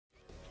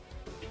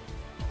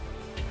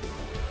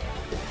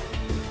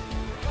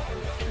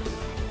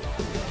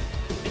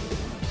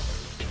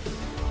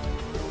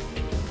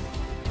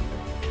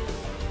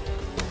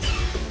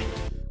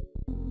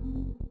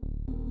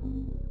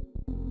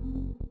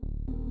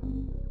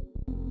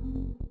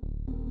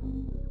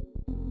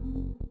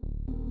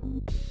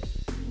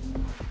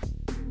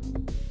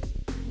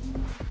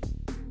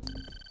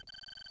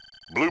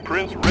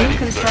blueprints ready. New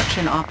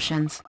construction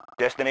options.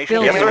 Destination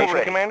Building. destination,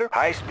 Ready. Commander.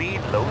 High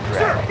speed, low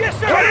Sir, drag. yes,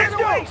 sir. Let's Let's go.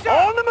 go, sir.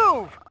 On the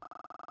move.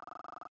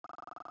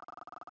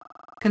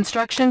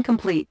 Construction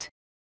complete.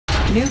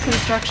 New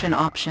construction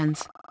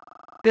options.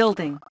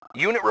 Building.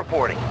 Unit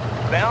reporting.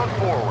 Bound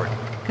forward.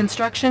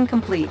 Construction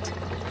complete.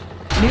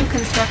 New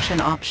construction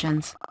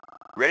options.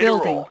 Ready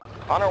Building. to roll.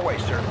 On our way,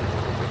 sir.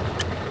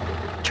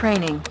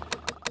 Training.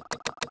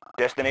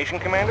 Destination,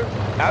 Commander.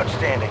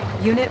 Outstanding.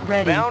 Unit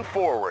ready. Bound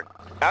forward.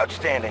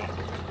 Outstanding.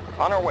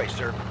 On our way,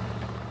 sir.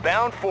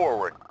 Bound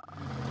forward.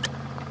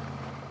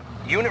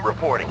 Unit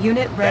reporting.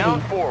 Unit ready.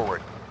 Bound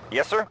forward.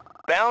 Yes, sir.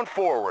 Bound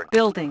forward.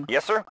 Building.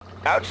 Yes, sir.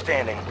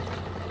 Outstanding.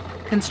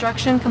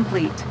 Construction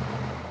complete.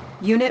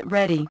 Unit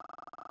ready.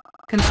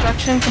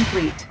 Construction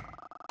complete.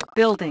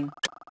 Building.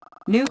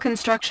 New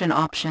construction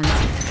options.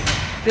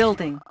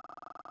 Building.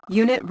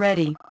 Unit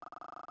ready.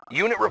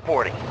 Unit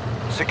reporting.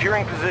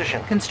 Securing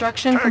position.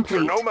 Construction Tanks are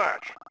complete. no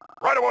match.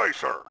 Right away,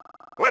 sir.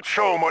 Let's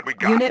show them what we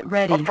got. Unit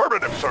ready.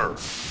 Affirmative, sir.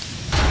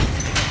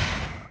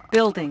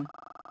 Building.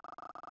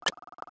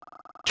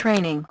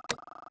 Training.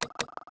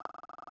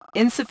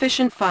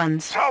 Insufficient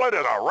funds. Solid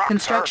as a rock,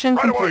 Construction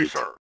sir. Right away, complete.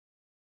 sir.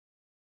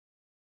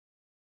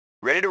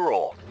 Ready to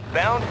roll.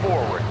 Bound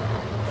forward.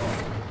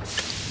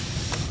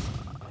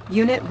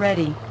 Unit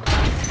ready.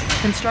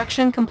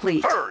 Construction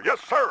complete. Sir,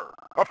 yes, sir.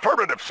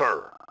 Affirmative,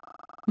 sir.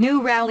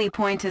 New rally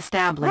point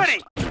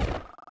established. Ready.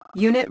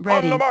 Unit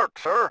ready. On the mark,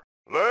 sir.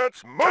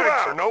 Let's move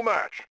out. Tanks are no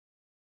match.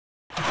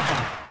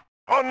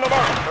 On the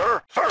mark,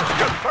 sir. Sir,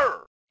 yes, sir.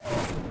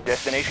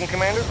 Destination,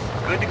 Commander.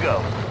 Good to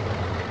go.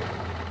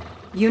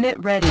 Unit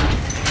ready.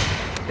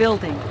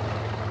 Building.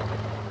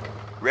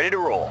 Ready to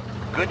roll.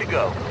 Good to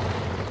go.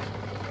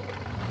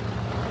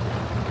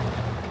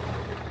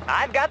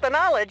 I've got the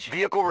knowledge.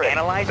 Vehicle ready.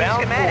 Analyzing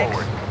Bound schematics.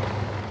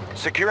 forward.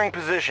 Securing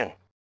position.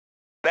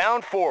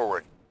 Bound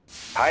forward.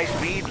 High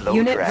speed, low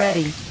Unit drag.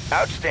 ready.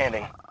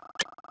 Outstanding.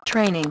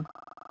 Training.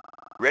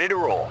 Ready to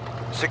roll.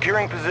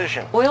 Securing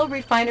position. Oil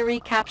refinery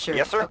captured.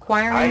 Yes, sir.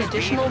 Acquiring High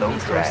additional speed, low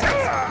resources.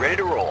 drag. Ready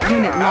to roll.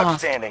 Unit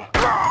lost. Outstanding.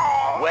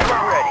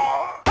 Weapon ready.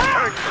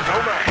 Tanks are no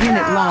match.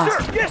 Unit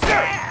lost. Sir, yes,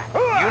 sir.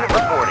 Unit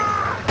reporting.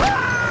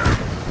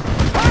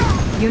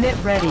 Unit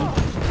ready.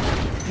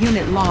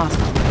 Unit lost.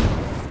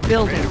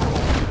 Building.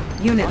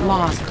 Unit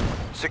lost.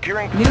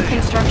 Securing New position.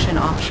 construction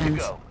Good to options.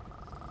 go.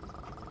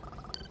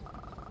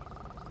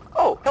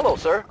 Oh, hello,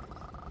 sir.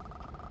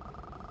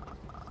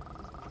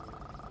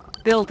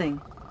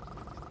 Building.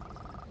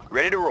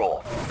 Ready to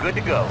roll. Good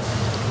to go.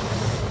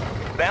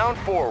 Bound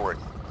forward.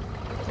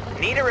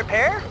 Need a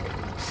repair?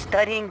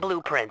 Studying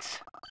blueprints.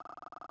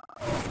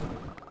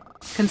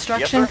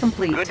 Construction Yes, sir.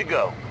 complete. Good to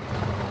go.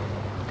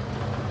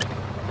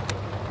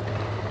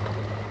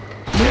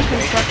 New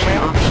construction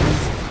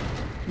options.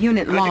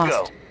 Unit Good to lost.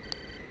 go.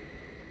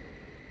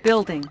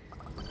 Building.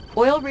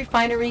 Oil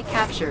refinery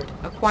captured.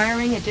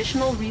 Acquiring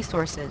additional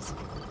resources.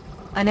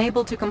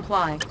 Unable to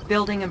comply.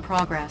 Building in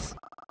progress.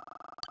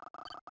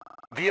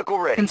 Vehicle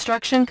ready.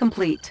 Construction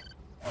complete.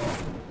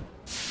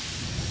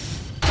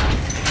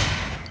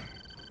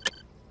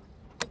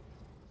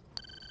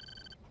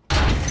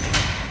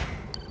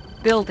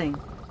 Building.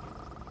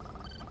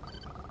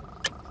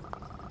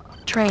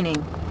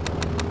 Training.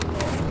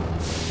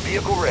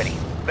 Vehicle ready.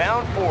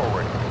 Bound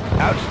forward.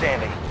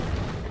 Outstanding.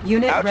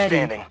 Unit ready.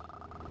 Outstanding.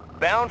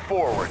 Bound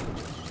forward.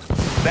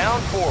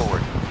 Bound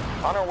forward.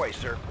 On our way,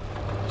 sir.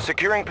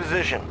 Securing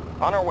position.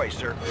 On our way,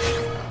 sir.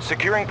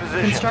 Securing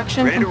position.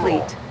 Construction ready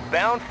complete. To roll.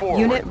 Bound forward.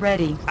 Unit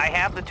ready. I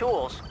have the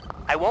tools.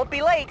 I won't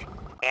be late.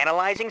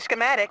 Analyzing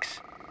schematics.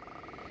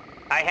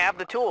 I have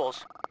the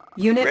tools.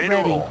 Unit ready.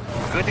 ready. To roll.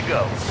 Good to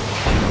go.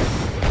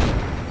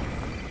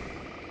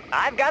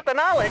 I've got the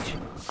knowledge.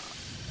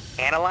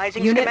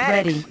 Analyzing Unit schematics.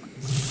 ready.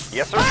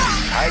 Yes, sir.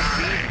 High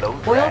speed, low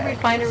Oil drag.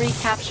 refinery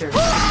captured.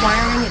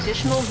 Acquiring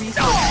additional resources.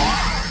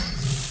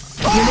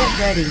 Unit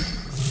ready.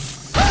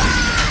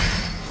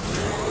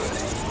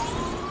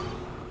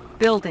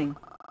 Building.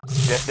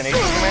 Destination,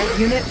 Commander.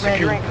 Unit ready.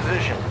 Securing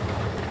position.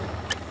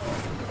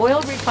 Oil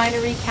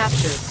refinery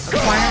captured.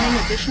 Acquiring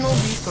additional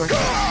resources.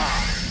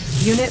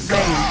 Unit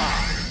ready.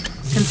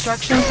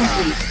 Construction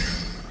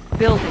complete.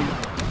 Building.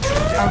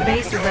 Our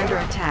base is under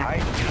attack.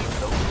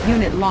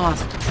 Unit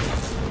lost.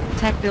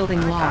 Tech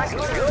building lost.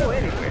 Go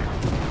anywhere.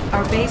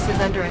 Our base is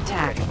under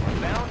attack.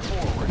 Bound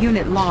forward.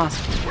 Unit lost.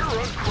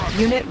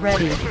 Unit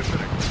ready.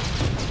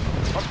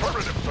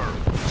 Affirmative,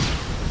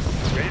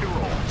 sir. Ready to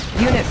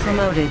roll. Unit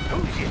promoted.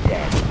 Who's your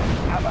daddy?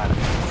 How about a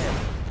swim?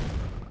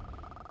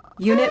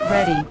 Unit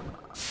ready.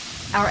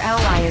 Our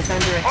ally is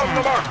under On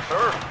the attack. mark,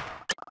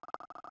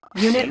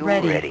 sir. Unit You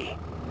ready.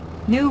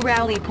 New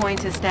rally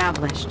point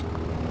established.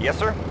 Yes,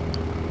 sir.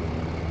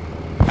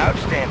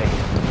 Outstanding.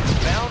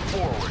 Bound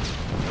forward.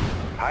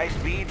 High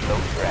speed, low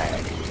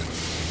drag.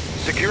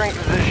 Securing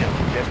position.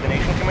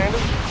 Destination, Commander.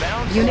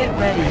 Bound Unit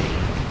forward.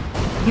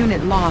 ready.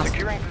 Unit lost.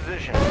 Securing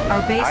position.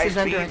 Our base High is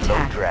under speed,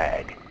 attack. Low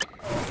drag.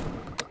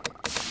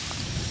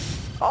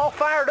 All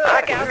fired up.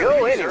 I can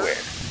go anywhere.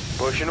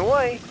 Pushing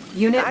away.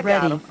 Unit I got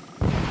ready. 'em.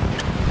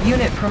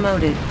 Unit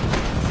promoted.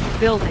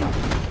 Building.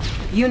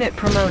 Unit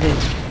promoted.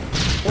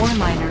 Ore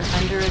miner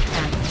under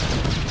attack.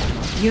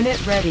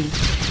 Unit ready.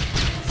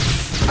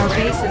 Our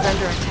base is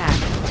under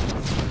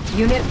attack.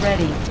 Unit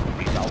ready.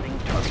 Resolving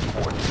target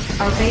coordinates.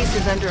 Our base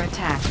is under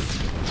attack.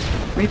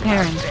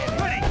 Repairing.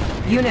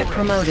 Unit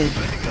promoted.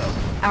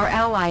 Our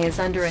ally is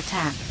under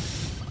attack.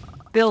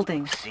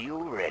 Building. Seal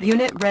ready.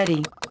 Unit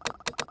ready.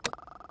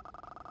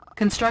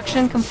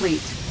 Construction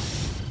complete.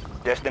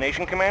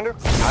 Destination, Commander?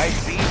 High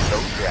speed,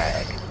 low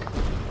drag.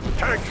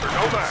 Tanks are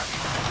no match.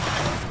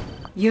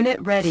 Unit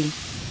ready.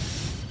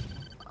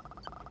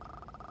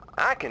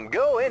 I can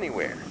go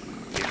anywhere.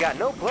 You've got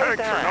no place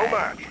Tanks to are no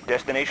hide. match.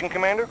 Destination,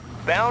 Commander?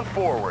 Bound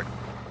forward.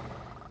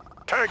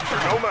 Tanks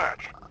are no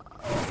match.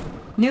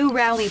 New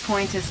rally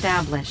point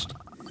established.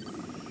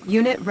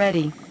 Unit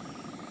ready.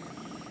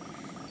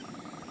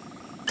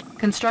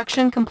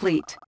 Construction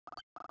complete.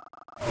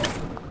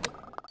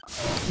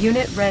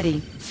 Unit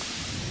ready.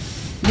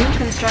 New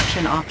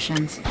construction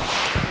options.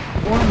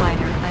 Ore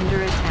miner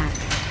under attack.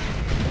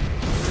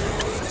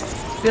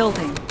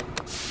 Building.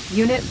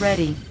 Unit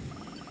ready.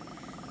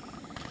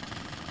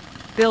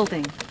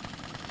 Building.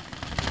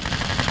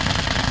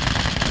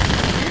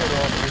 Here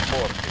on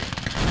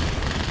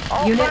reporting.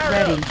 All Unit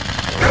fired ready.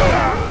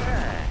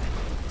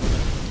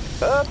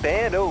 Up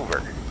and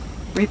over.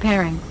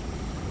 Repairing.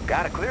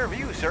 Got a clear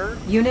view, sir.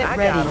 Unit I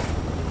ready. got 'em.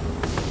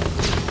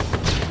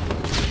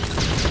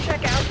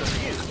 Check out the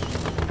view.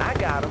 I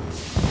got 'em.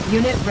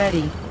 Unit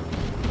ready.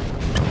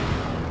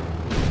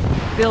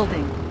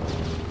 Building.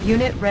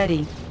 Unit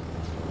ready.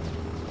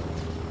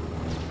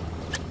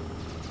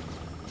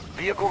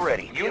 Vehicle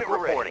ready. Unit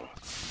reporting.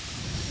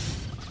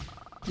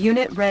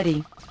 Unit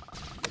ready.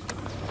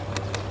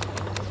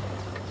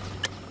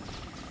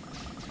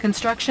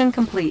 Construction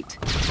complete.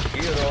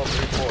 Here on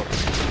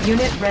reporting.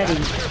 Unit ready.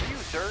 Clear view,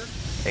 sir.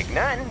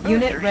 Igniting boosters.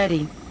 Unit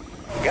ready.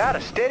 Got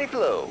a steady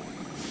flow.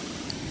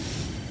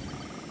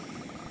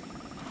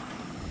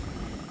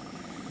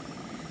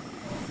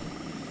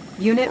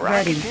 Unit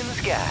ready. Rockets in the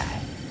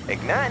sky.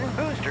 Igniting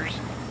boosters.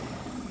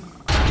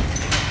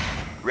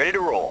 Ready to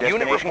roll.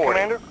 Destination,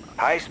 Commander?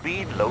 High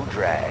speed, low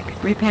drag.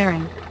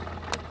 Repairing.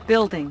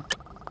 Building.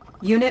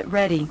 Unit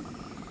ready.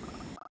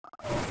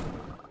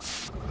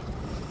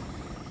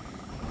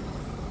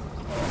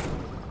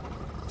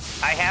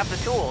 I have the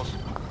tools.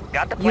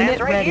 Got the plans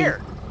Unit right ready.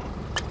 here.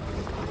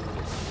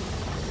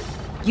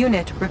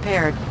 Unit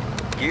repaired.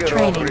 Here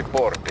Training. on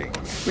reporting.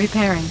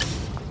 Repairing.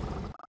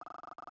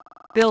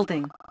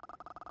 Building.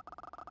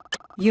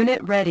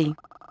 Unit ready.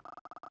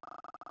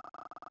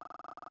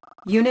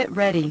 Unit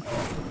ready.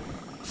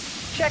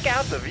 Check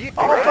out the view.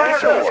 All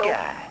fired in the up.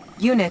 sky.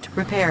 Unit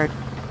repaired.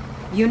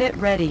 Unit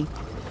ready.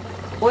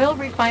 Oil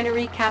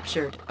refinery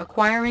captured.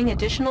 Acquiring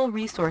additional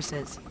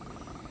resources.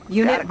 Got a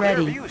Unit clear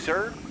ready. view,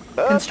 sir.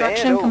 Up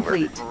Construction and over.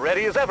 complete.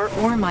 Ready as ever.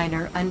 Ore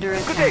miner under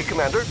Good day, attack.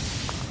 Commander.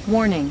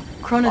 Warning.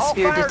 All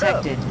Chronosphere fired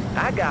detected.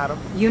 Up. I got 'em.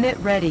 Unit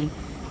ready.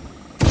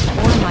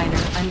 Ore miner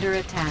under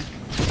attack.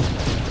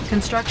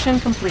 Construction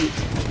complete.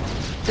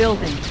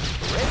 Building.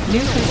 New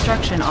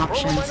construction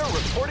options. Miner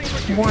reporting for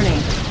duty. Warning.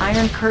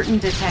 Iron curtain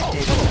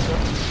detected.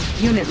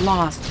 Unit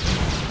lost.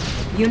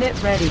 Unit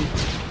ready.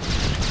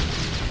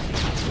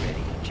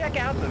 Check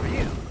out the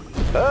view.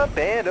 Up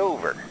and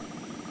over.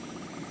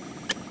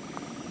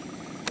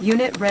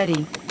 Unit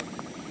ready.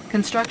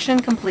 Construction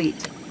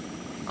complete.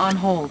 On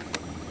hold.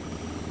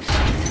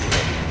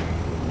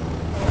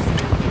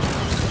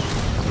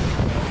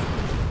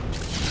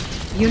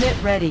 Unit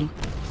ready.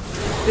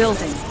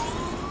 Building.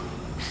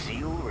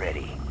 Seal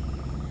ready.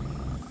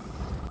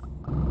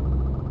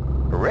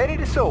 Ready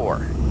to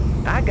soar.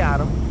 I got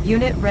 'em.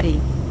 Unit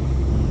ready.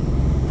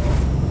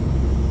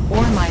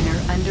 Ore miner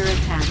under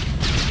attack.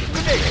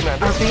 Good day,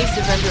 Commander. Our base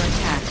is under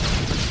attack.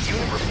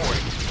 Unit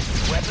reporting.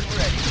 Weapon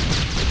ready.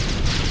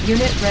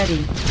 Unit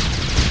ready.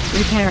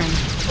 Repairing.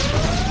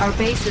 Our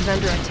base is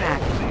under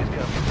attack. Please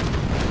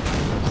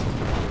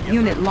come.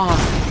 Unit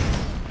lost.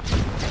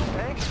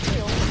 Thanks,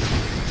 Bill.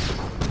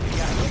 You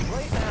got a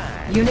place to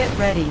hide. Unit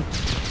ready.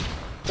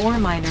 Ore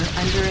miner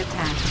under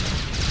attack.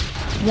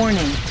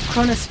 Warning.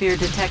 Chronosphere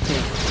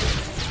detected.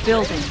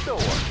 Building. Ready to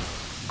soar.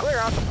 Clear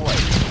out the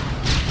place.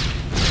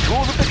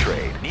 Tools of the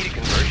trade. Need a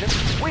conversion?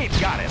 We've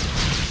got him.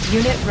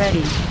 Unit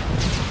ready.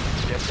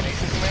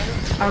 Destination,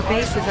 Commander? Our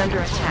base is under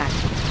attack.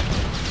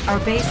 Our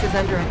base is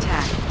under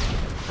attack.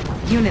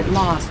 Unit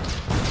lost.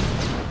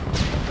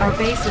 Our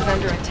base is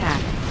under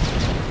attack.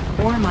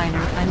 Ore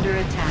miner under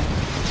attack.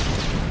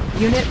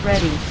 Unit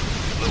ready.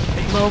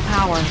 Low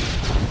power.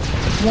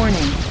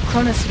 Warning.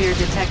 Chronosphere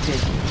detected.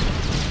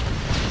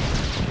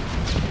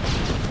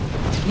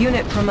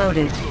 Unit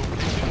promoted.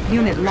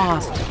 Unit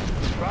lost.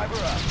 Driver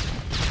up.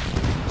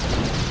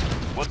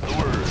 What's the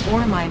word?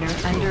 Ore miner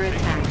under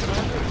attack.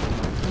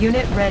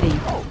 Unit ready.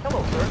 Oh,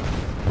 hello, sir.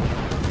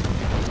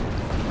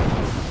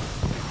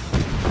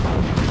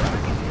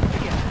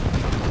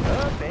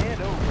 Up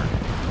and over.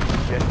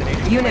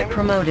 Destination, Unit Commander?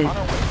 promoted. On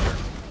our way, sir.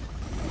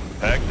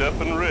 Packed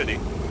up and ready.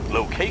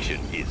 Location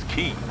is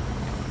key.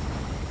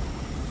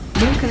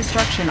 New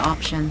construction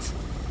options.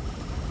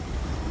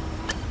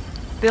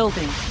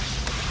 Building.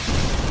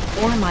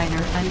 Ore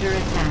miner under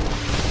attack.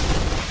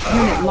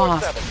 Unit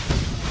lost.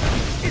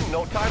 In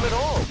no time at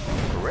all.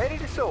 Ready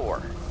to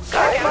soar.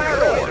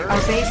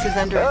 Our base is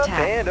under Up attack.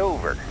 and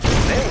over.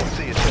 They won't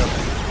see us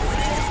coming.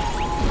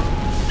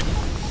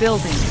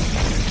 Building.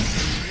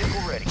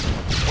 Vehicle ready.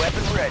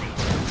 Weapon ready.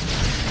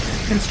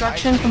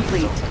 Construction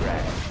complete.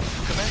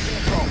 Commencing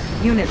assault.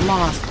 Unit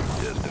lost.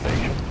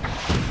 Destination.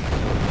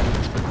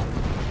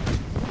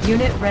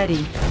 Unit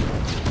ready.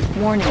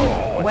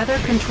 Warning. Weather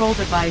control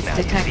device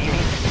detected.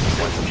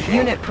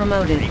 Unit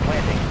promoted.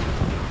 Replanting.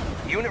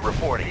 Unit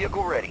reporting.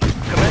 Vehicle ready.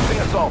 Commencing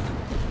assault.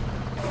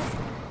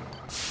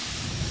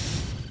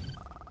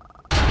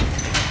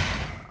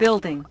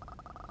 Building.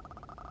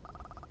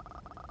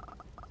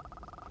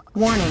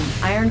 Warning.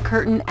 Iron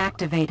curtain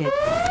activated.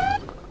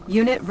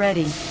 Unit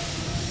ready.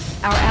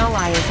 Our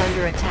ally is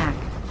under attack.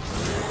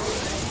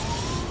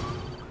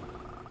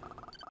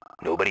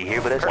 Nobody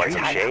here but us. Want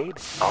some shade?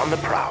 On the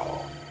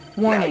prowl.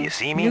 Warning. Now you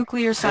see me?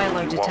 Nuclear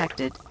silo You won't.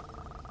 detected.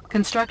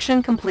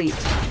 Construction complete.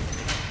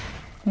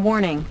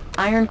 Warning.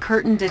 Iron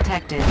curtain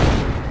detected.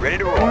 Ready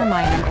to roll. Ore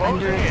miner Close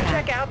under in.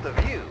 attack. Check out the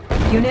view.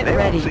 Unit They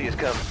ready. won't see us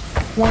coming.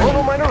 Warning.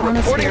 Chrono miner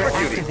reporting Chronosphere for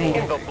duty.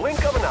 activated. In the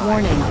blink of an eye.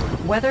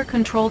 Warning. Weather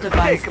control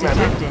device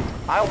Commander. detected.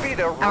 I'll be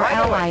there Our right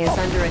ally away. is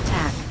under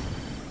attack.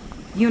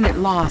 Unit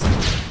lost.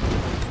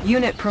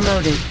 Unit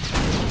promoted.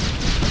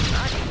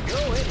 I can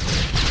go in.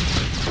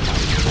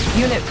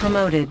 Unit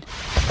promoted.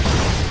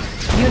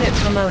 Unit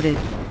promoted.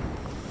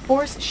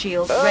 Force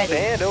shield Up ready.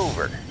 and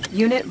over.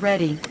 Unit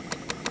ready.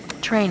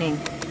 Training.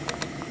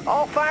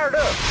 All fired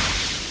up.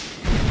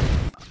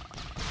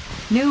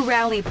 New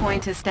rally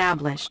point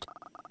established.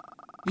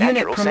 Unit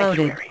Natural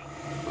promoted. sanctuary.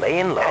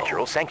 Laying low.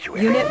 Natural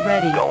sanctuary. Unit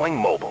ready. Going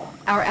mobile.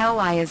 Our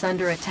ally is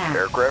under attack.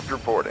 Aircraft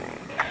reporting.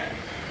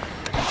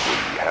 We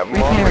have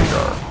them on Repairing.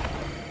 radar.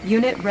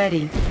 Unit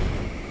ready.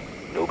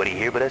 Nobody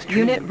here but us.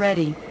 Unit trees.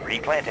 ready.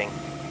 Replanting.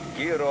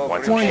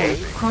 Want some Warning. shade?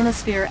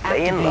 Chronosphere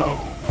Laying activated. low.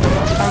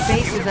 Our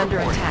base is under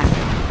attack.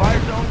 Fire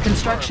zone.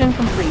 Construction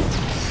complete.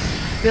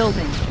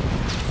 Building.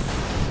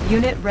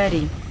 Unit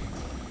ready.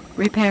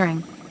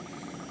 Repairing.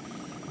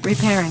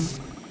 Repairing.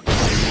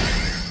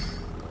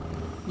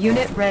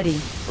 Unit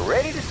ready.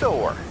 Ready to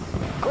soar.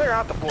 Clear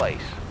out the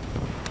place.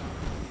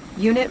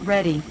 Unit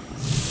ready.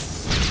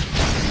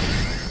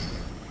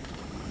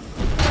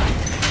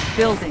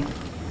 Building.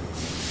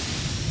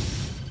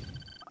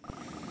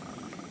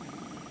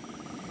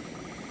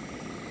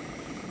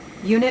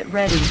 Unit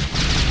ready.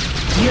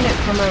 Unit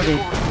promoted.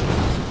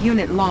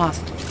 Unit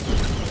lost.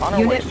 On our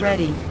way, Unit sir.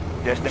 ready.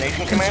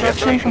 Destination commander.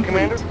 Construction Destination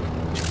complete. commander.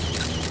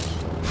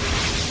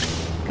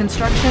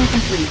 Construction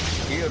complete.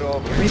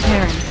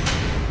 Repairing.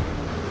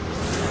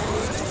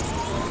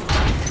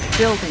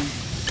 Building.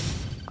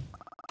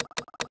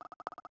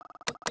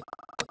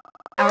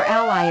 Our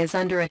ally is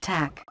under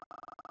attack.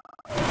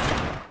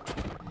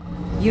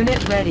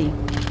 Unit ready.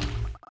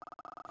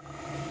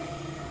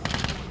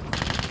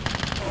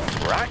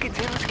 Rockets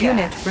in the sky.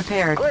 Unit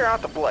repaired. Clear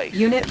out the place.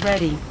 Unit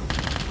ready.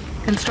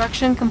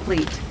 Construction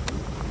complete.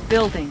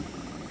 Building.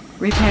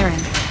 Repairing.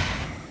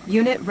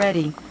 Unit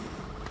ready.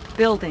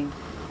 Building.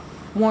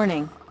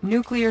 Warning.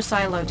 Nuclear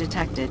silo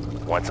detected.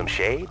 Want some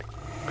shade?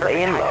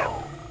 Laying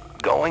low.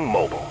 Going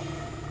mobile.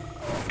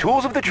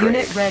 Tools of the trade.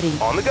 Unit ready.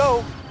 On the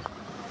go.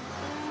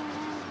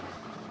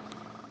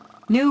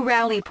 New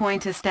rally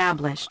point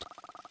established.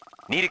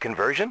 Need a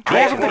conversion?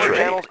 Tools of the trade.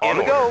 Channels on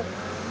the go.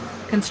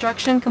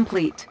 Construction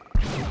complete.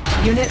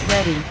 Unit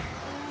ready.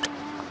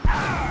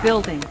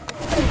 Building.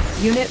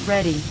 Unit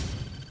ready.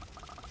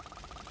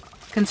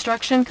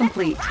 Construction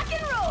complete.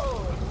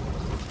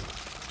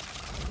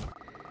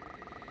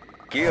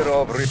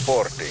 Kirov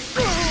reporting.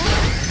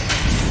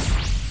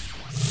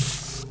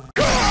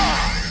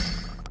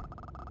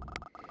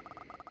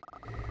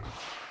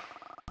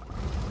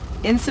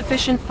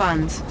 Insufficient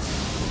funds.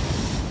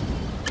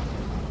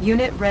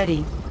 Unit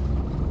ready.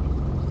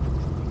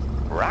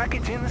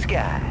 Rockets in the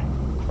sky.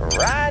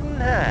 Riding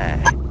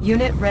high.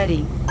 Unit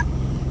ready.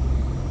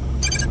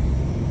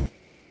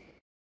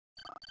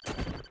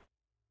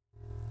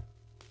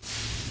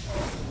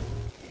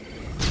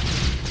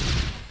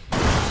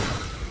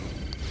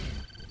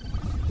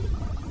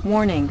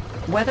 Warning.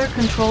 Weather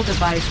control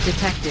device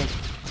detected.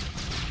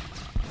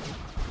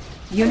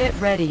 Unit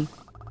ready.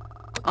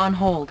 On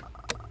hold.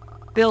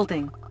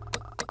 Building.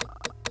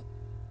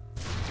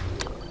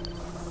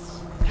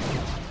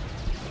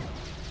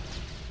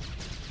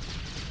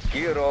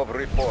 Kirov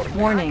reporting.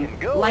 Warning.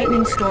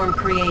 Lightning storm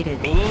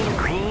created. Mean,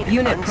 green,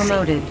 Unit unseen.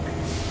 promoted.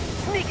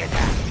 Sneak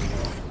attack.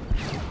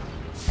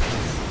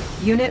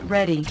 Unit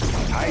ready.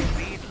 High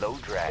speed, low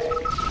drag.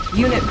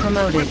 Unit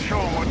promoted. Show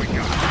 'em what we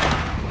got.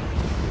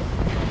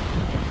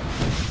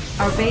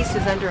 Our base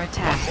is under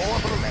attack. More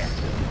of a romance.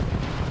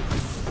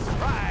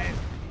 Surprise.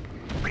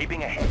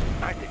 Creeping ahead.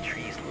 Aren't the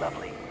trees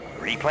lovely?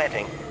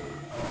 Replanting.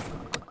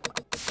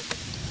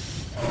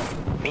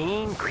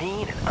 Mean,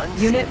 green, and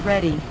unseen. Unit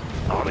ready.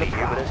 On the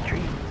proud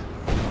trees.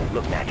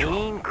 Look natural.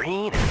 Mean,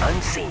 green, and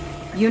unseen.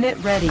 Unit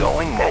ready.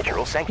 Going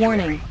natural sanctuary.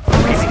 Warning.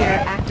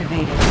 Chronosphere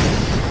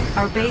activated.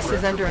 Our base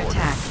is under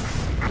attack.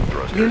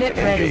 thrusters Unit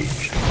ready.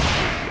 engaged.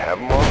 Have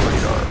them on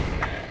radar.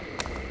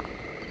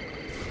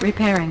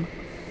 Repairing.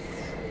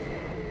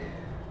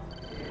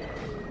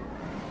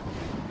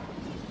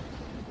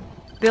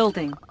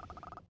 Building.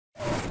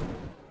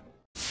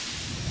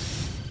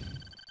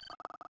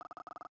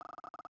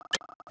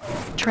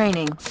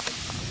 Training.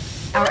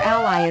 Our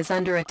ally is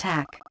under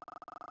attack.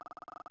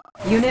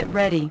 Unit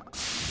ready.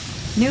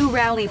 New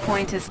rally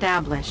point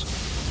established.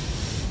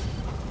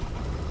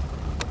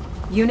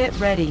 Unit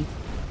ready.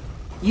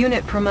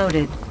 Unit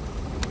promoted.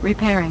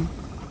 Repairing.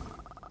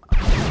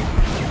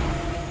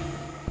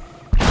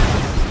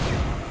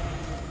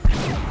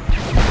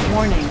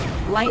 Warning.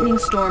 Lightning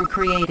storm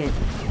created.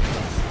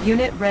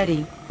 Unit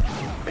ready.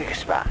 Big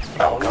spot.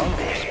 Oh, no,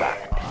 big spot.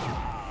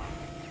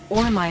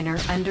 Ore miner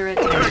under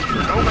attack.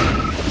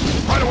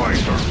 Right away,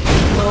 sir.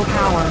 Low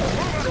power.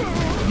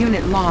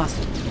 Unit lost.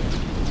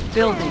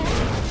 Building.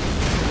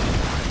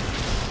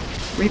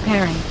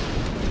 Repairing.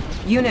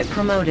 Unit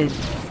promoted.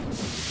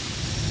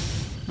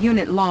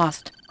 Unit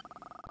lost.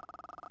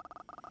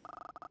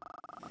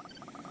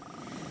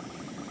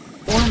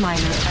 Ore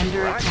miner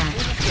under attack.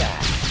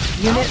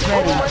 Unit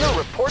ready. Ore miner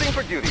reporting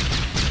for duty.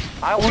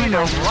 I'll Ore be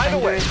there miner right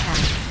under away. attack.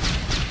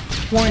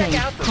 Warning.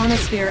 Check out the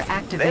Chronosphere They won't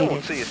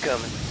activated. see us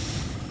coming.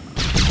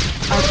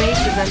 Our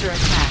base is under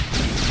attack.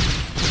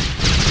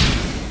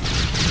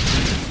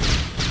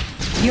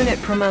 Unit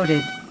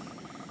promoted.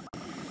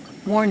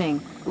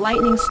 Warning.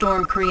 Lightning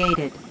storm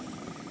created.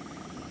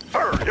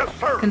 Sir, yes,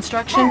 sir.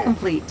 Construction Move.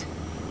 complete.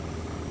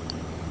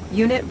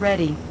 Unit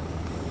ready.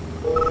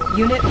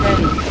 Unit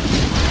ready.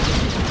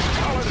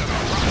 Solid and all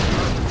right,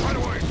 sir. Right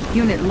away, sir.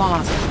 Unit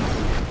lost.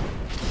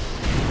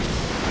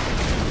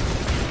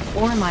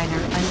 Ore miner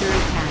under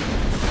attack.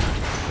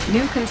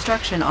 New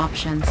construction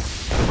options.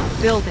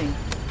 Building.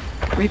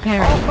 All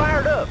Repairing.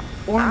 fired up.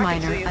 Ore I can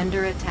miner see 'em.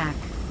 under attack.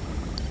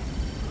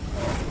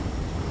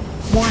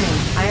 Warning.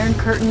 Iron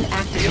curtain Vehicle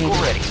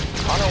activated. ready.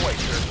 On our way,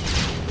 sir.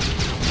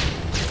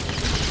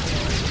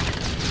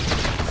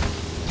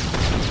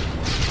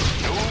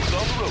 Nose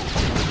on the road.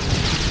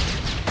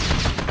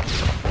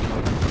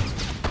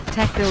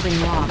 Tech building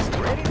lost.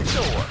 Ready to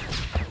soar.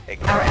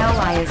 Our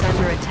ally is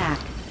under attack.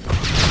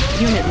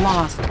 Unit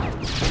lost.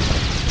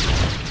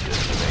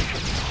 Destination.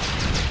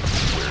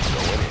 We're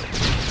going in.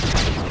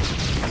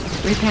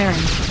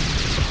 Repairing.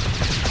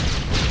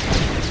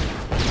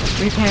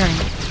 Repairing.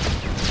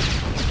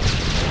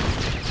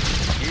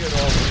 Get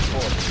all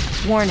report.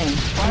 Warning.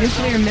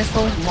 Nuclear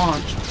missile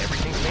launched.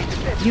 Everything made to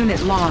fit.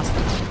 Unit lost.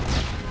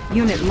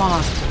 Unit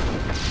lost.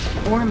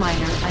 Ore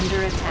miner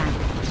under attack.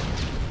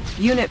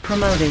 Unit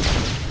promoted.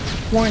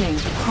 Warning.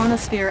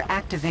 Chronosphere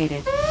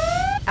activated.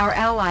 Our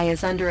ally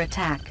is under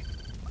attack.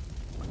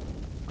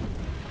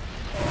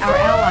 Our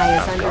ally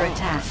is under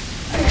attack.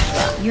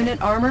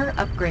 Unit armor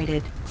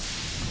upgraded.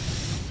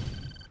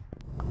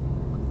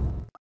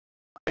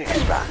 Big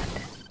spot.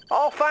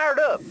 All fired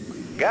up.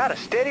 Got a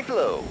steady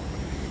flow.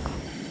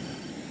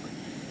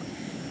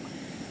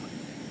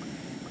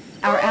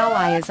 Our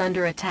ally is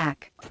under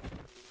attack.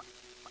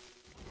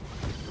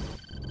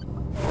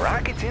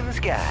 Rockets in the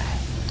sky.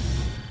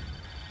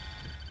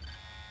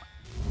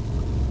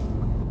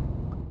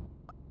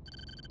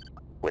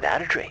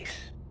 Without a trace.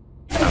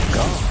 I'm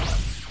gone.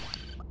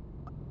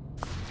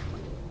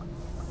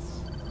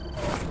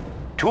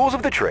 Tools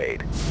of the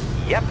trade.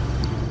 Yep.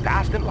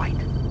 Fast and light.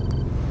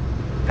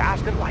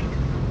 Fast and light.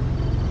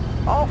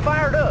 All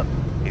fired up.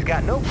 He's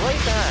got no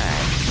place to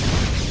hide.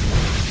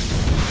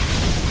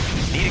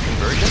 Need a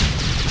conversion?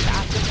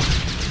 Fast and light.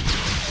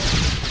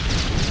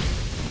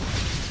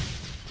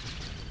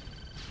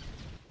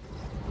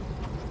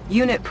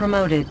 Unit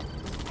promoted.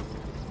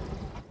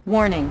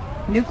 Warning.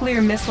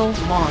 Nuclear missile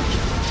launched.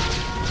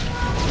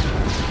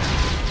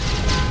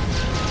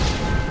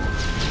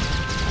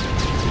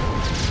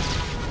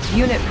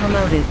 Unit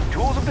promoted.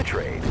 Tools of the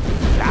trade.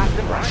 Fast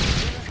and light in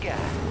the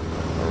sky.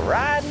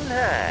 Riding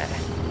high.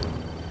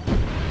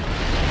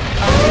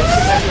 Our base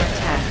is under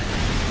attack.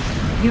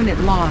 Unit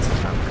lost.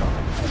 I'm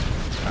gone.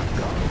 I'm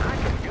gone. I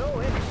can go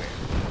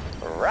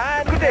anywhere.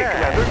 Riding Good day,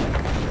 high.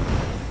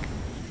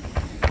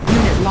 Commander.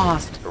 Unit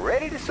lost.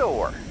 Ready to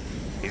soar.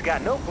 He's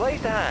got no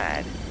place to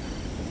hide.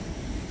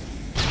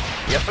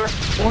 Yes, sir.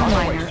 Ore On the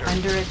way, miner sir.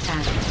 under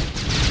attack.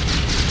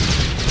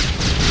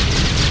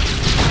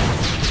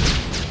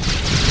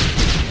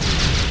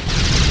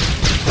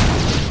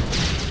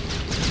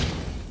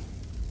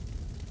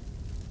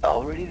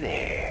 Already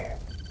there.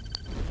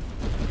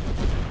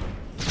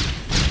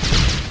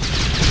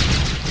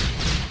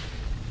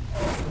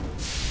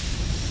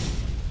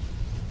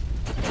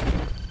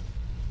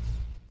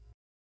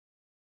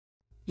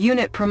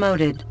 Unit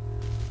promoted.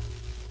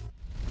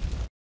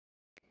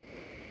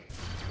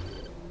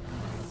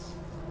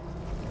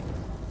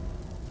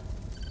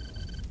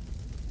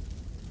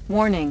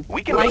 Warning.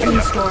 We can make Lightning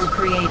it. storm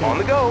created. On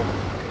the go.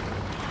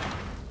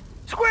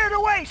 Squared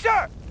away,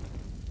 sir.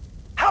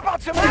 How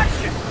about some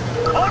action?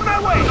 On my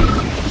way.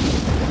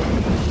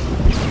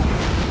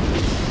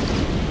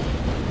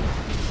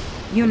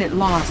 Unit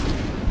lost.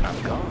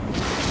 I'm gone.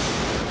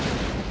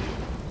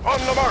 On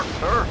the mark,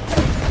 sir.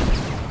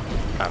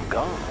 I'm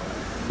gone.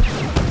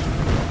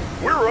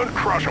 We're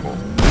uncrushable.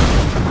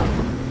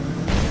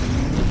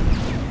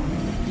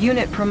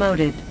 Unit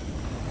promoted.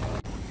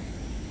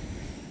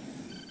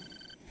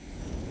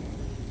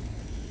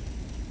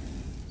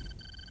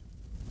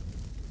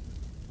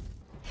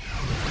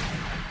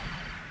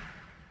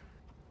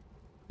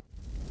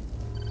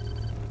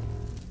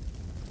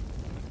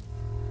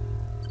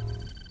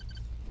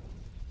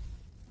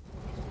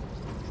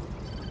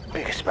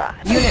 Big spot.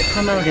 Unit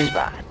promoted. Big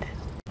spot.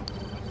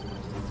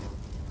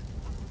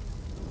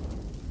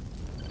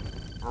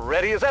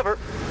 Ready as ever.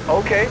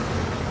 Okay.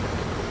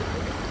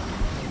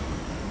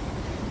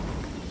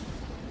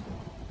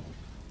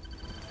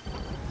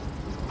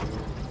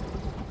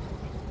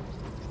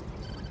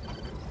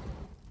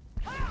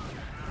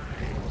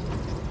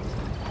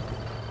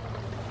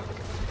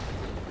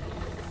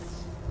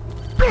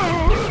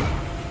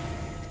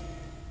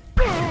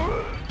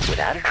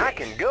 Without a trace. I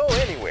can go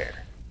anywhere.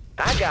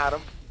 I got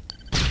him.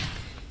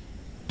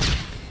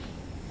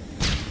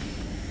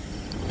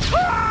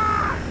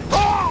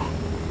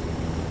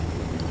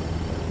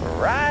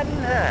 Riding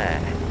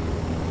high.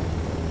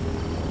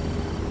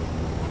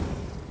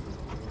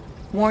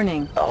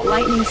 Warning. Oh.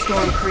 Lightning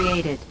storm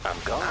created. I'm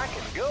gone. I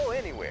can go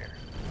anywhere.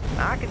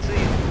 I can see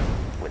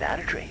him. Without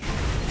a trace.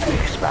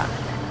 Big spot.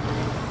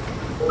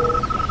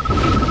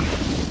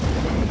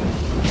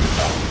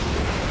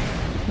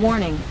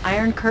 Warning.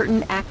 Iron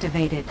curtain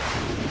activated.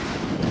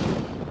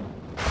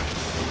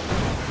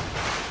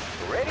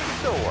 Ready to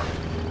soar.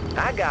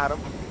 I got him.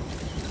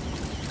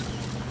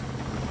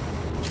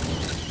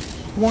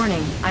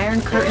 Warning.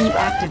 Iron curtain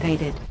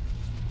activated.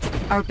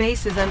 Our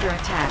base is under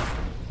attack.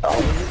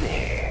 Over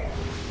there.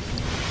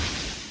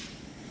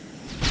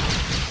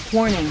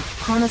 Warning.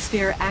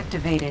 Chronosphere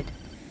activated.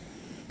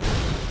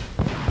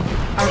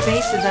 Our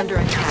base is under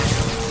attack.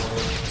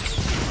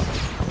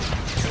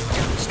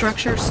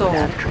 Structure sold.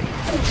 Without a trace.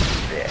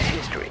 Their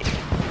history.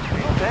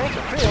 Fuel tanks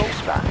are filled. Big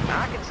spot.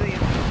 I can see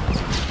him.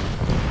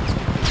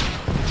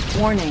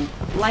 Warning.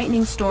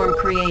 Lightning storm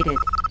created.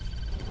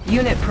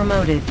 Unit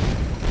promoted.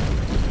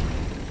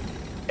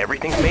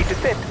 Everything's made to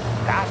fit.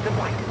 Fast and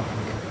light.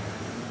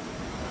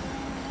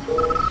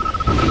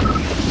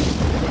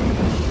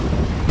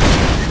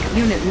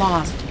 Unit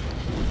lost.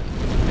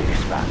 Big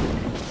spot.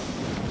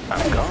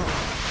 I'm gone.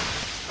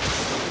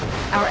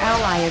 Our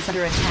ally is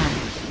under attack.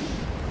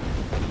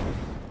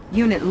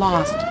 Unit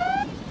lost.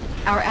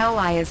 Our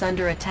ally is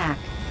under attack.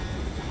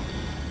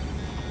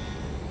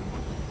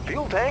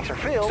 Fuel tanks are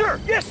filled. Sir,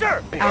 yes,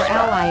 sir. Big Our spot.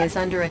 ally is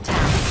under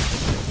attack.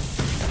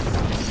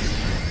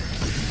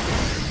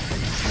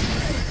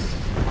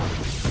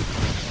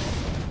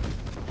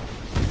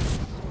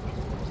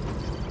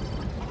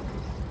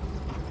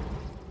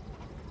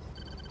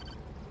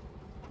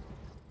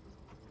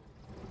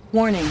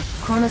 Warning,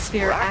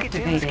 chronosphere Rocket to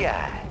the activated.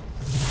 sky.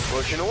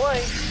 Pushing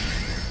away.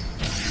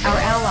 Our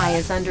ally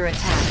is under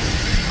attack.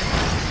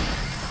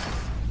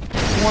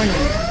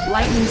 Warning,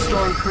 lightning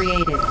storm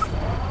created.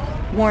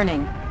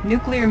 Warning,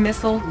 nuclear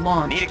missile Need a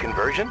launched.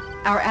 conversion?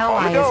 Our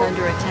ally On the is go.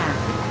 under attack.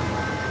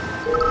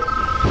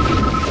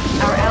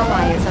 Our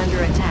ally is under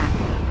attack.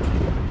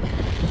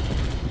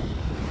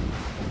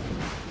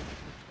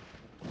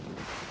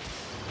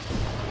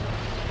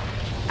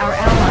 Our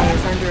ally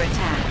is under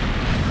attack.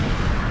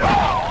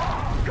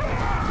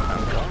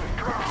 I'm gone.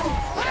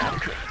 Without a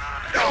trace.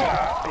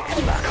 Big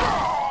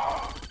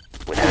spot.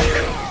 Without a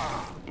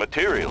trace.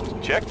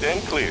 Materials checked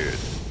and cleared.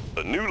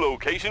 A new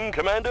location,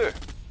 Commander?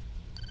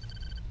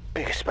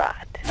 Big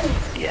spot.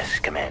 Yes,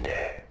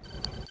 Commander.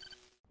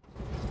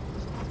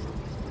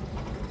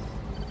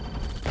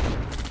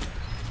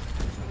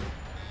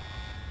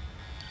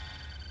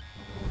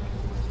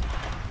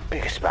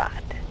 Big spot.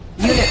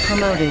 Unit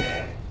promoted.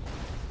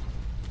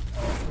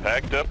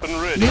 Packed up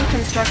and ready. New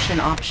construction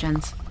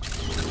options.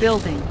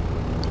 Building.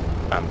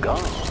 I'm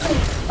gone.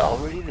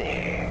 Already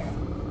there.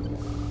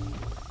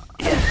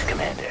 Yes,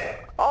 Commander.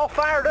 All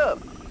fired up.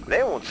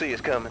 They won't see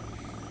us coming.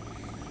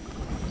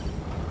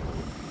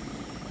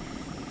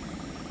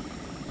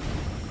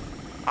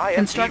 IFT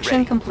Construction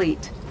ready.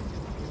 complete.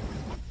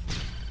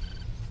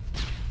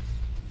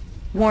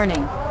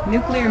 Warning,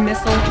 nuclear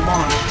missile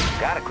launched.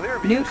 Got a clear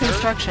view, New sir.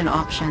 construction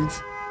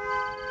options.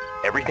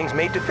 Everything's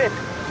made to fit.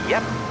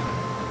 Yep.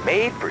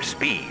 Made for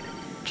speed.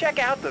 Check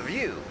out the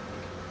view.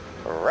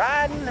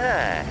 Riding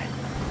high.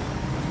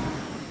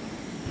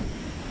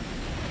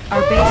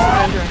 Our base is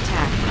under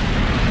attack.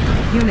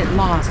 Unit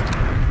lost.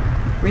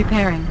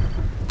 Repairing.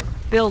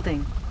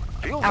 Building.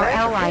 Fuel Our tanks are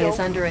ally filled. is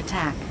under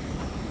attack.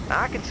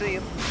 I can see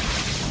him.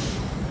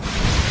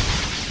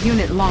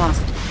 Unit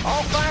lost.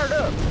 All fired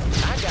up.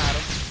 I got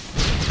him.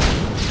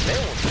 They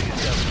won't see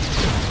us coming.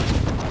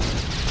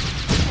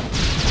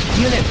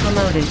 Unit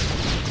promoted.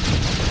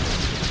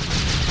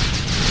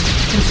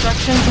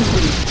 Construction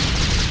complete.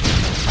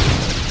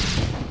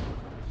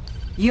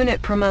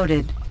 Unit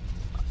promoted.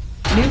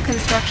 New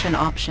construction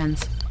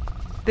options.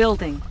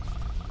 Building.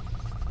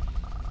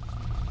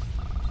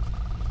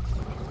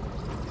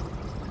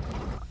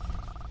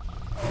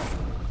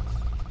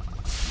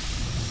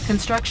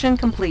 Construction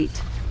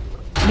complete.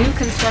 New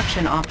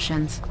construction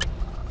options.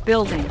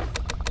 Building.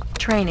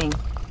 Training.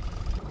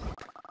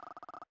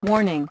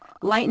 Warning,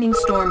 lightning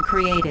storm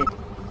created.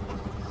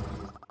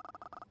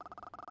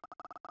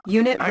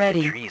 Unit Aren't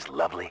ready. the trees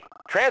lovely?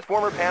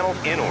 Transformer panels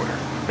in order.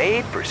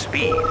 Made for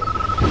speed.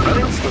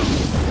 Running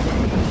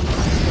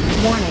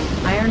smooth. Warning,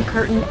 iron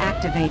curtain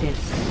activated.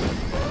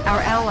 Our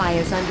ally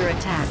is under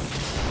attack.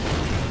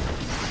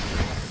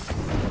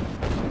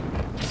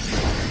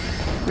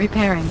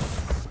 Repairing.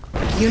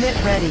 Unit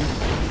ready.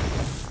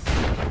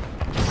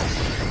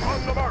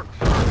 On the mark,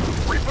 sir.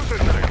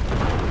 Repositioning.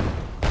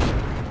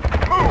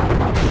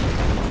 Move!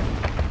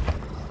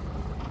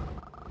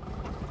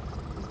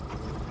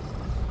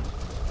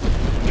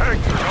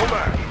 Tanks are no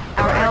match.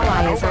 Our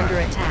ally No is match. under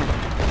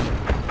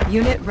attack.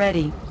 Unit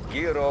ready.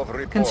 Gear of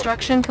report.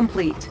 Construction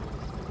complete.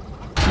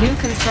 New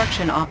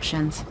construction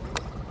options.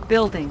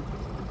 Building.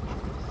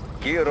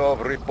 Gear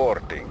of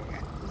reporting.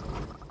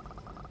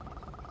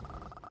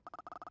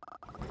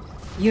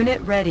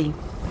 Unit ready.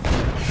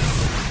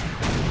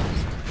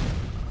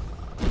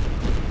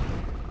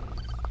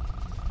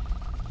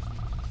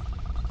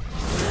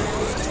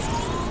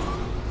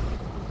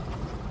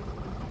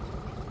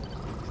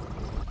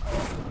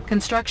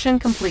 Construction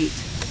complete.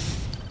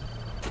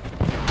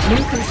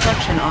 New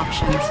construction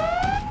options.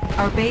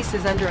 Our base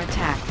is under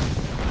attack.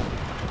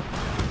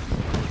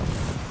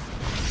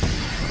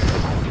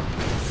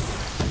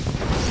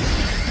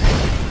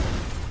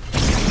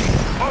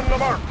 On the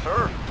mark,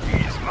 sir.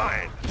 He's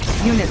mine.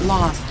 Unit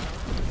lost.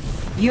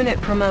 Unit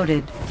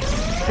promoted.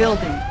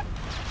 Building.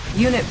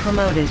 Unit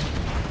promoted.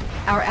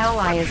 Our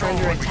ally is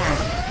under attack.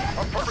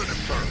 Affirmative,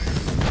 sir.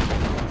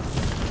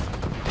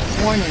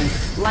 Warning,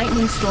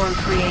 lightning storm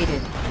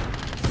created.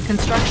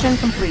 Construction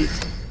complete.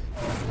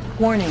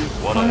 Warning,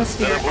 What a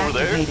chronosphere setup over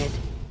there. activated.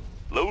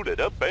 Loaded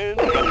up and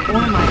running.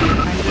 Ore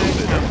miner under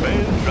Loaded attack. up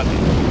and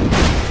running.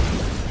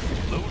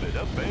 Loaded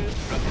up and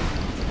running.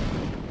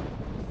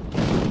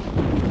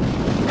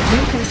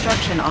 New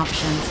construction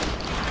options.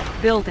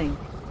 Building.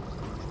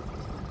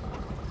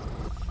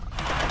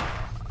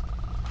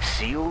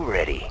 Seal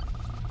ready.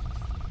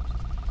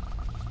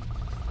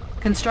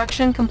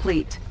 Construction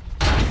complete.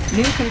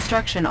 New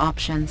construction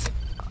options.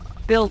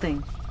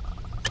 Building.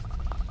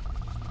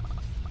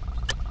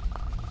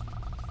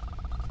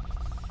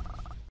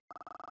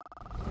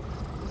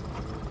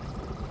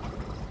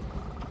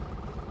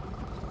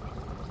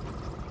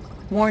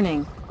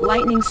 Warning,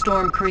 lightning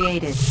storm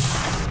created.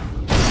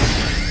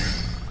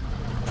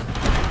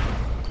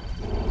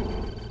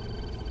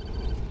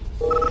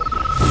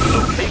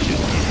 Location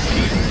is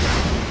key.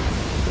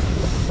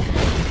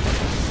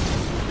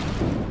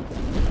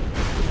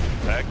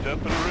 Packed up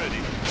and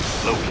ready.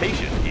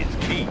 Location is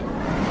key.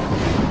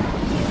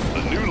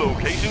 A new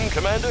location,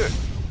 Commander?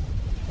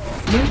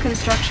 New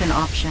construction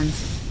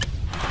options.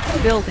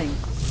 Building.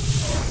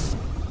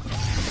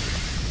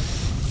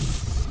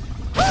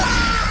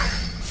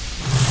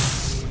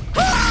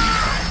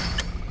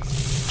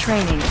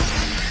 Training.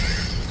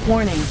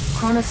 Warning,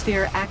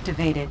 chronosphere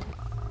activated.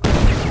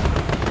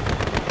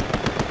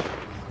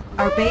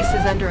 Our base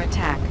is under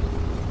attack.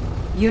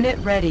 Unit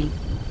ready.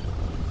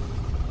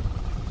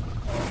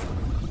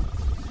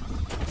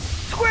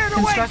 Squared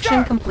away,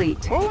 Construction sir.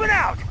 complete. Moving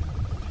out.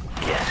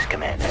 Yes,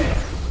 Commander.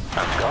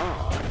 I'm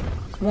gone.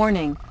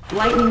 Warning,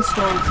 lightning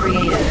storm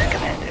created. Yes,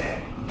 Commander.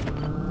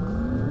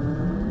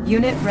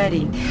 Unit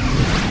ready.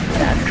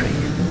 Without a trace.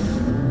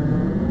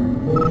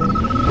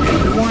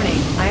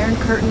 Warning, iron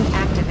curtain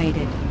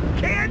activated.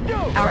 Can't do.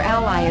 Our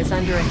ally is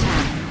under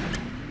attack.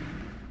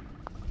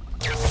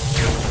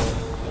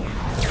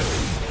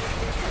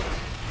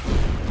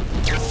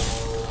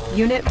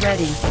 Unit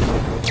ready.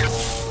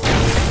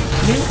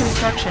 New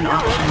construction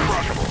options.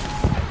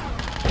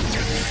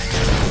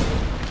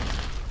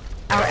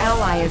 Our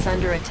ally is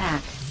under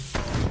attack.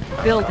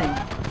 Building.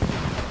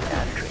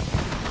 Without a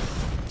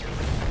trace.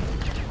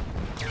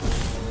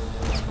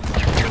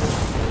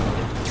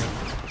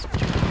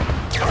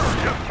 Sir,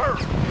 yes,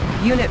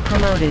 sir. Unit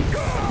promoted.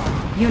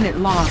 Unit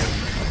lost.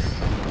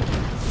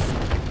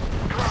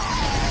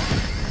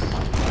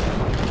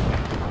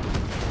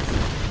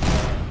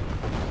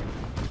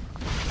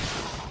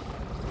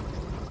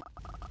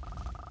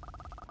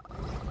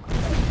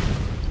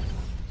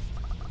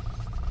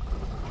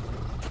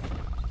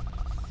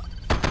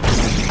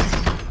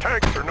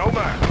 Tanks are no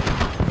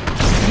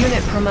match.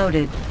 Unit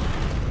promoted.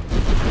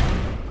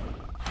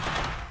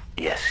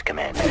 Yes,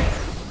 Commander.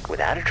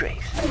 Without a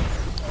trace.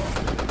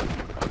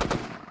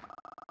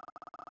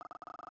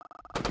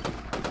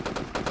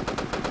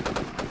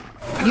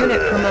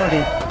 Unit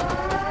promoted.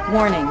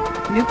 Warning,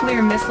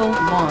 nuclear missile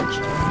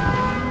launched.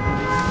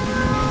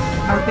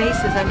 Our base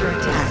is under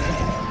attack.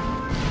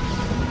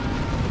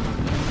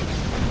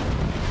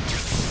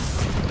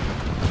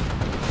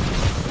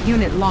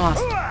 Unit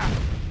lost. Moving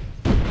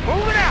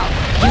out.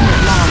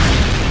 Unit lost.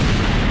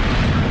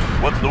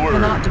 What's the word?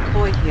 Cannot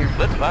deploy here.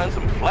 Let's find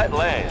some flat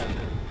land.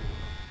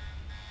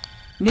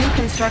 New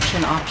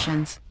construction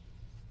options.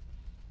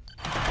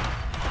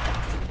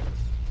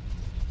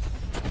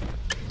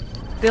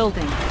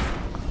 Building.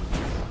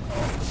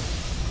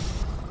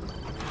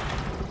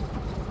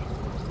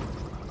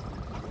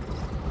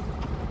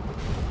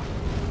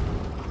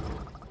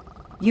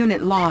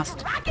 Unit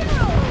lost.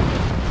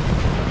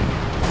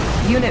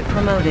 Unit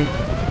promoted.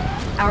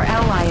 Our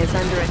ally is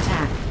under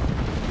attack.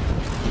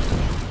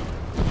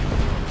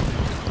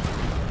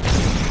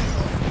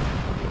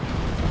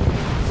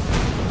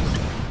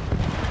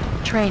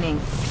 Training.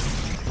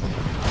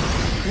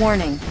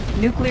 Warning.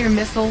 Nuclear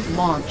missile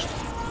launched.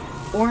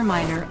 Ore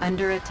miner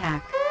under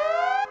attack.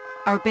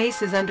 Our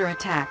base is under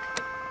attack.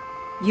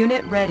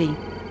 Unit ready.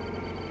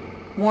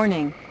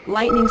 Warning.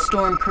 Lightning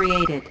storm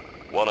created.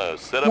 Wanna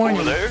set up Warning.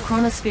 over there?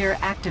 Chronosphere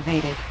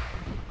activated.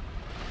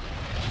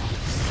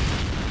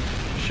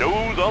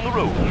 Show's on the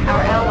road.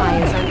 Our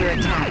ally is under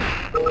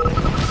attack.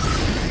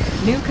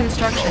 New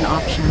construction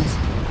options.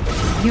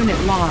 Unit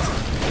lost.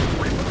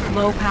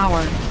 Low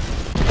power.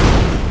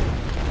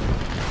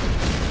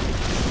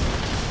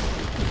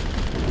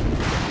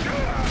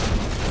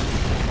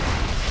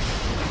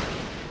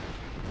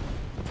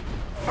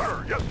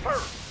 Sir, yes,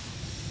 sir.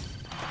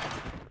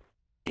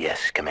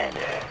 Yes, Commander.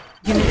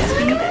 Unit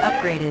speed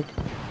upgraded.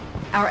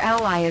 Our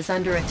ally is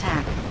under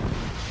attack.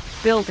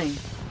 Building.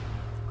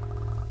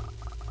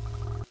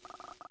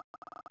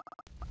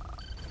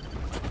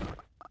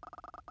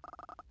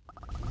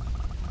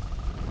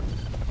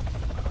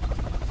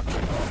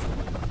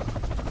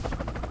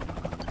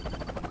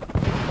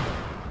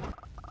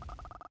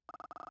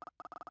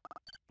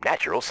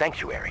 Natural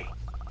sanctuary.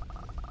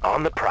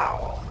 On the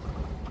prowl.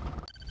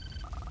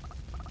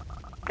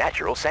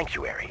 Natural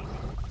sanctuary.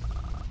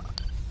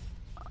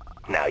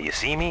 Now you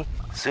see me,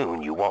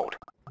 soon you won't.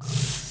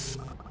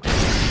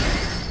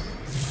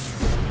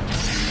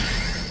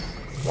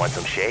 Want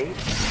some shade?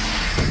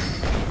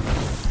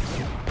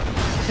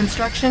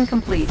 Construction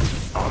complete.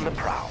 On the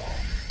prowl.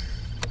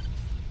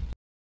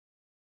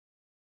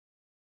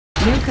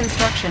 New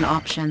construction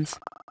options.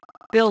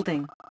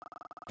 Building.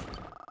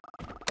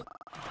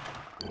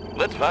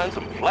 Let's find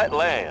some flat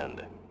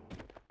land.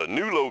 A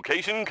new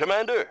location,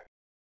 Commander?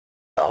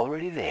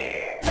 Already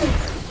there.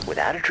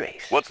 Without a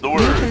trace. What's the New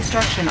word?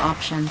 construction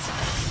options.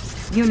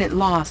 Unit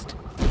lost.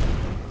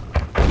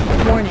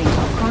 Warning.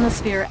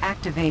 Chronosphere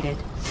activated.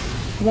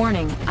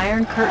 Warning.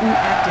 Iron Curtain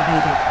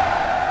activated.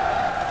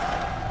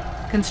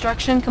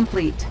 Construction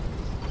complete.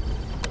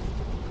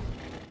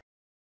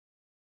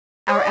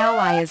 Our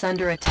ally is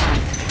under attack.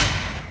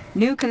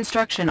 New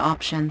construction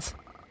options.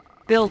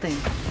 Building.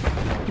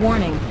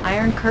 Warning.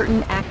 Iron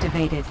Curtain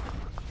activated.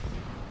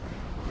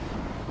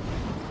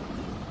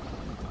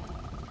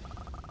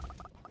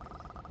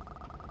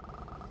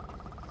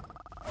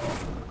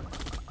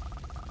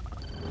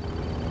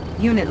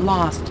 Unit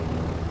lost.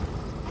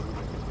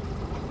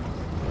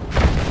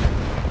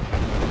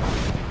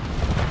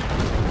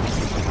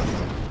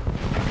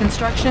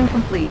 Construction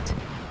complete.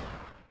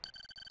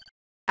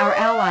 Our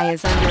ally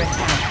is under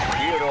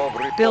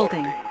attack.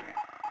 Building.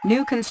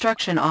 New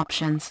construction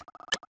options.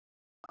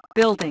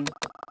 Building.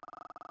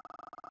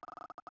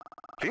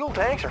 Fuel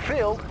tanks are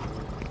filled.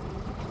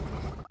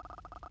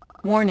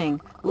 Warning.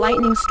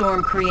 Lightning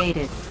storm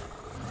created.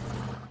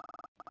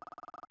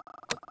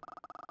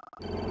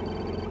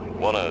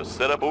 Wanna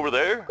set up over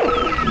there?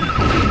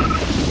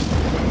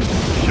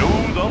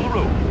 Show's on the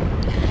road.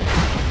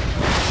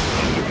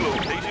 A new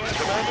location,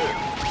 Commander?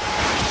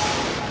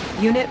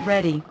 Unit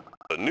ready.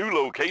 A new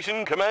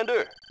location,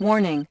 Commander?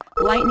 Warning.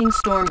 Lightning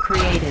storm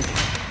created.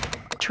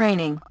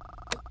 Training.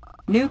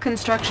 New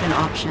construction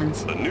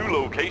options. A new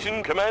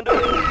location, Commander?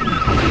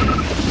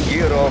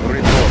 Year of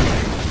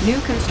report. New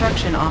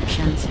construction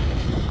options.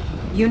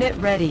 Unit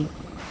ready.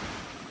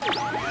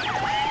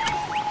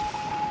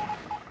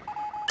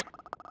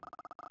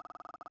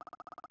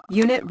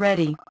 Unit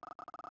ready.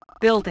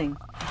 Building.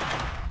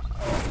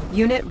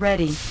 Unit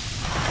ready.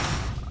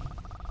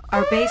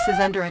 Our base is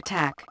under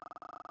attack.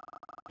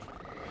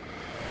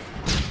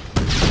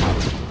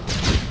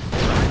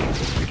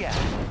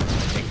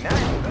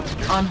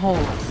 On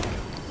hold.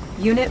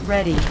 Unit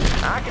ready.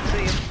 I can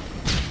see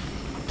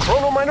him.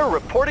 Chrono miner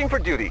reporting for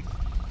duty.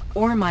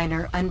 Ore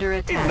miner under In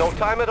attack. no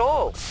time at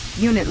all.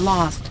 Unit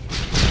lost.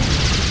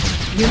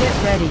 Unit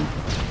ready.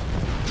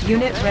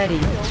 Unit ready.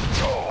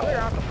 Clear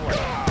out the floor.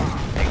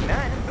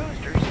 Igniting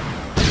boosters.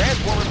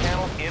 Transformer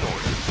panels in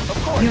order.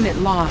 Of course. Unit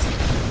lost.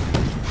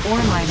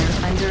 Ore miner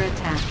under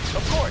attack.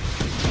 Of course.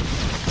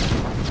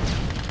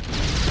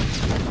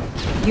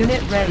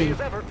 Unit ready. As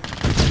ever.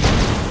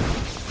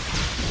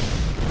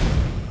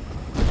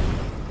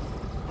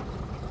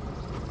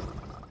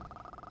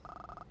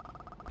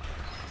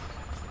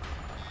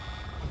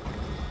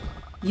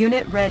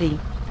 Unit ready.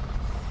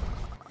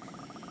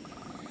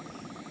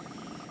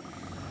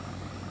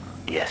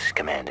 Yes,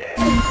 Commander.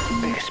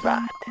 Big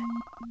spot.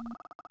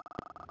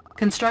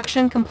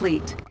 Construction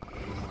complete.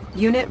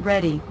 Unit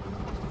ready.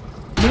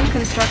 New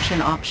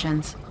construction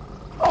options.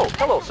 Oh,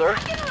 hello, sir.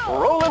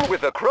 Rolling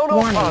with the Chrono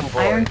Warning. Envoy.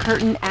 Iron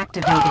Curtain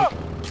activated.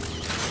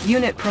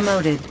 Unit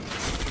promoted.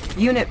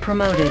 Unit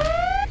promoted.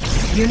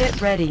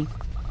 Unit ready.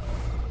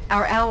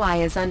 Our ally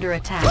is under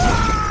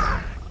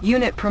attack.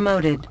 Unit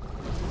promoted.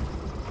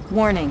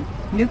 Warning.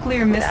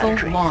 Nuclear missile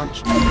Battery.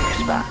 launched. Big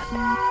spot.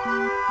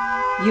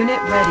 Unit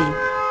ready.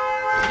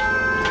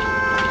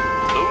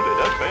 Load it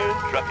up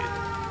and truck it.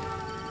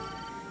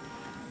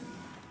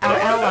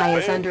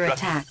 is under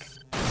attack.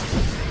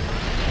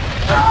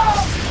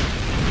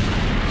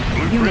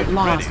 Blueprint Unit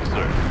lost. ready,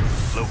 sir.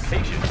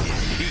 Location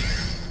is key.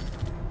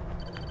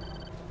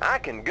 I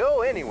can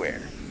go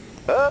anywhere.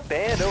 Up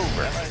and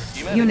over.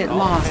 Unit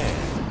lost.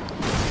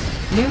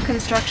 New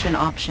construction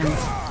options.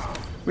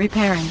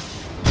 Repairing.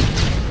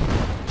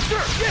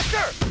 Sir, yes,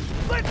 sir!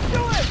 Let's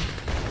do it!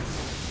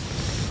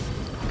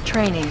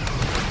 Training.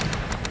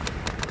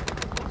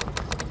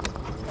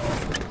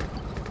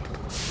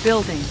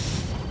 Building.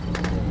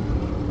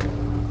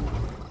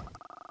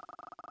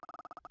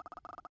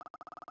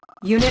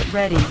 Unit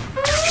ready.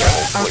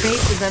 Our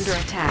base is under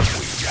attack.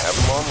 Have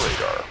them on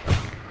radar.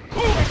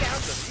 Check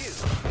out the view.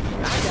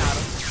 I got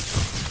him.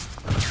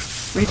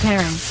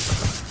 Repairing.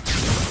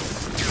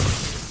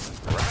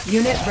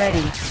 Unit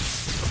ready.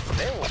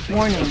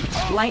 Warning.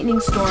 Lightning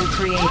storm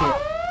created.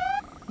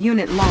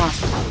 Unit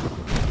lost.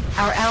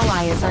 Our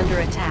ally is under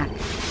attack.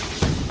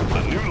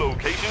 A new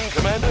location,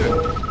 Commander.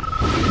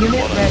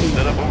 Unit Wanna ready.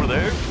 set up over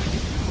there?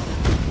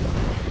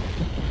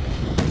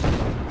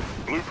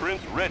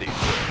 Blueprints ready,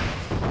 sir.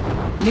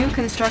 New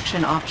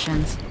construction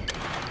options.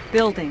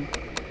 Building.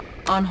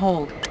 On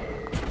hold.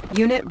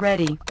 Unit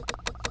ready.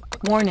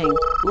 Warning.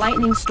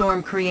 Lightning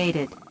storm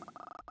created.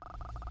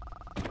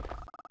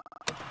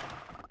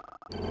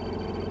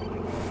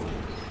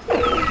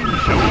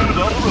 Showings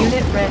on the road.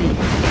 Unit ready. A new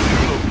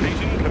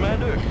location,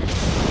 Commander.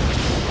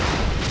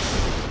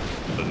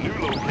 A new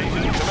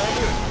location,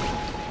 Commander.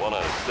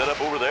 Wanna set up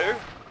over there?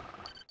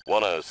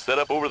 Wanna set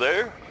up over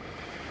there?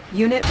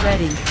 Unit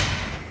ready.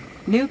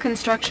 New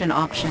construction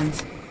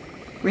options.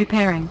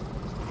 Repairing.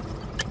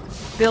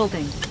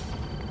 Building.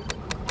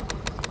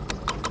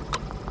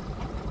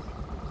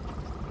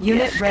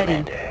 Unit Yes,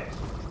 ready. Commander.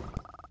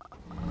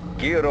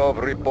 Gear of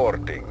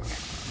reporting.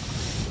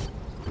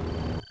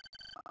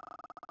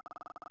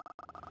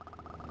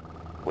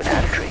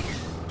 Without a trace.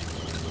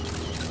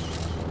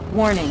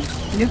 Warning.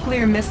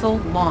 Nuclear missile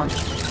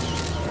launched.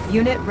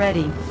 Unit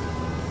ready.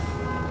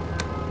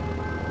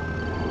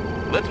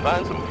 Let's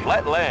find some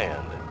flat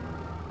land.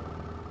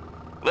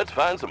 Let's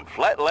find some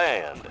flat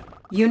land.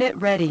 Unit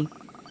ready.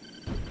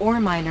 Ore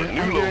miner A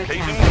new under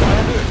location, attack.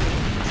 Commander.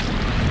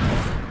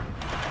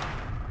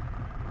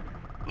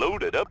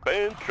 Loaded up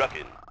and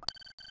trucking.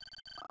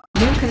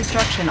 New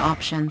construction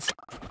options.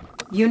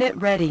 Unit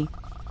ready.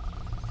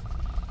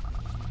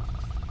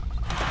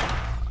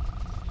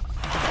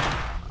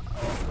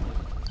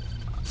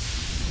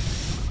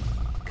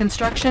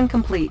 Construction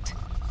complete.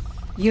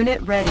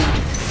 Unit ready.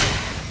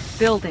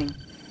 Building.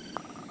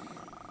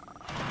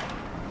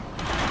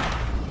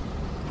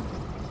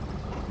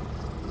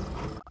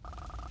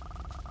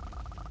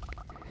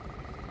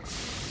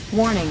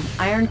 Warning,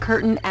 Iron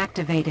Curtain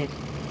activated.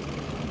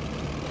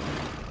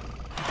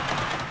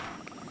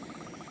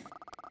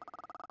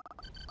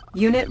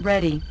 Unit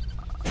ready.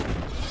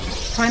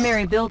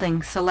 Primary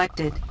building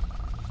selected.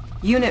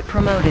 Unit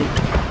promoted.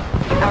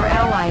 Our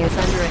ally is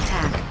under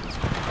attack.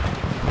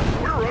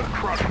 We're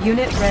uncrushable.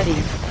 Unit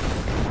ready.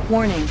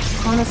 Warning,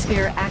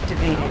 chronosphere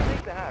activated.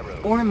 Take the high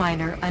road. Ore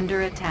miner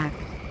under attack.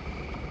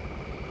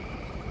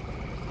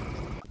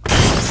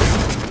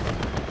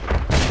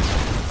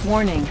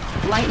 Warning,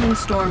 lightning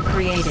storm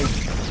created.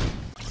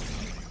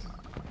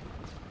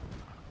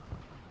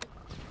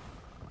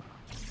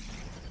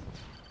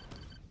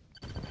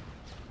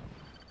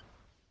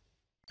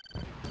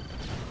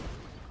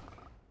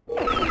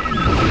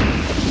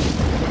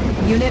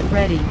 Unit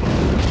ready. New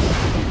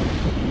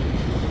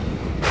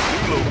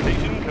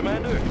location,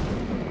 Commander.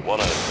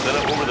 Wanna set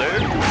up over there?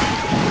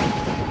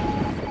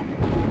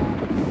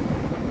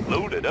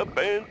 Loaded up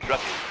and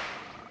trucking.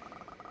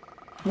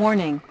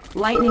 Warning,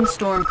 lightning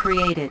storm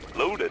created.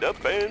 Loaded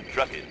up and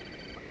trucking.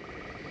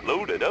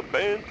 Loaded up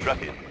and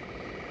trucking.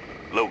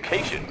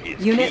 Location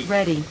is Unit key.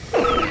 ready.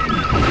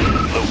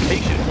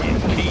 Location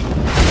is key.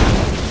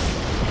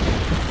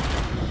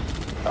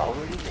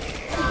 Already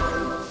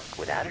there.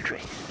 Without a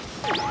trace.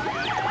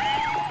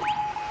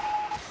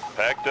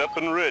 Packed up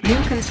and ready.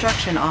 New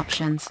construction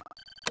options.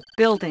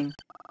 Building.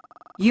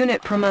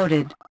 Unit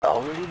promoted.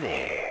 Already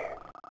there.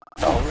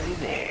 Already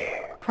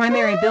there.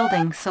 Primary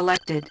building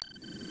selected.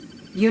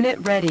 Unit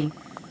ready.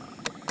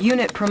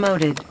 Unit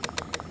promoted.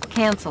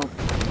 Cancelled.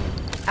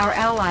 Our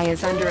ally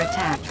is under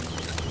attack.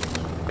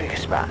 Big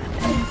spot.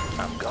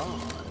 I'm gone.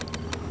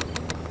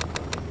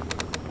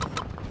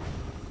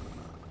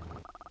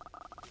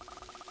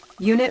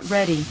 Unit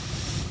ready.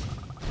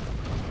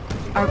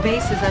 Our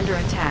base is under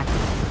attack.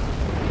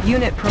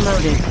 Unit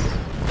promoted.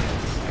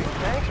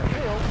 Tanks are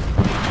filled.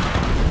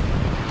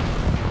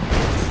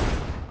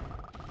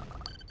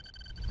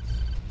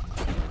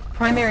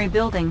 Primary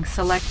building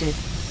selected.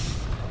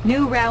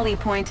 New rally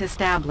point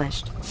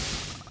established.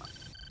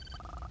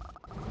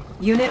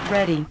 Unit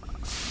ready.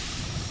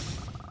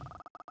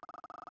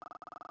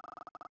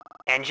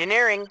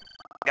 Engineering.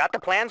 Got the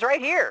plans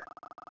right here.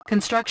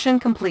 Construction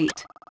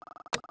complete.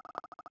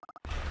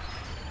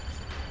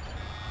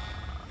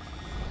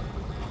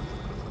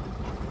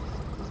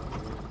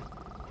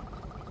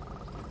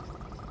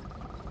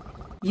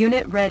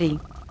 Unit ready.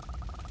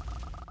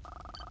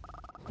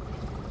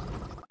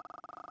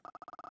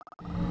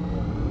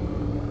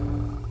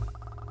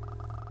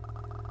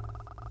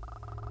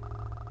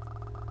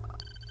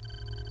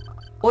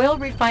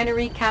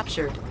 Refinery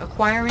captured.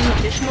 Acquiring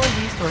additional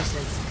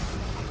resources.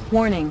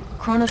 Warning,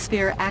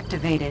 chronosphere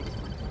activated.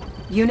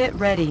 Unit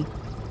ready.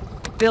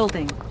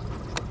 Building.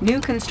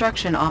 New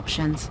construction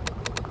options.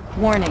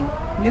 Warning,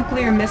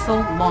 nuclear missile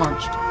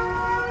launched.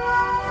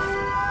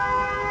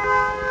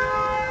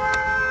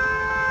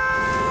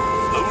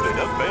 Load it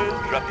up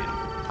and drop it.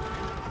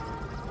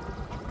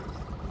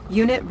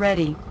 Unit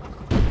ready.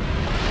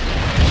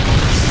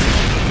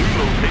 New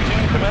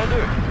location,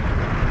 Commander.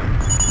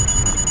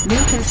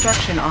 New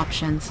construction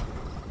options.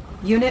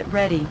 Unit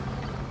ready.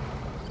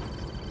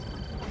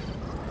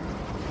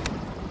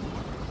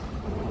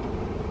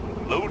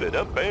 Load it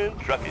up and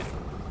drop it.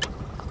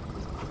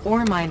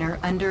 Ore miner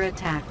under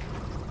attack.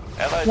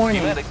 Allied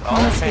Warning, schematics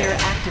on chronosphere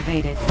hand.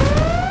 activated.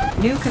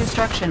 New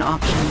construction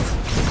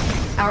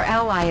options. Our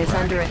ally is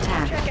under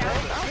attack.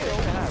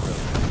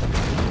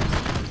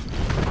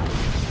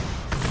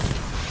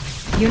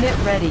 Unit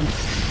ready.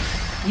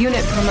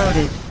 Unit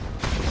promoted.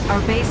 Our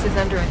base is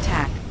under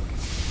attack.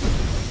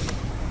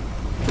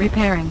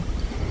 Repairing.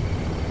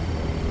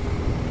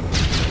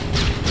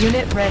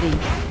 Unit ready.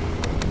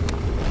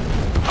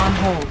 On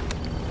hold.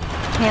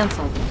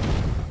 Cancelled.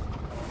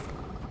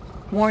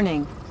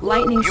 Warning,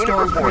 lightning Unit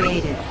storm reporting.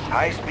 created.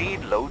 High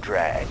speed, low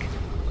drag.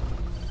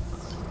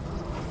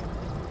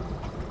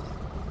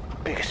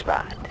 Pick a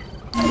spot.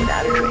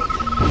 Without a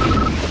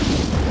trace.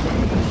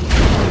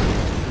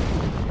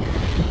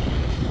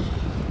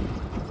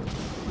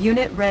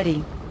 Unit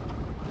ready.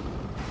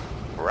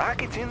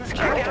 Rockets in the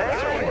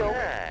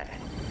sky.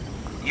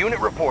 Unit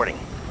reporting.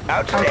 Our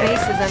Outstanding.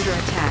 base is under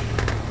attack.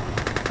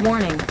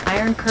 Warning,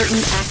 Iron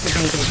Curtain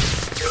activated.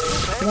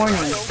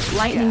 Warning,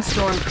 lightning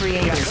storm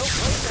created.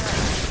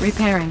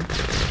 Repairing.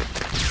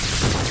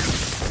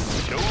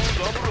 Shows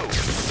on the road.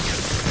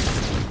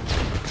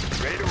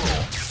 Ready to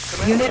roll.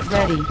 Unit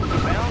ready.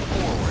 Bound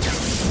forward.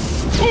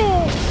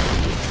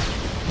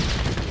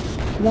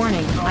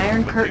 Warning,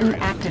 Iron Curtain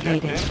Materials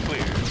activated. checked and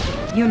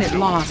cleared. Unit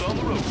lost. Shows on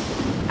the road.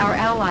 Our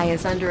ally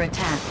is under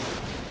attack.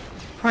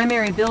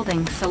 Primary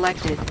building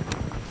selected.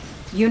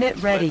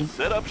 Unit ready. Let's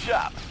set up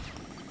shop.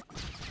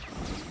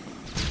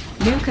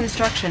 New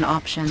construction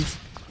options.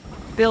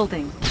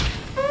 Building.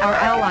 Our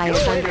ally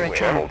is under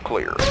Channel attack.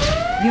 clear.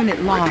 Unit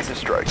Ready lost. to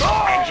strike.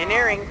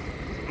 Engineering.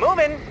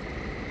 Moving.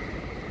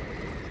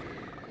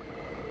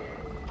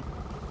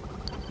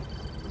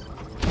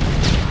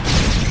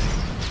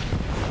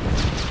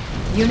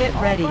 Unit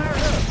ready.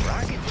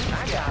 Rockets.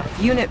 I got it.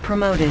 Unit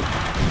promoted.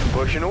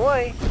 Pushing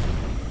away.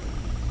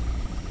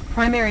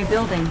 Primary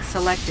building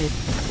selected.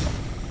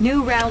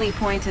 New rally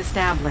point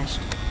established.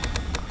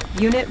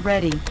 Unit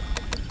ready.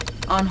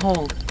 On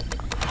hold.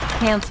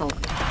 Cancelled.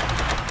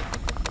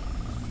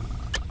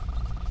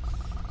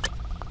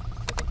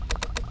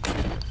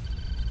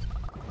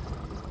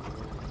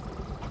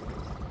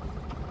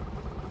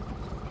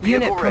 Unit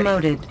Vehicle ready.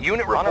 promoted.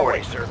 Unit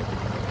reporting, sir.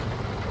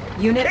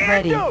 Unit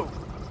ready.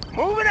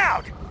 Moving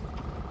out.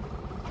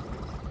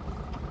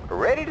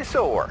 Ready to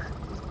soar.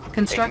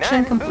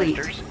 Construction Igniting complete.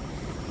 boosters.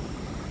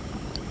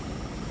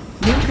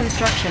 New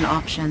construction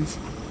options.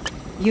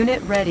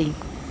 Unit ready.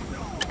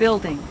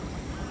 Building.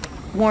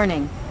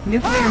 Warning.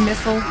 Nuclear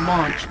missile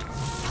launched.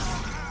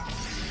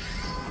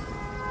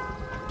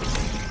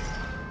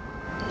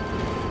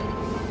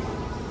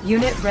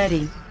 Unit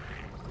ready.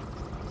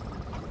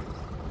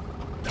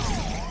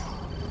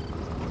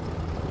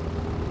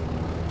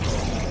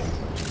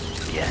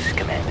 Yes,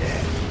 Commander.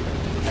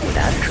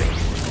 Without a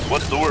trace.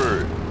 What's the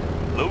word?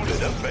 Load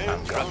it up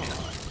and drop it.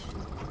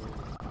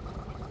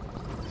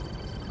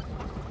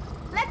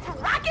 Let's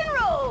rock and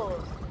roll!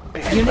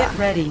 Unit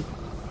ready.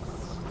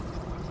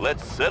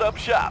 Let's set up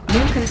shop.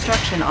 New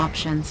construction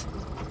options.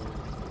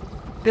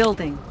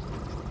 Building.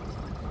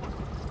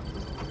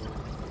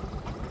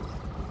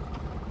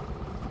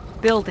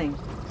 Building.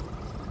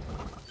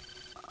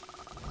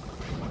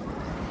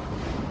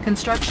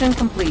 Construction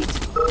complete.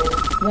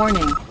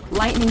 Warning,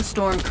 lightning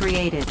storm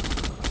created.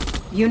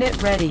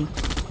 Unit ready.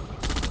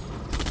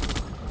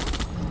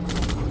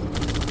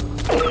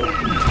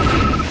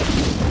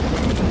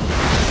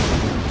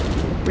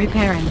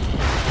 Repairing.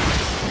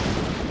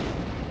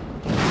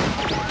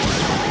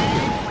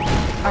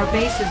 Our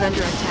base is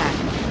under attack.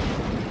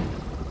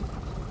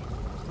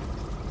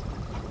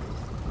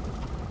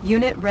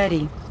 Unit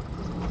ready.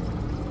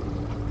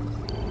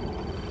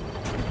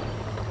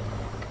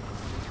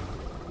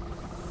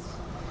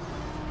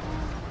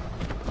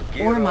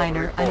 Ore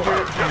miner under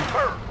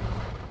attack.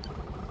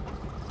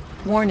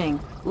 Warning,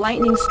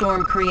 lightning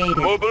storm created.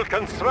 Mobile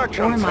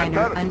construction Ore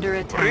miner center. under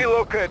attack.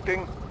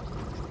 Relocating.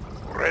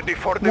 Ready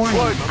for Warning,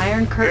 deployment.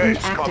 Iron Curtain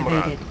Yes,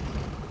 comrade.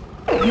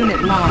 activated.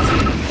 Unit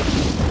lost.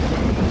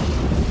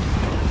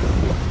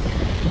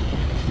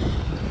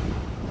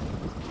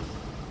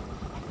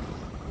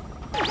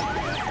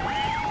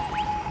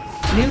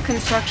 New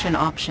construction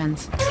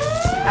options.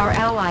 Our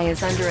ally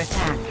is under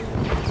attack.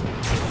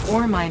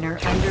 Ore miner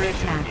under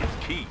attack.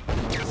 Key.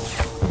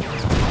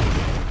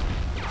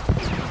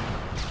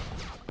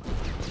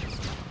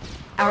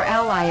 Our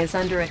ally is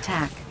under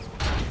attack.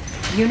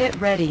 Unit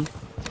ready.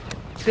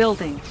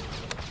 Building.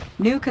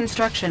 New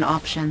construction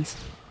options.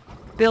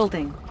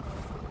 Building.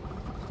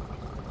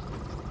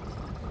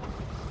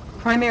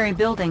 Primary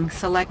building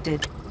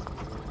selected.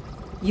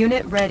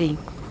 Unit ready.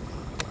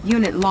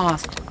 Unit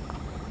lost.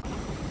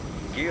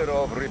 Gear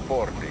of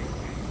reporting.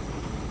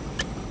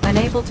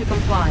 Unable to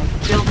comply.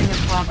 Building in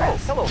Oh,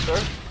 progress. hello,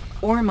 sir.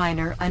 Ore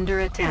miner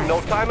under attack.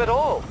 No time at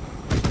all.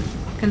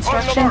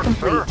 Construction On the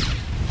mark,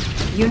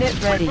 complete.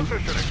 Unit ready.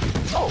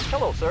 Repositioning. Oh,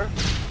 hello, sir.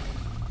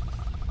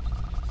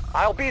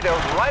 I'll be there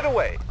right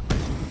away.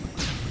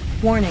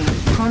 Warning.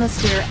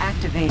 Chronosphere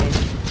activated.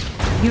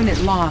 Unit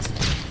lost.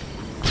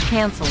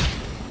 Cancelled.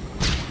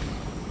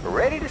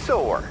 Ready to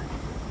soar.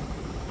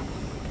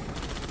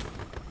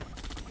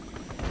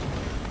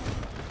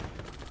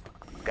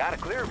 Got a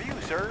clear view,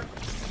 sir.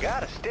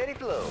 Got a steady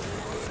flow.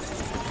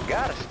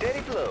 Got a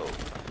steady flow.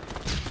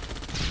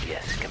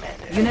 Yes,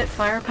 Commander. Unit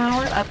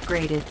firepower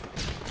upgraded.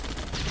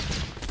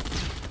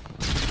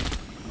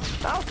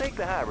 I'll take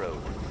the high road.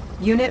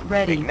 Unit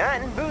ready.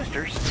 Igniting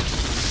boosters.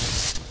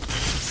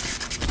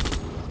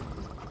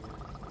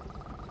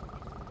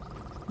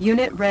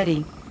 Unit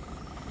ready.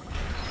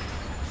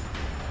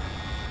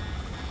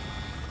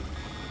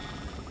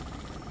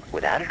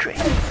 Without a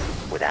trace.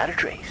 Without a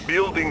trace.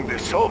 Building the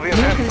Soviet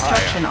New Empire.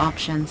 construction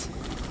options.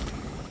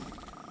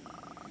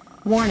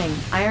 Warning.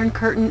 Iron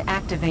Curtain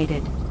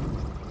activated.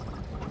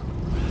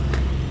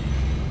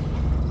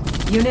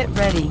 Unit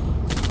ready.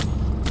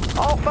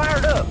 All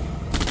fired up.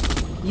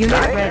 Unit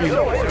Right ready.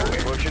 away,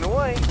 sir. Pushing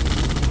away.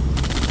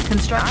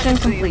 Construction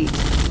complete.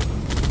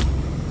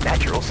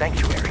 Natural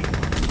sanctuary.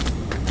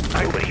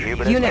 Nobody here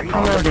but us. Unit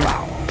promoted.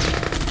 Wow.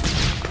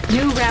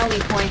 New rally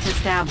point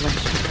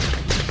established.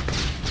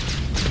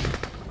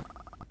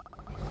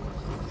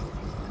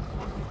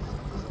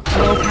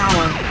 Low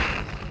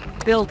power.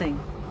 Building.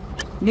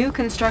 New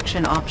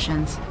construction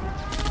options.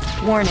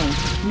 Warning.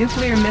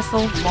 Nuclear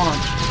missile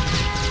launched.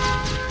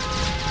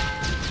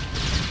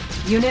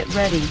 Unit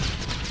ready.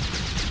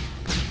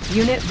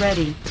 Unit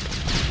ready.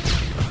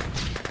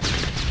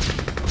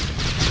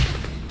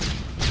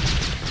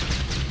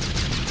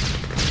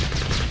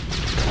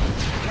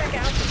 Check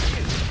out the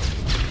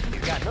view. You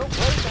got no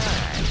place to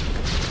hide.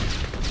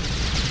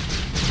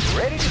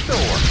 Ready to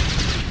soar.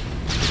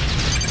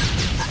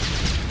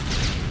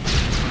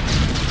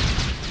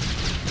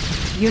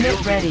 Unit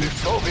Building ready. the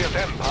Soviet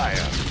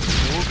Empire.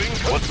 Moving.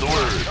 What's the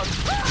word?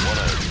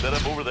 Wanna set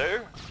up over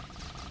there?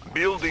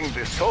 Building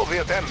the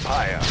Soviet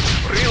Empire.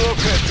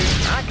 Relocating.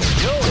 I can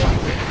go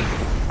anywhere.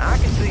 I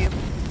can see him.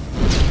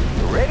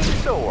 Ready to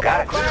soar. Got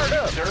All it clear, fired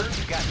up. sir.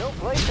 You got no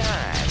place to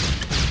hide.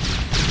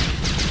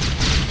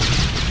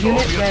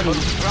 Unit Soviet ready.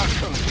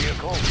 construction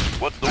vehicle.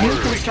 What's the New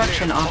word?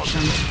 construction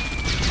options.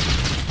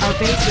 Our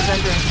base is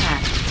under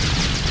attack.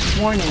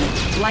 Warning.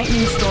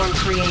 Lightning storm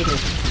created.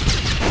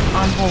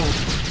 On hold.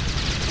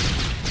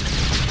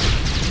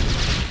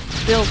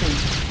 Building.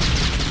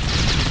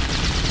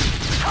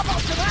 How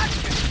about some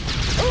action?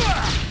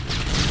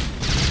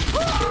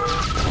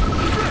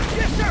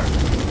 Yes, sir.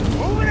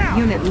 Moving out.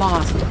 Unit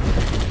lost.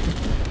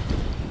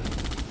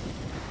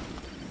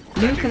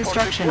 New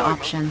construction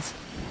options.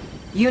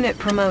 Unit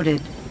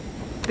promoted.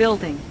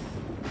 Building.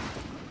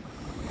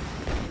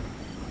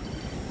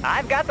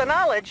 I've got the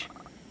knowledge.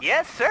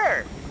 Yes,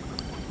 sir.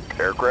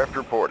 Aircraft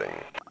reporting.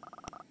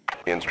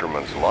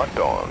 Instruments locked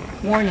on.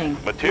 Warning.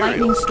 Material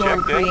Lightning storm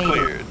checked and created.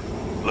 cleared.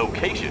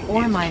 Location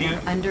Ore is miner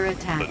key. under The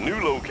attack. new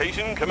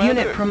location,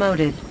 Commander. Unit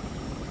promoted.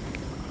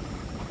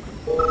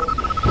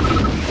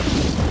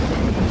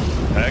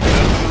 Packed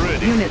up and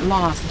ready. Unit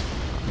lost.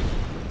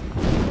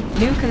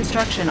 New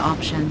construction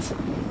options.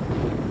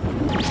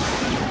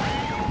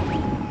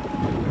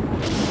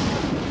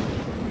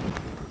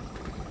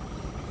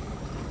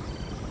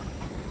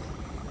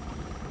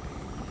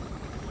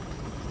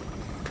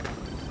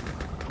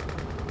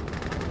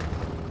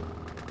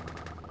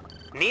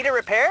 Need a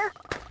repair?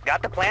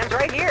 Got the plans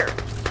right here.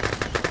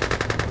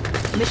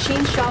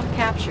 Machine shop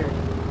captured.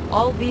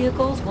 All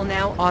vehicles will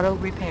now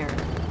auto-repair.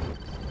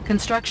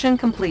 Construction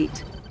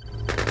complete.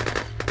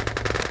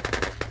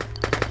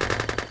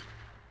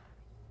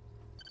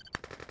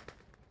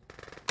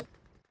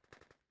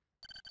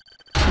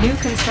 New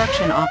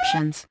construction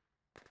options.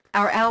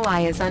 Our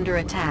ally is under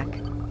attack.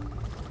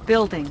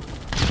 Building.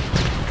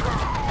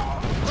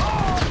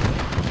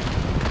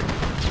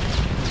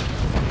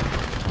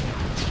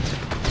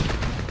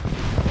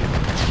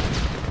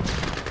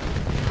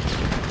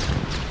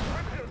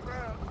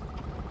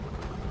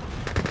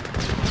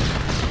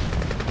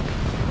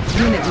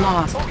 Unit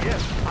lost. Oh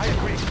yes, I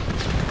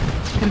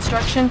agree.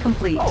 Construction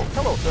complete. Oh,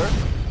 hello, sir.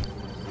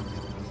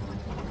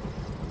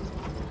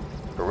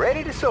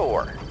 Ready to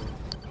soar.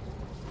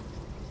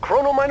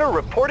 Chronominer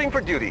reporting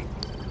for duty.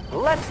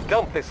 Let's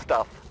dump this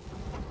stuff.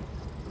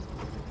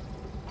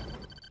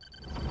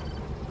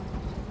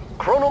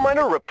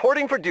 Chronominer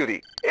reporting for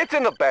duty. It's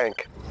in the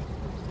bank.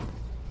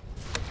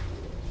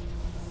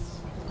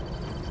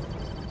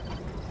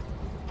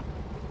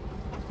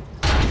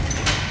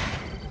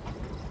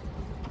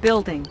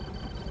 Building.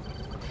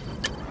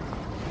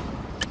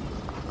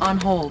 On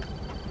hold.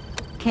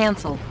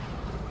 Cancel.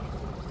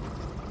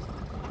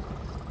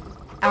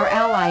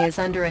 ally is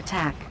under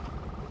attack.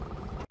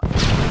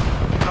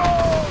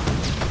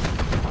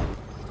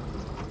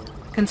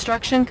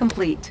 Construction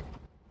complete.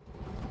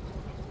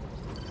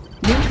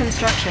 New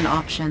construction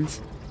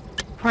options.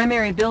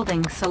 Primary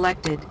building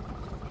selected.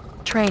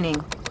 Training.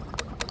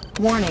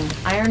 Warning,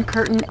 Iron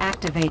Curtain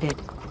activated.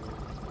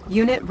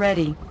 Unit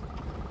ready.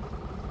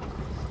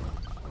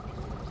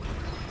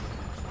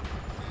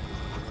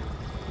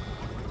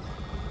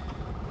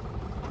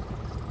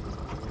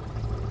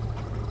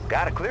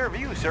 Got a clear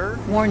view, sir.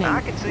 Warning,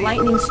 I can see.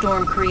 lightning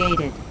storm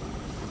created.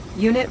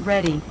 Unit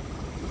ready.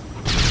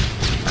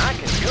 I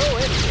can go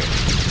anywhere.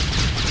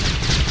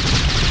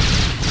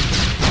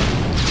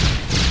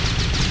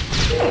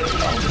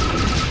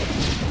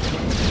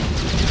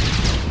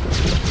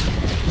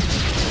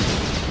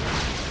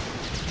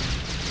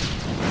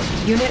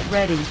 Unit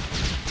ready.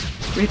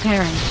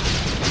 Repairing.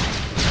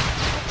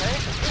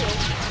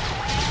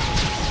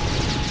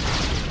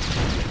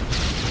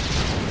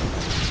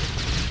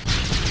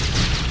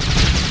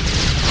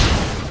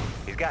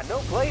 He's got no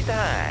place to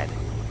hide.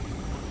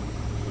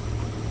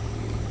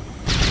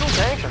 Fuel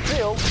tanks are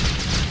filled.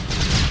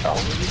 Oh,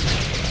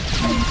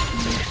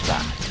 big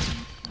spot.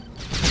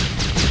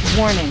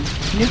 Warning,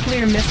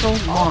 nuclear missile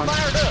All launched.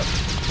 fired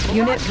up.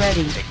 Unit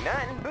ready.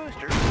 Igniting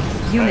booster.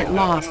 Unit Packed up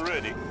lost. and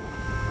ready.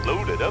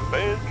 Loaded up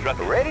and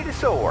trucking. Ready to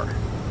soar.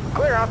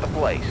 Clear out the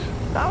place.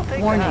 I'll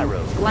take the high Warning,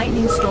 road.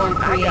 lightning storm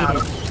I got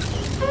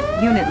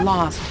created. Unit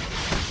lost.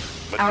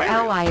 Our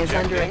Material ally is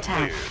checked under and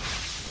attack. cleared.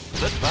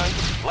 Let's find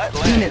some flat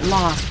land. Unit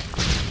lost.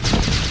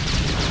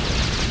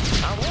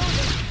 I warned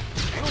him.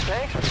 Fuel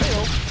tanks are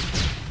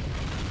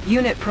filled.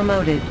 Unit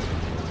promoted.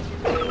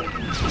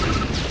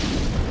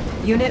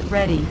 Unit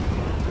ready.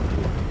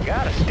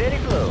 Got a steady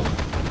flow.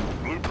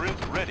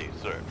 Blueprints ready,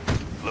 sir.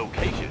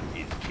 Location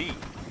is key.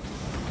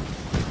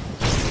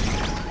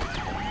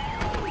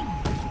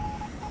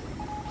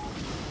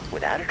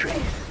 Without a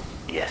trace.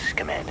 Yes,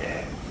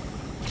 Commander.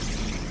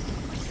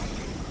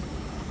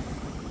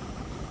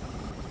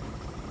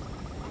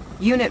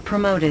 Unit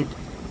promoted.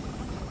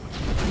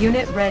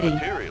 Unit ready.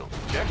 Material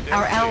checked and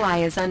Our cleared. ally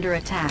is under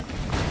attack.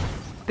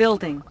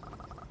 Building.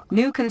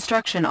 New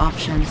construction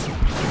options.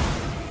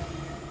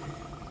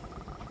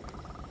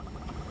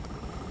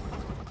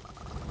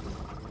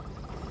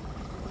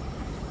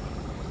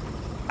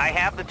 I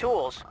have the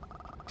tools.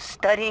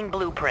 Studying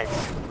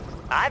blueprints.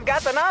 I've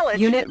got the knowledge.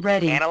 Unit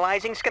ready.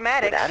 Analyzing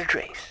schematics. Without a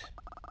trace.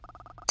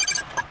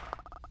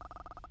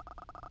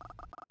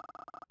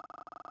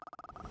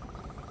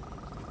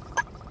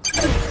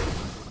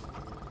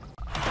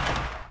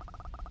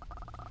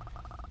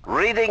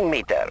 Reading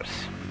meters.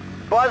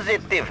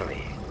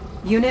 Positively.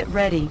 Unit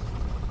ready.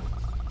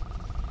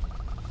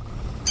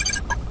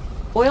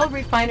 Oil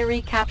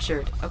refinery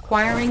captured.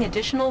 Acquiring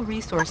additional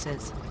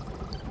resources.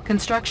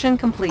 Construction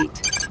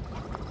complete.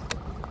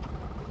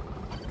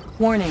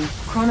 Warning,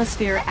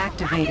 chronosphere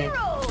activated.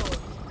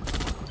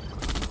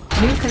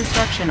 New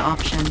construction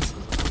options.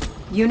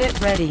 Unit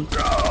ready.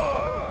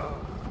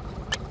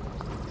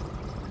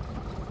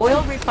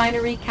 Oil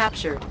refinery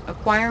captured.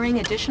 Acquiring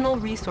additional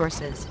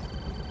resources.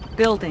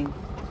 Building.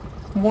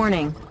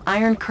 Warning,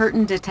 Iron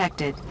Curtain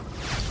detected.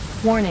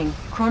 Warning,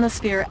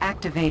 chronosphere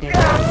activated.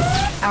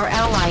 Our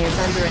ally is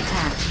under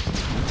attack.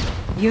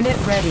 Unit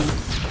ready.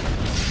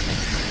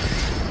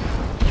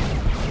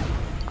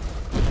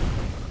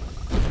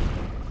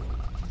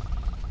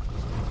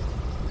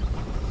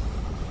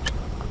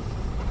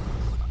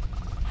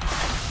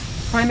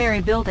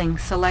 Primary building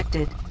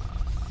selected.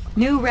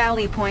 New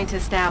rally point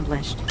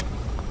established.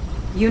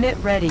 Unit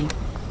ready.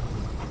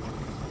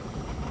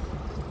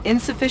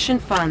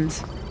 Insufficient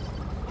funds.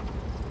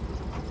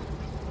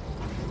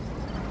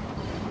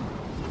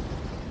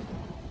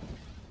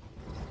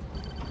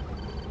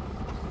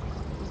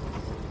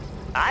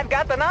 I've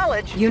got the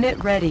knowledge.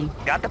 Unit ready.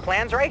 Got the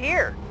plans right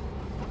here.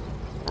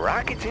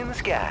 Rockets in the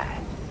sky.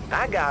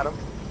 I got them.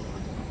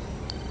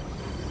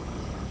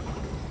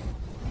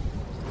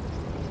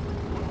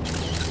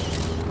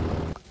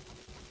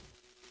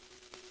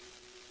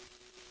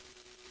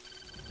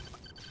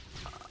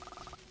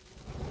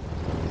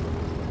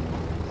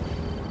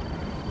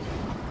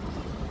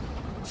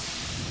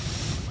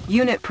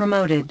 Unit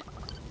promoted.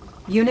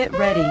 Unit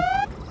ready.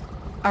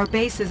 Our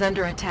base is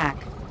under attack.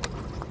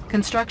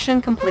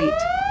 Construction complete.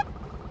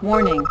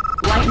 Warning,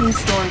 lightning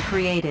storm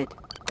created.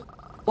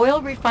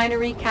 Oil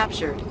refinery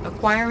captured,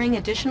 acquiring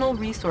additional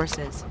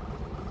resources.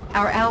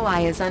 Our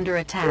ally is under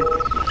attack.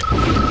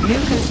 New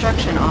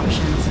construction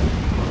options.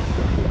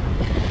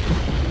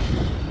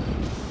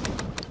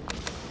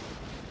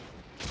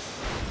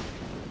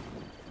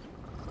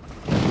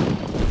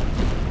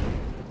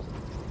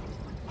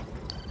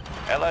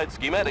 Allied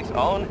schematics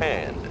on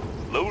hand.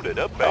 Loaded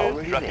up and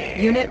Already trucking. there.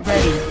 Unit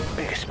ready.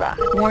 Big spot.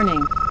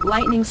 Warning,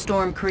 lightning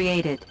storm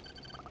created.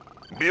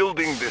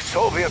 Building the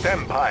Soviet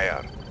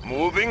Empire.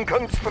 Moving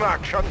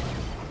construction.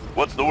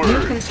 What's the New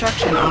word?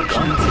 construction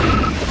options.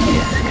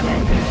 Yes,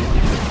 Commander.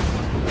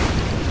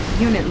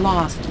 Unit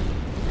lost.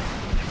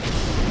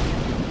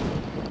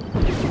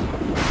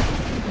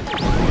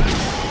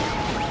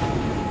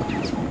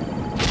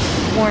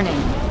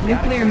 Warning,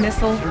 nuclear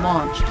missile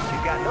launched. You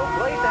got no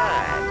place to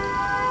hide.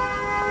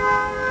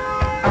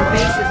 Our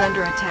base is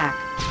under attack.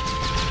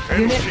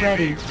 Unit MCV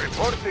ready.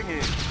 reporting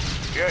in.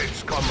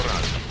 Yes,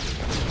 comrade.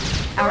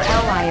 Our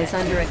ally is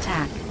under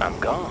attack. I'm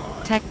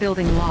gone. Tech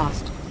building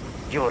lost.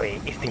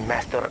 Yuri is the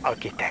master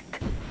architect.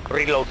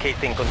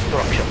 Relocating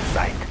construction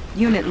site.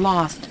 Unit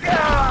lost.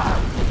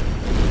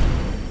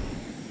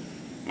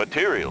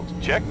 Materials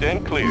checked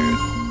and cleared.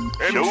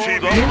 Shows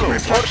MCV on New road.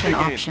 construction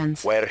reporting in.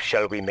 options. Where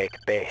shall we make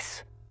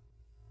base?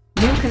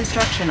 New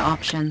construction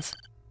options.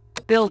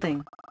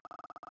 Building.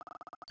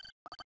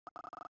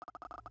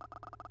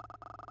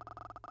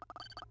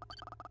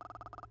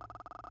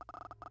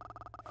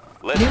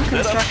 Let's New set up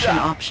construction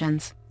shop.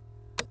 options.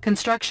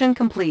 Construction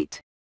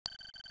complete.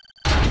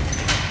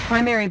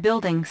 Primary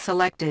building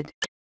selected.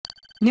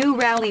 New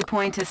rally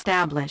point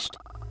established.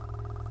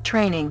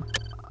 Training.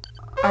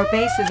 Our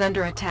base is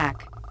under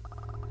attack.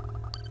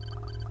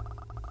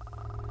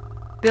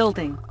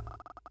 Building.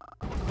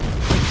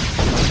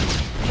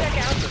 Check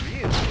out the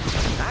view.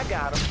 I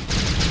got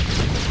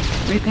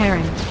him.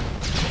 Repairing.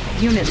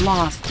 Unit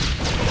lost.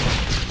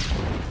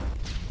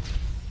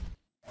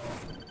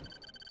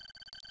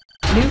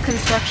 New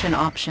construction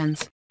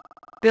options.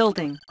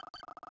 Building.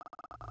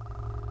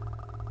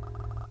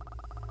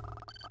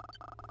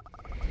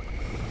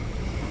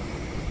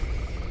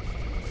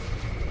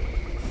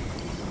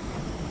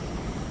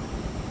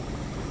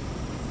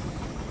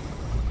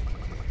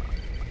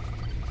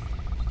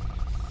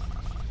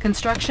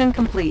 Construction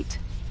complete.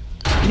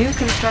 New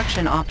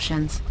construction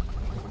options.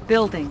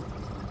 Building.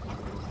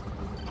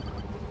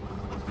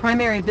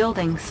 Primary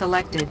building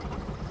selected.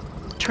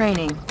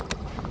 Training.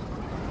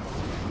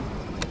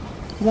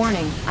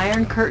 Warning,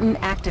 Iron Curtain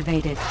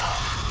activated.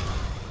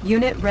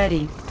 Unit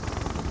ready.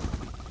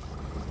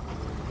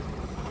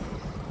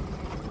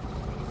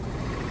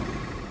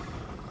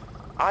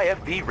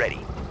 IFV ready.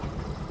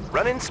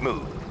 Running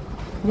smooth.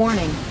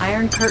 Warning,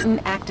 Iron Curtain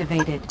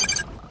activated.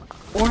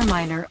 Ore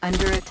miner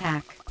under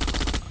attack.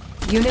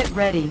 Unit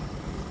ready.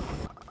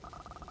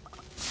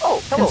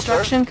 Oh, hello,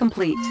 Construction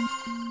complete. sir.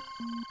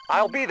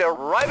 I'll be there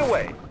right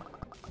away.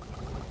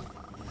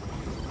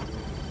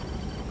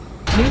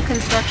 New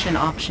construction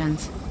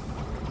options.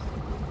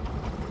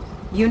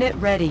 Unit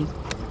ready.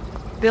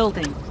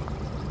 Building.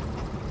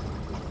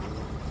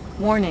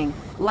 Warning,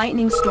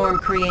 lightning storm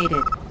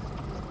created.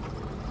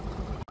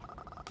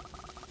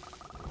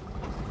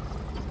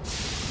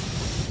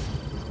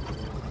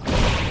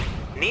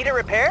 Need a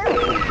repair?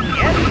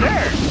 Yes,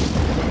 sir.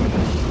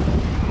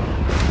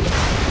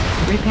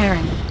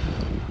 Repairing.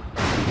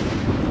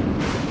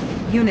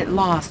 Unit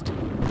lost.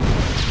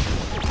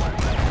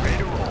 Ready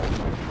to roll.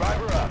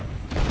 Driver up.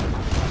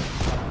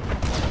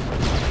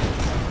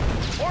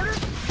 Order?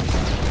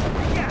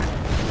 Yeah.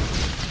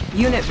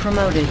 Unit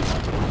promoted.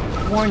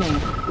 Warning,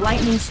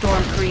 lightning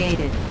storm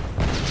created.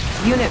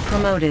 Unit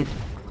promoted.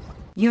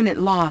 Unit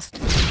lost.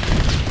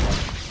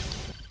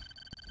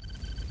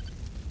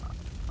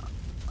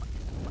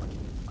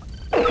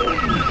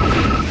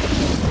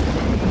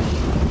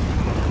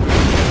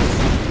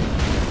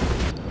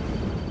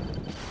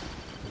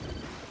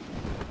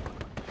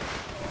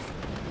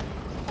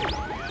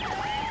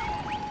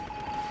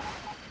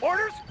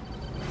 Orders?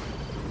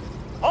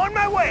 On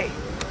my way!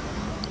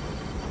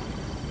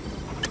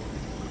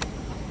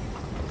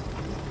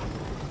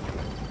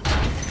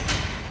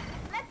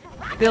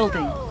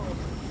 Building.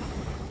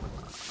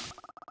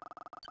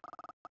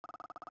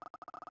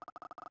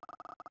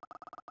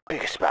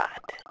 Big spot.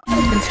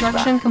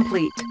 Construction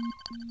complete.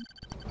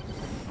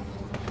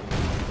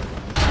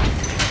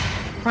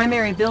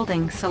 Primary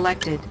building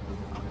selected.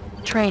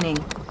 Training.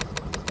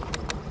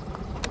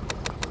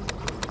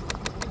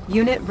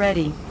 Unit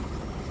ready.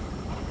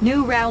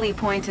 New rally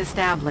point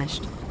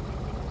established.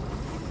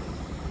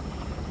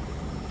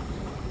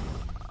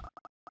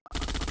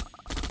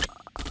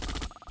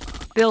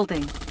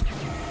 Building.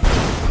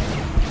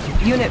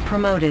 Unit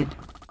promoted.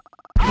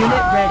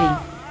 Unit ready.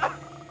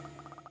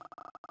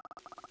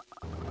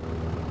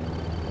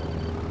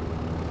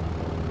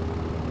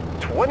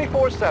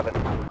 "24/7.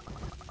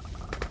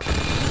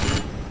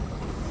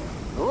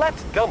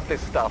 Let's dump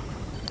this stuff.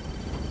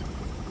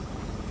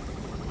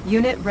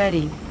 Unit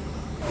ready.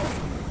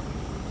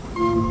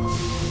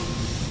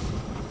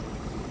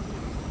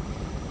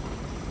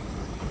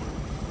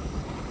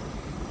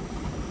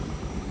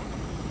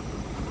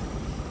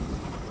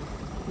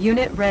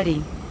 Unit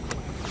ready.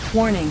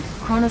 Warning,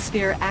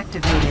 chronosphere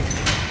activated.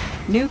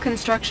 New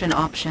construction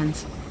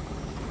options.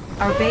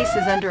 Our base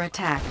is under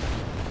attack.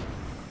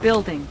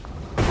 Building.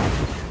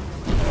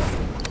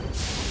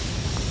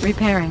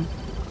 Repairing.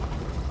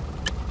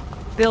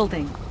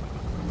 Building.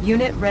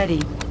 Unit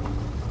ready.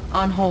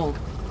 On hold.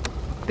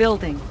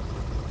 Building.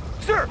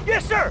 Sir!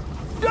 Yes, sir!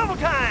 Double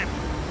time!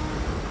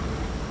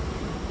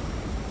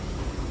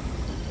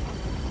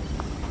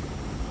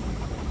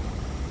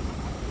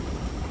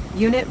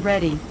 Unit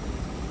ready.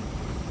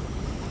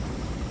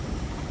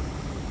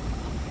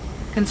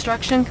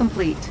 Construction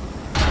complete.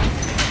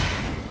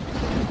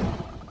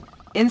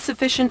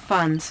 Insufficient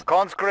funds.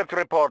 Conscript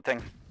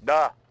reporting.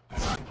 Da.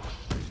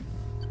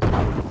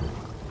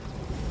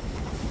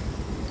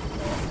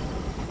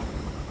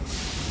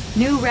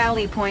 New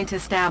rally point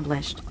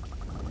established.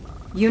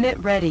 Unit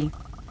ready.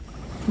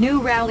 New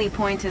rally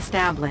point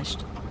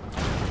established.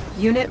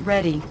 Unit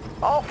ready.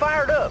 All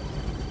fired up.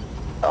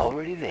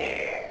 Already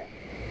there.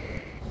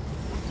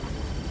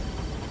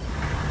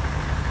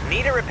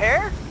 Need a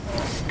repair?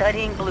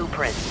 Studying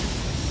blueprints.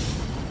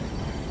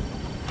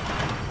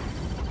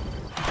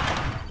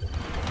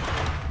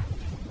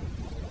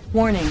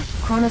 Warning,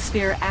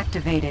 chronosphere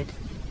activated.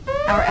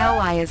 Our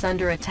ally is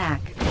under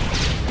attack.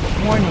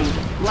 Warning,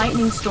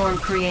 lightning storm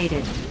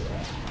created.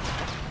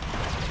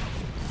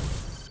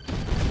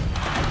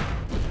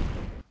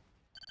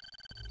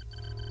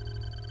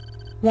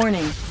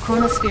 Warning,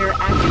 chronosphere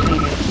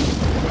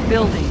activated.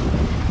 Building.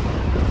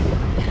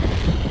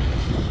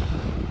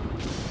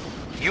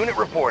 Unit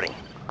reporting.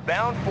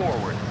 Bound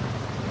forward.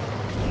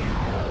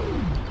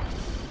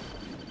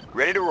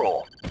 Ready to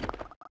roll.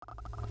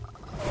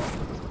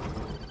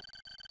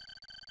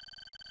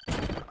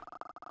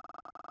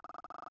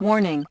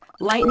 Warning,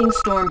 lightning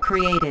storm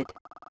created.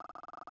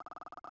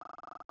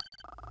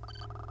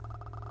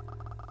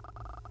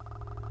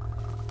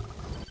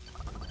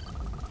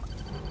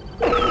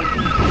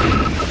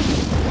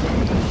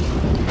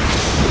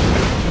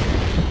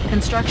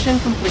 Construction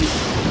complete.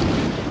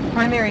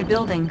 Primary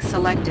building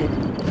selected.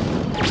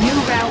 New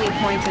rally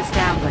point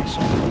established.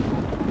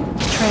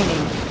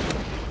 Training.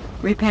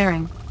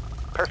 Repairing.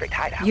 Perfect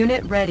hideout.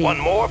 Unit ready. One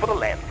more for the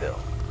landfill.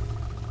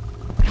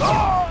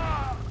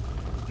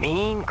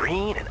 Mean,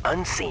 green, and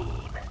unseen.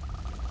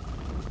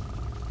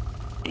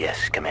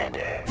 Yes,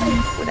 Commander.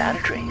 Without a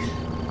trace.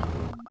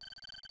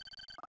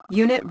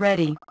 Unit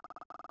ready.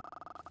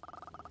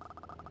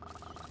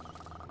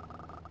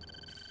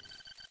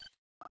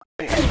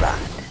 Spot.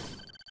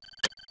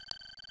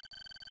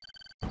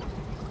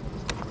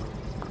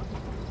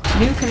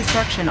 New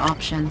construction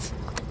options.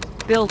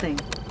 Building.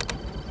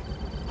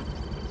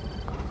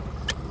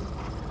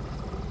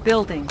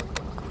 Building.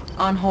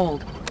 On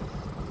hold.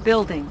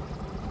 Building.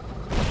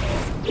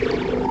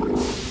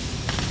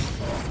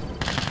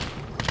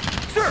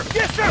 Sir!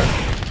 Yes, sir!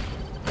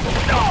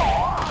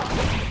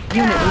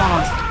 Unit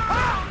lost.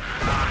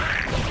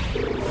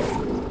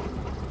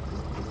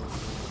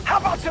 How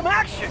about some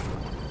action?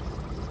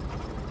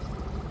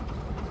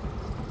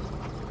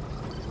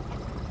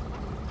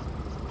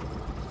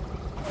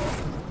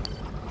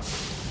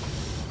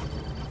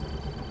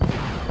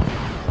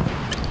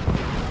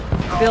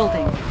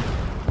 Building.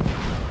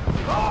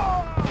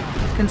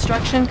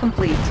 Construction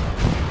complete.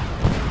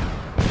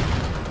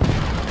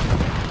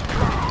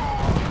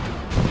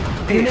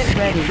 Unit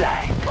ready.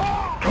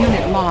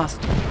 Unit lost.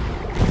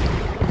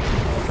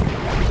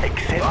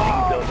 Accepting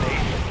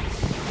donation.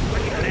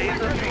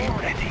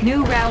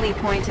 New rally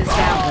point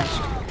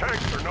established.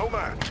 Tanks are no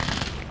match.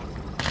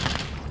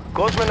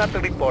 Cosmonaut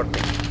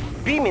reporting.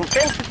 Beam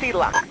intensity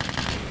locked.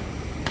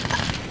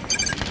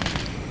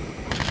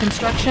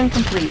 Construction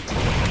complete.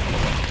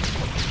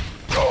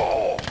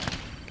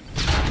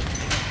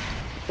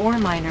 Ore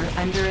miner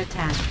under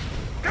attack.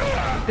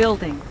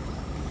 Building.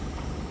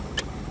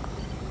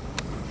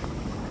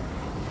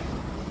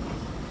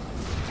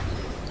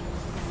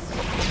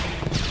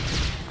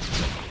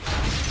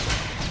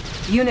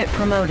 Unit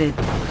promoted.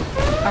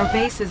 Our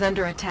base is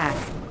under attack.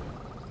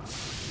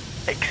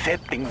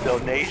 Accepting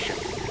donation.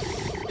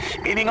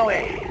 Spinning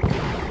away.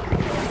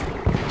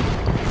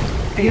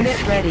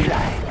 Unit ready.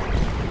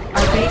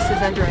 Our base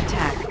is under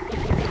attack.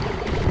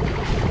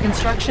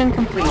 Construction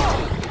complete.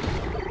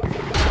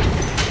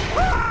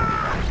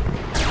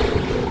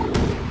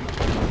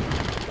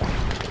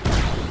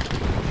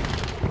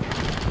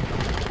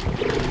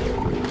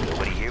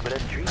 What do you hear but a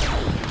tree?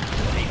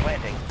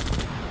 Replanting.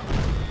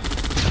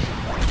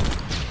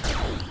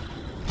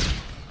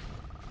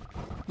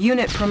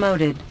 Unit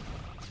promoted.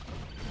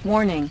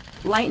 Warning,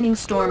 lightning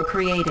storm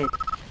created.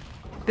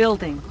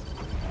 Building.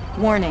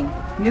 Warning,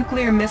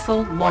 nuclear missile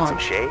Want some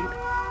launched. shade?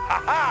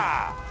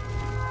 Ha-ha!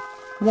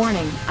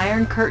 Warning,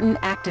 iron curtain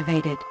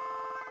activated.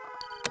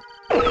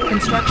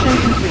 Construction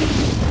complete.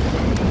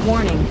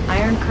 Warning,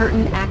 iron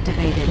curtain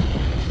activated.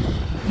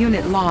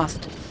 Unit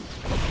lost.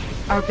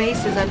 Our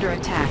base is under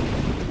attack.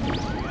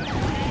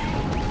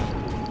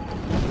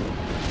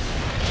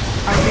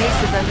 Our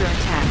base is under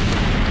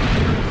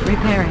attack.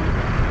 Repairing.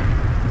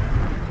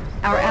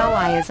 Our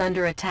ally is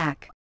under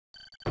attack.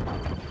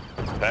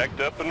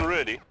 Packed up and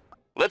ready.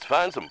 Let's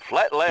find some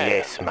flat land.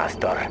 Yes,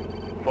 Master.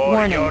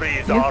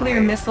 Warning,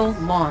 nuclear missile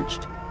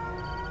launched.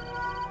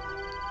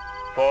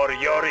 For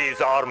Yori's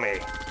army.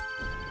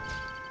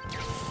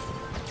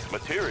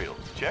 Materials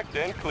checked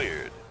and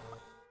cleared.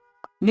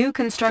 New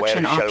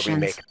construction Where shall options.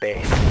 we make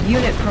base?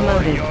 Unit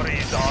promoted.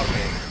 Yori's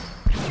army.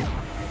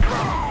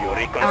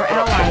 Yori Our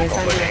ally is construction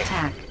under company.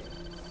 attack.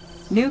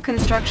 New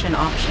construction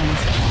options.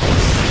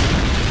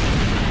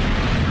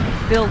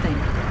 Building.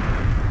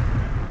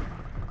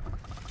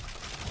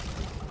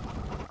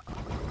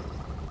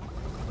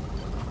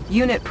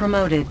 Unit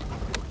promoted.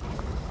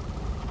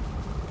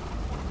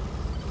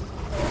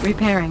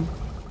 Repairing.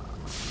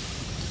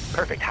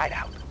 Perfect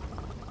hideout.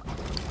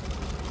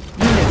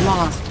 Unit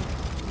lost.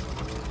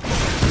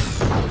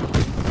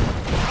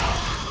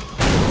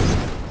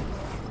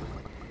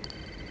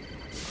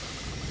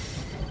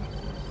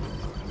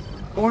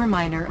 Ore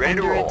miner Ready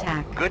to under roll.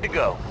 attack. Good to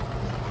go.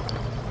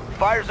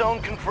 Fire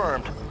zone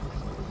confirmed.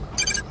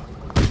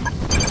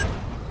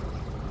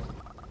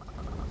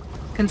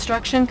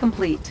 Construction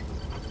complete.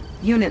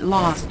 Unit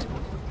lost.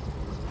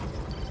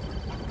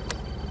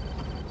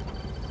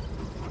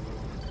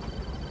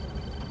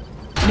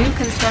 New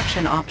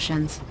construction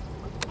options.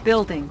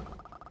 Building.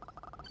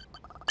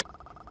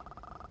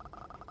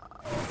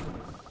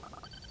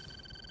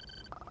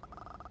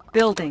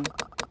 Building.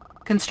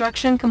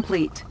 Construction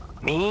complete.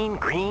 Mean,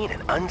 green,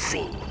 and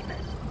unseen.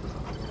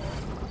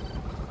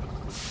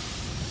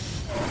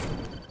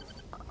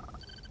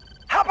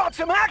 How about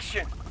some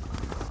action?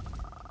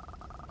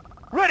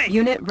 Ready!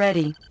 Unit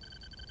ready.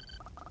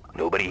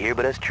 Nobody here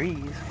but us trees.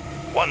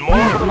 One more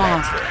Unit for the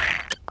lost.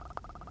 master.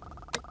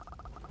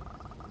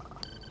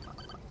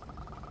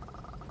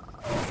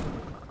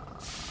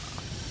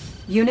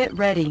 Unit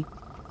ready.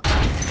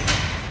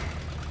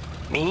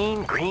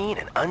 Mean, green,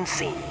 and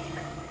unseen.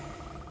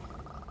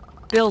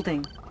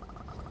 Building.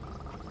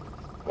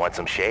 Want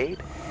some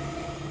shade?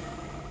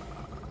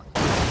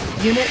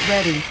 Unit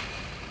ready.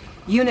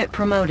 Unit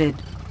promoted.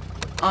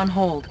 On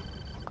hold.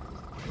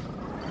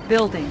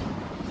 Building.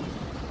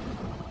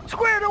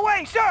 Squared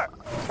away, sir!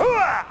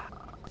 Hooah!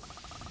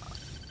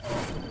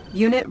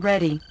 Unit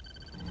ready.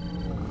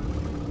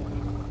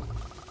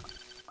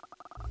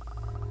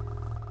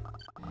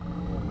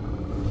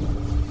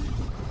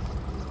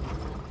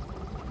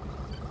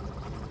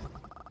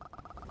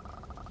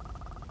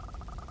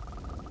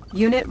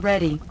 Unit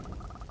ready.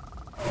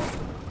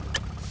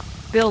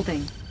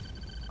 Building.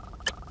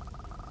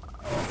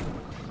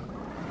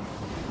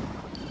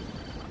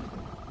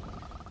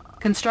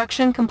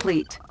 Construction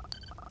complete.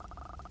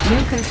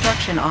 New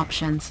construction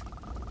options.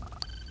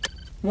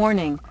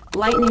 Warning,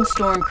 lightning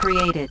storm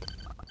created.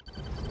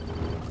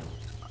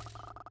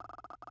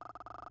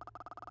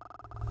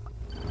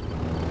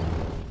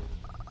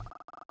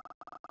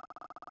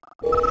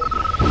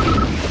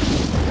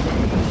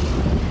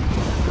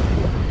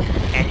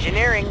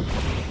 Engineering.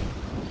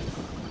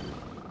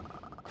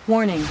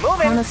 Warning, Moving.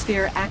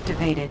 chronosphere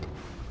activated.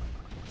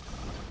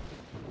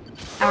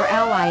 Our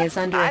ally is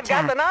under I've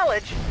got attack. the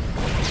knowledge.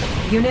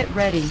 Unit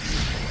ready.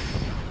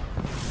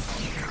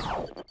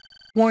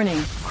 Warning,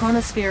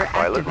 chronosphere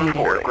Pilot activated.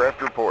 reporting.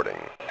 Aircraft reporting.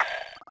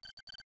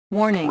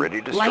 Warning,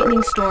 Ready to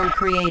lightning strike. storm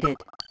created.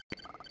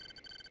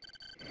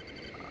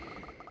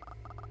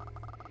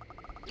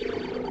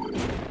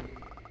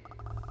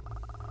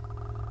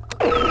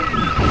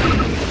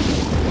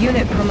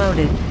 Unit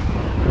promoted.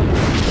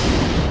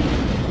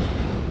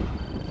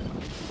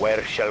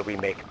 Where shall we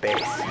make base?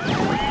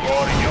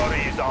 For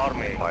Yori's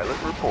army. Pilot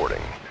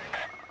reporting.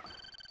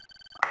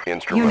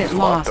 Instruments Unit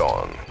locked lost.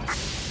 on.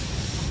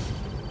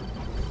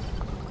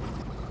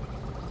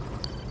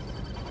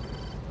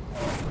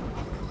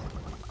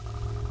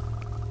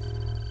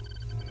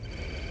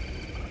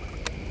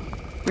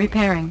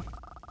 Repairing.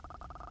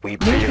 We New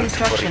build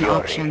construction for Yori.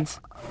 options.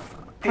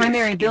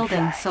 Primary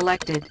building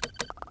selected.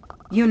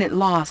 Unit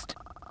lost.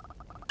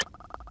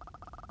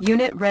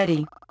 Unit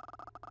ready.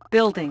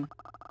 Building.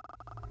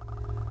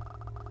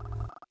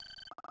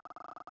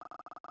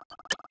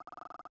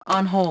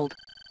 On hold.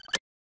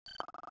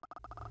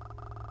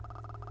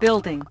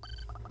 Building.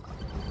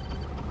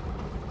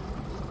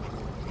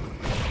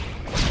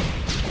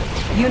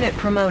 Unit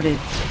promoted.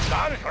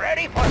 Guns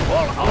ready for full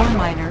Ore auto.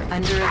 miner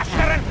under Faster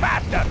attack. and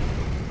faster.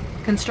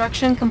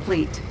 Construction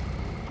complete.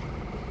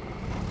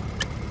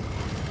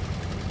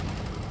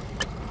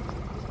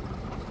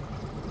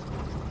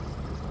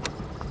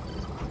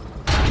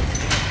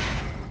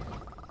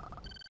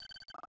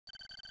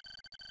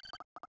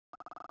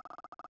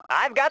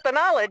 I've got the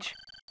knowledge.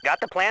 Got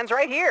the plans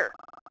right here.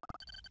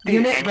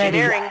 Unit ready.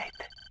 Engineering.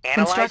 Analyzing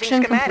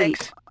Construction schematics.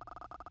 complete.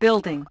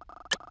 Building.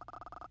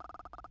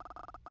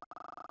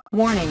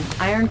 Warning,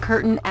 Iron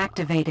Curtain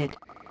activated.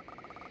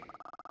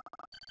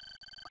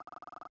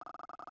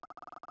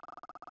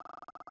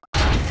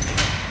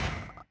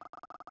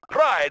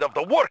 Pride of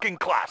the working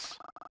class.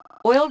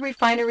 Oil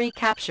refinery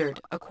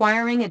captured,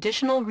 acquiring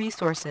additional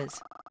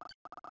resources.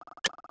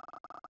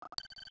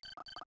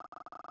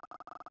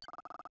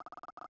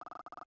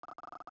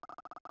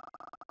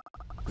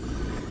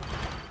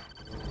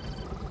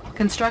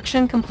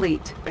 Construction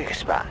complete. Big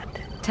spot.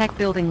 Tech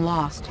building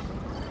lost.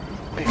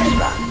 Big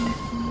spot.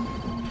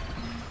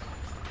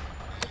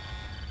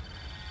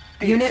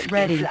 Unit Big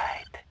ready.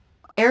 flight.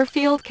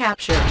 Airfield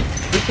captured.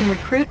 We can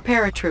recruit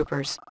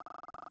paratroopers.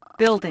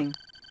 Building.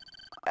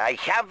 I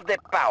have the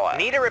power.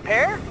 Need a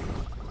repair?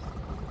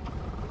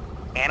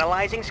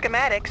 Analyzing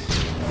schematics.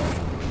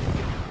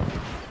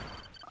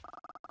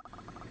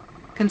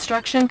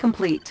 Construction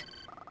complete.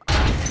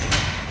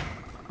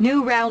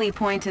 New rally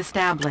point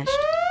established.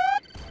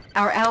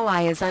 Our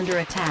ally is under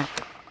attack.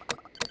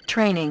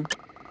 Training.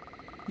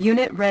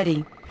 Unit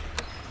ready.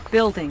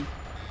 Building.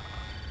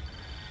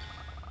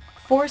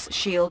 Force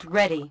shield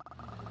ready.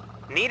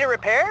 Need a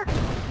repair?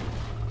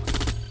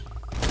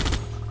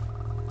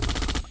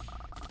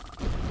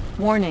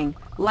 Warning,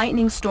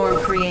 lightning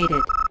storm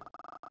created.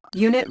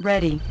 Unit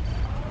ready.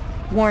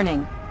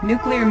 Warning,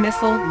 Nuclear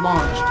missile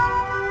launched.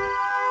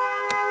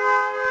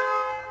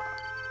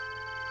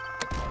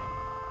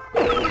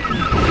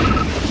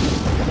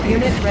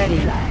 Unit ready.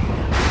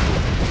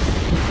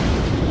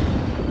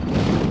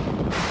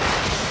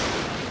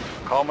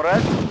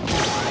 Comrade,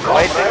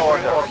 wait in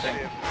order.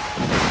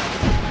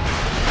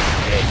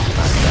 Yes,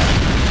 master.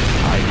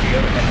 I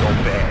hear and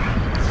obey.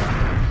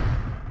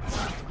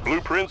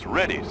 Blueprints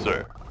ready,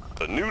 sir.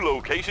 A new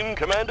location,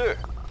 Commander?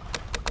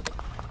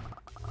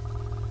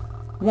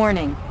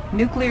 Warning.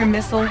 Nuclear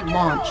missile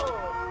launched.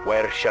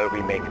 Where shall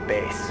we make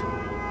base?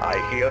 I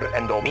hear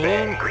and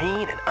obey. Mean,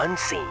 green, and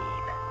unseen.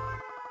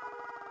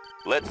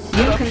 Let's set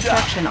New up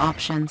construction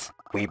options.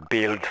 We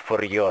build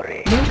for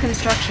Yuri. New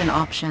construction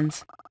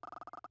options.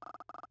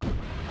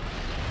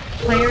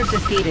 Player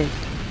defeated.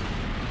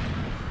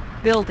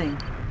 Building.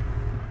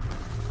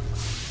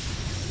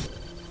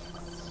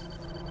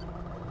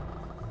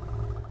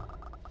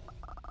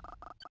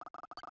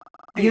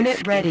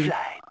 Unit ready.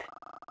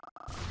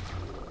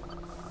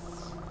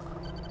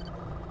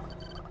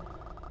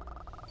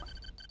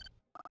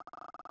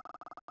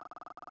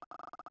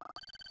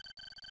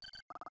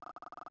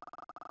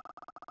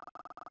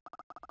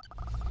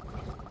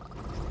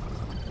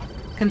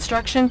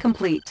 Construction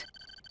complete.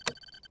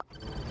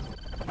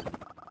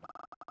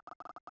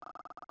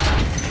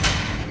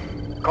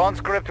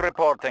 Conscript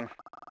reporting.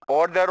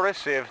 Order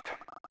received.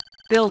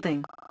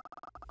 Building.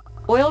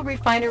 Oil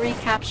refinery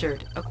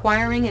captured,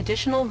 acquiring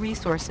additional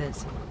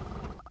resources.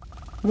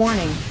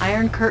 Warning,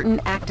 Iron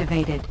Curtain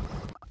activated.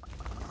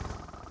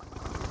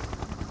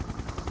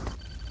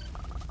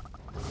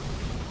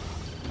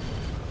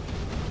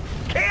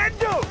 Can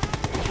do!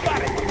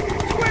 Got it!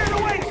 Squared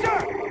away, sir!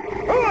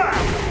 Hooah!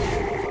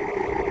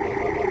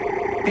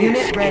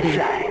 Unit ready.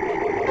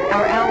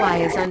 Our ally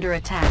is under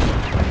attack.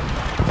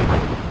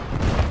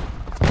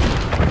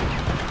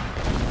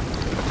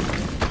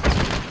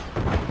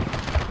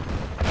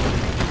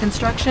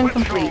 Construction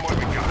complete.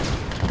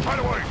 Right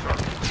away, sir.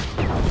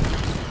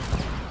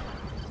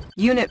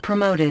 Unit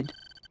promoted.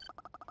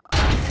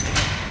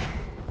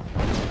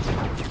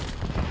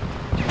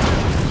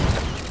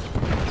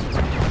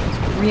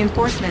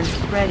 Reinforcements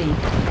ready.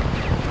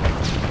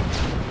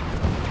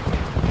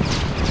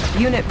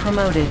 Unit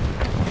promoted.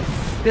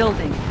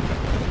 Building.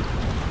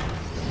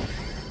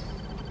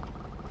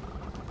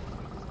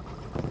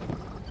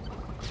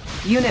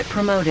 Unit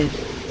promoted.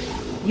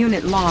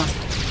 Unit lost.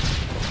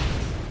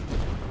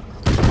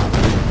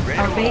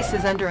 Our base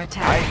is under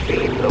attack.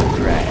 High-speed low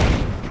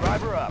drag.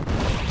 Driver up.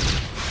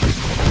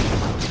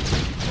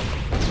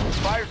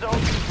 Fire zone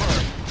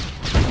confirmed.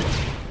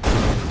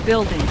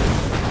 Building.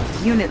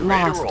 Unit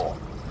Ready to lost. roll.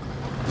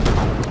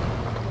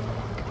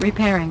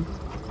 Repairing.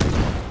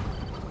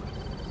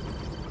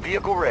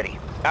 Vehicle ready.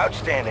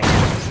 Outstanding.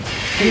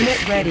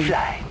 Unit ready.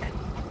 Flight.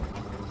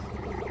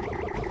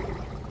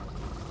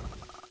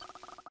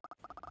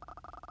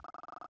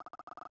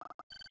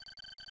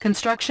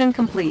 Construction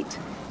complete.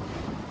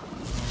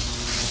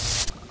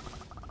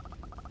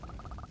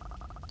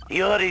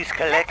 Yuri's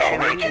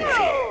collection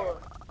agency.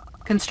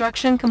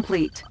 Construction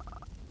complete.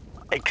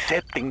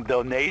 Accepting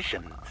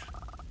donations.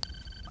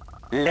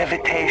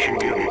 Levitation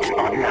units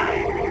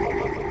online.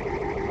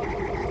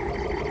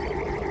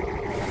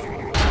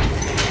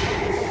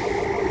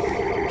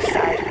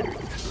 Siphons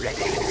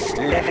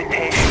ready.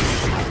 Levitation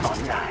units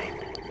online.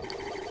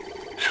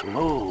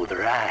 Smooth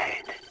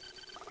ride.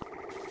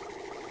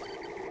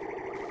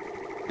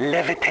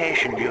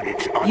 Levitation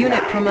units online.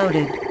 Unit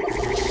promoted.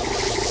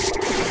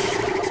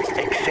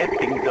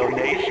 Accepting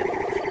donations.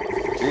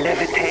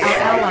 Levitation.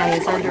 Our ally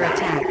units is under online.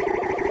 attack.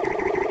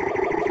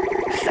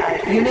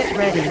 Siphons Unit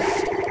ready.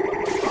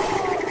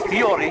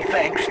 Yuri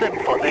thanks them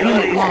for their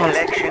Unit lost.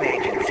 collection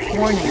agency.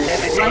 Warning.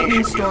 Levitation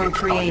Lightning storm units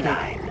created.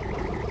 online.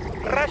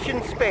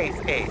 Russian space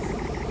ace.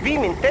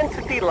 Beam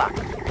intensity locked.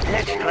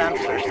 Let's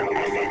transfer some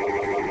assets.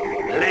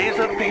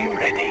 Laser beam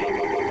ready.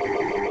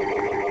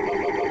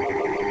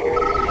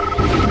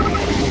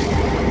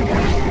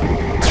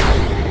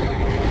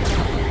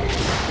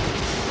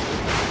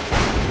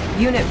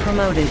 Unit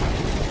promoted.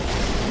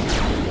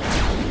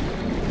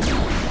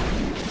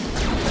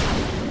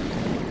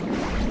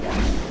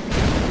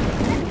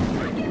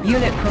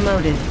 Unit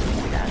promoted.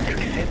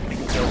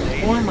 Accepting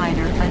donations. Ore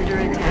miner under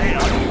They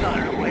attack. are on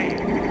our way.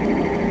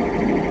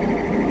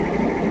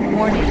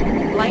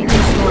 Warning.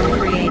 Lightning storm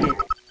created.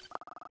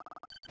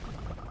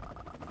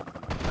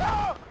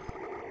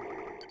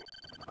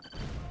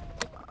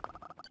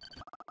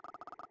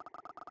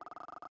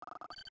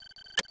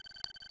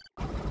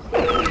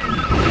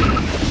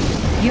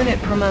 Unit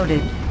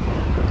promoted.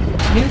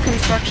 New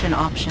construction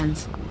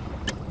options.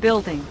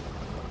 Building.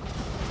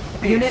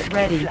 Unit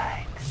ready. Flight.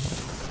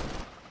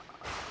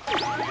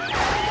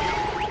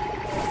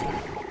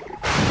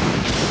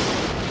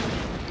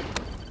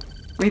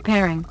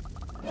 Repairing.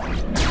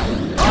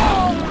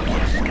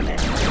 Yes,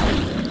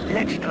 Commander.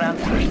 Let's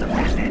transfer some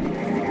assets.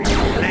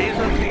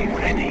 Laser beam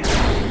ready.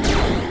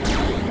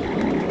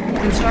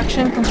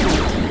 Construction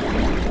complete.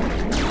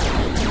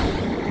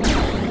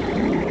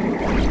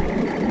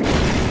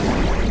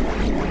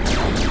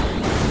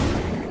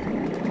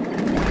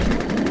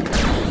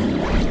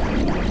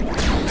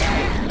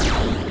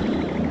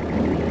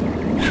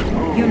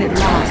 Unit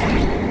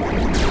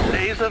lost.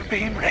 Laser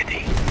beam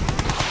ready.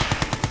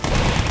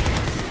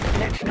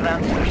 Let's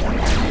transfer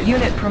some.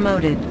 Unit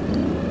promoted.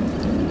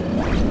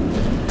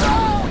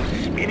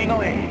 Spinning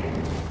away.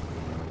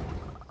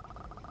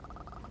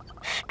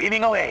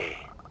 Spinning away.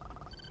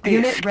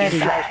 Unit ready.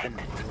 Siphon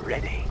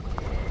ready.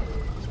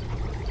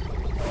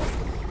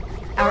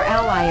 Our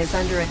ally is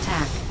under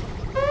attack.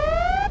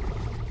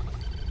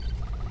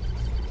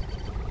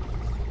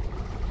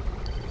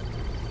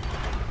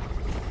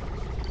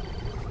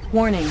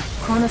 Warning,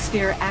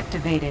 chronosphere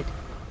activated.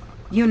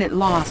 Unit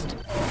lost.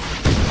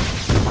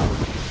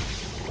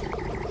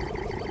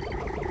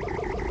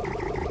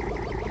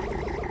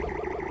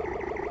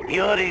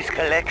 Yuri's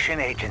collection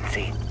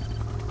agency.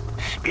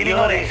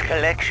 Yuri's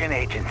collection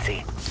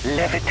agency.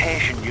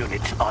 Levitation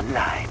units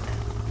online.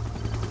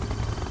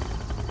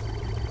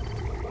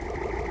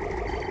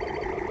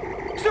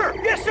 Sir!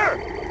 Yes, sir!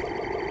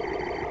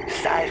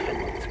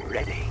 Siphons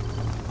ready.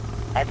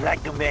 I'd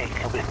like to make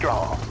a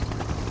withdrawal.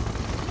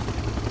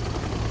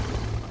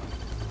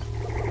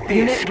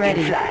 Unit Disc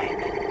ready. in flight.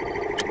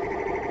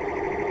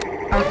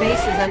 Our base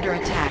is under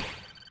attack.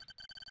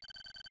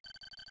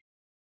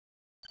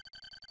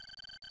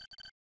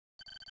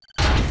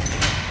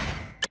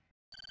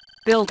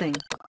 Building.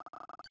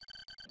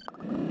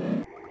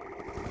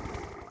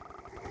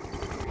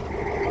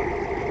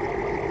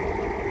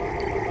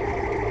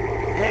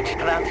 Let's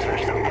transfer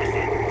some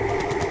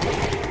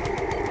assets.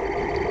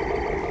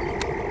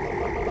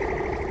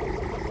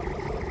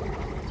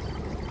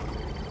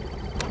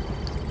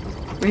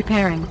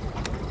 Repairing.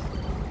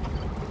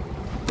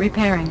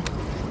 Repairing.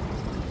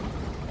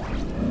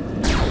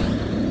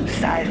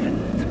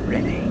 Siphons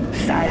ready.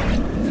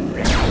 Siphons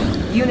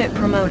ready. Unit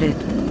promoted.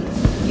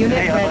 Unit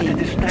They are but a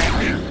ready.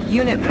 distraction.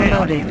 Unit They are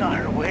promoted. in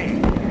our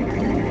way.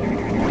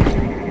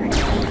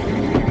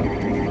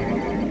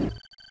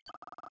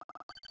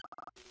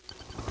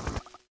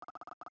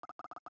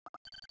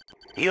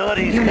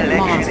 Yuri's Unit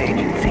collection lost.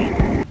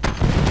 agency.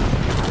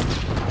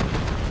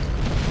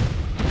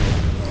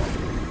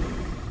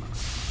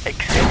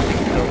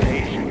 Accepting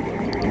donation.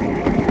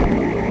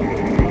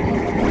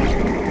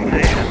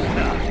 They have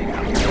nothing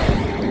up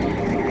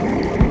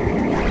there.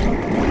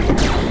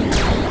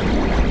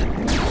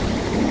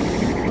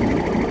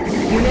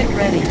 Unit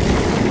ready.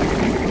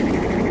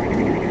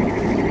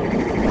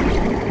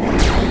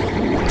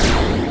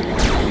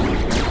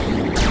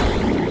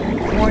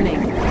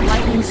 Warning,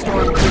 lightning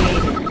storm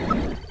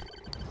created.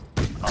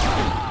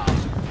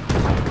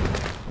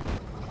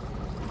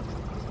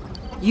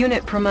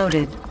 Unit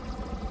promoted.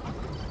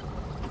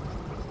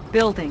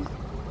 Building.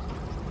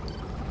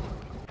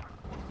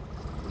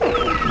 I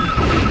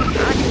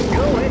can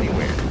go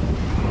anywhere.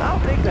 I'll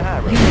take the high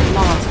road. Unit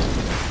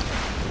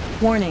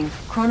lost. Warning,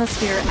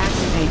 chronosphere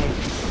activated.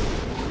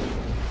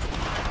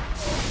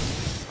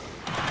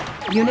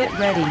 Unit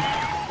ready.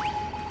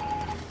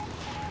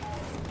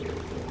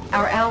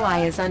 Our ally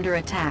is under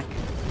attack.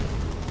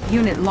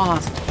 Unit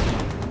lost.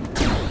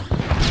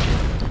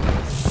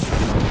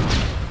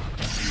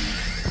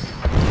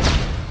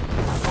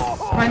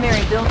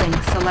 Primary building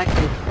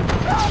selected.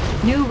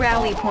 New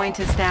rally point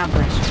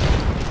established.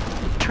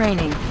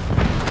 Training.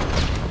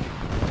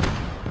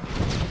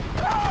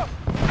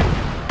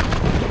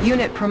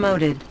 Unit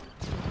promoted.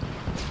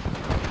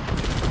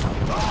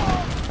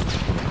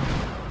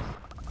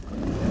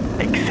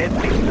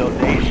 Accepting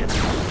donation.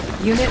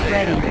 Unit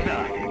ready.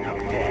 Nothing up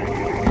there.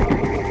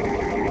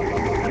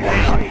 They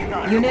are in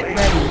our Unit way.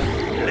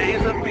 ready.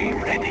 Laser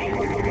beam ready.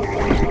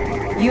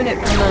 Unit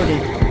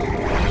promoted.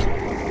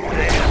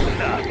 They have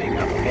nothing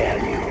of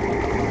value.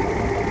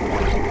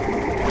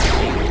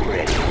 Beam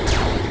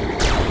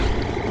ready.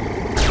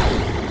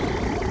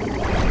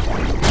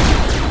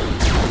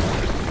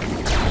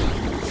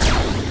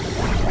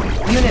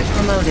 Unit They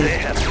promoted.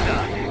 have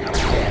nothing of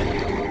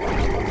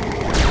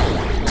value.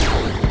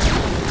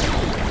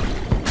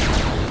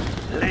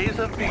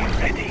 Laser beam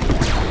ready.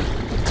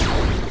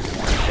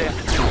 Set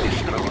to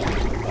destroy.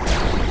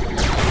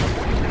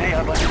 They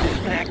are but a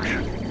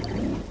distraction.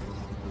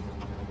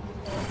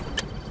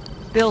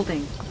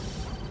 Building.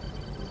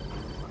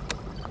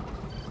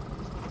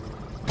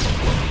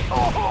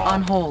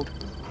 On hold.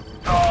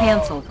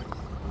 Cancelled.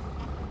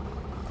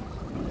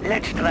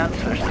 Let's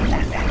transfer some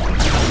assets.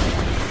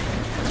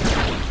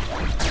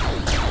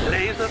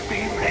 Laser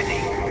beam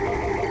ready.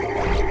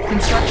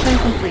 Construction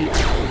complete.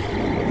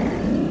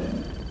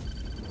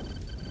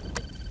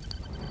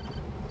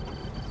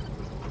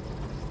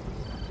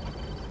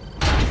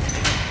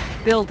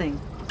 Building.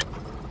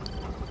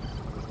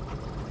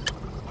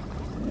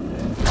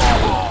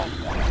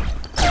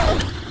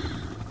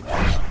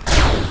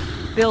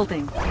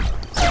 Building.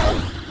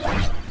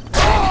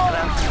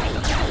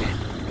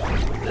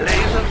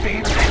 Laser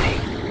beam ready.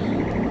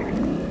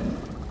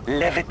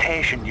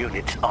 Levitation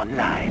units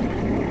online.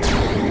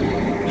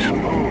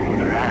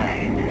 Smooth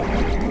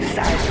ride.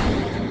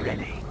 Siphons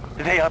ready.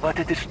 They are but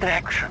a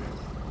distraction.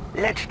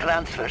 Let's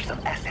transfer some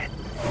assets.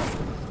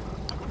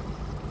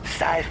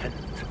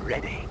 Siphons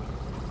ready.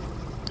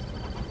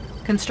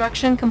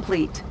 Construction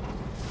complete.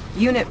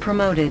 Unit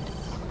promoted.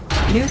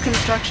 New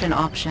construction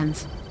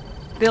options.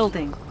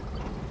 Building.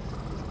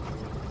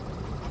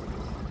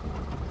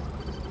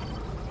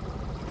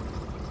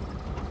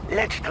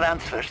 Let's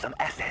transfer some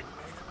assets.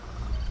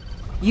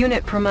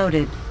 Unit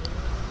promoted.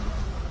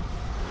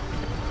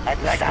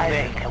 I'd like to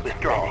make a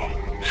withdrawal.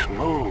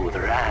 Smooth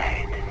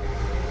ride.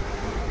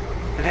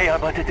 They are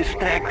but a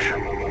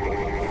distraction.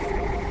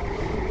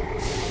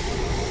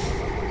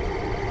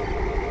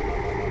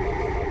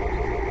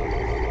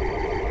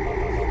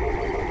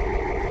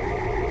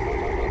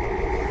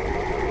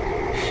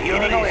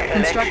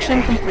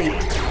 Construction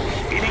complete.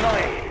 Speeding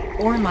away.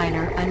 Ore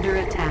miner under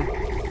attack.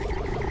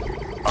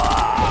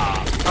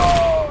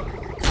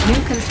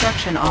 New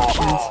construction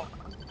options.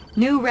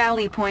 New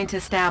rally point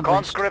established.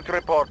 Conscript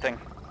reporting.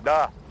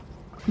 Da.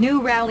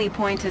 New rally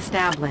point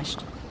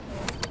established.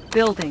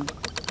 Building.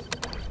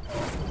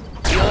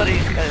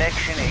 Yuri's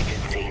collection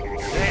agency.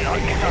 They are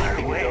in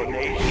our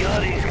way.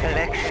 Yuri's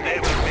collection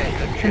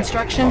agency.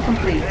 Construction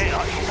complete. They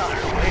are in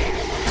our way.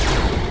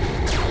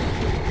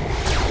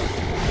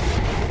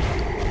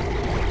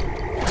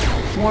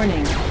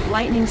 Warning.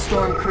 Lightning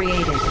storm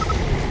created.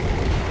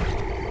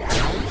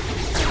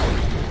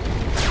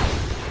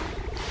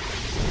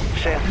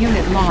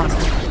 Unit lost.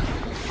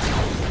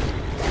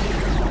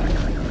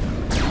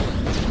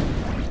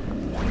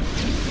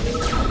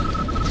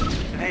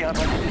 They are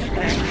but a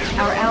distraction.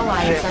 Our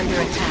ally is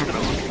under attack.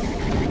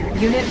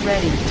 Unit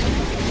ready.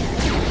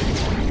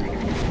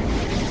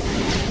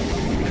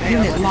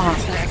 Unit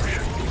lost.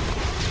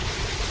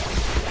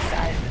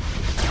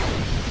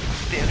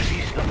 Their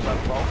systems are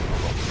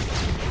vulnerable.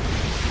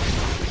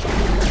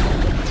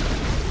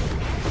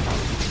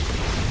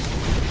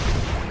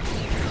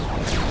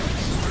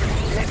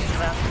 Let's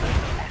transfer the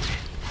message.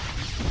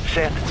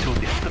 Set to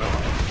destroy.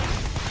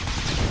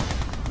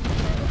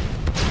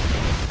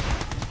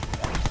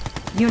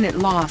 Unit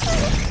lost.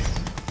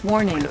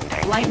 Warning.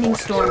 Lightning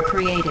storm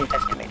created.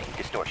 Estimating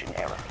distortion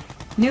error.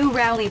 New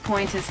rally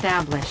point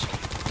established.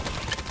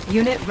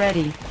 Unit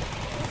ready.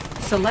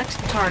 Select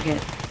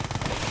target.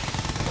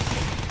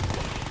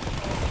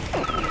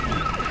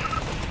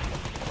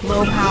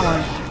 Low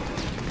power.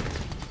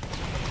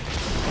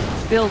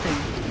 Building.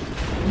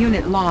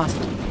 Unit lost.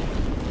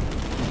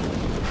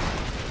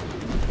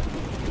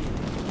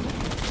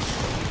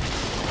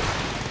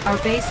 Our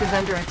base is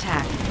under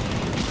attack.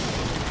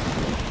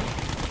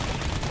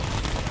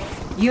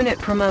 Unit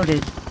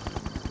promoted.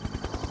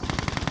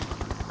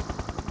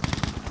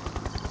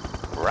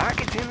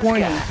 Rockets in the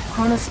Warning. sky.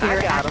 Chronosphere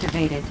I got 'em.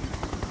 activated.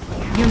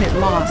 Unit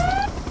lost.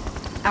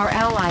 Our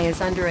ally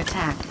is under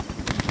attack.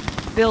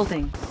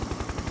 Building.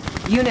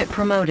 Unit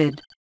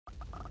promoted.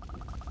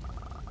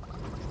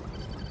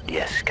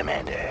 Yes,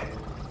 Commander.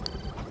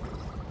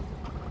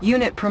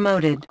 Unit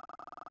promoted.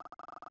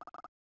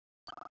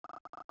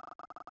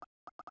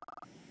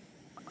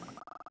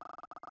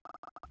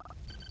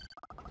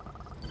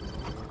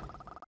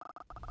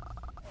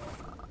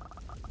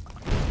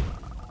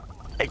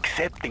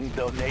 Accepting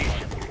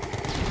donation.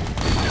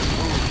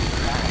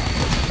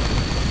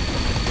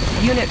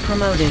 Unit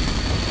promoted.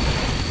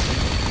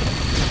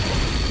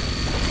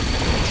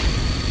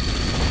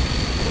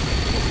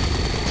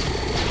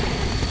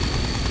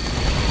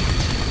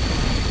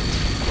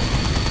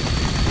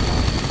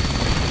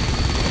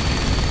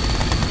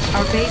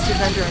 Our base is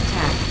under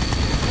attack.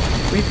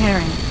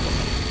 Repairing.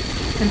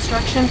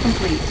 Construction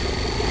complete.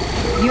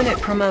 Unit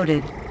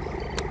promoted.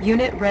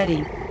 Unit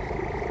ready.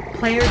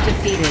 Player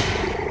defeated.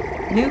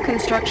 New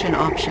construction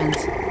options.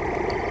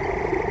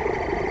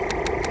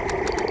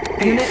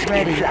 Unit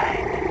ready.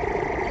 Inside.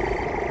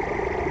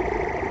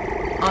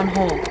 On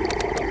hold.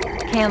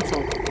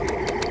 Cancel.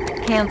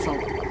 Cancel.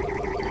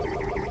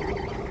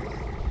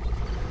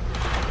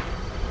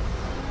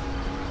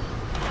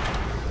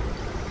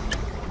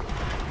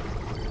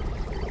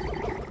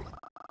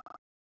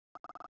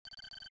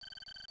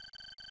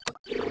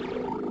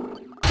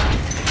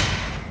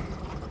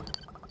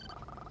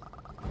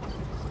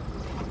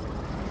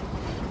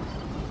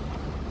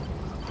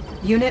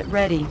 Unit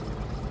ready.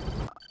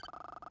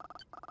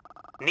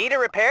 Need a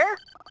repair?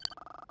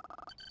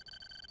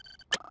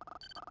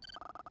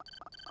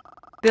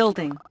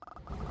 Building.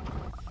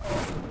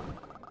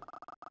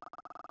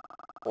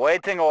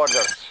 Waiting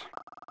orders.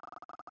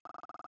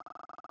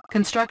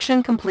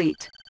 Construction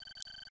complete.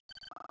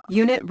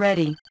 Unit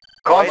ready.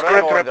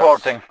 Conscript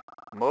reporting.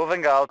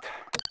 Moving out.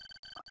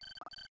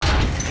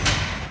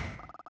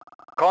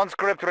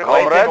 Conscript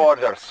reporting. Waiting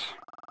orders.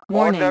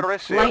 Warning. Order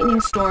received.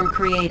 Lightning storm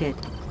created.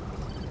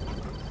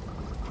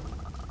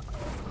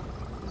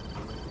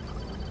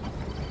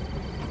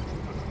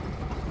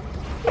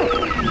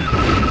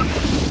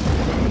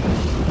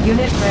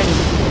 Unit ready.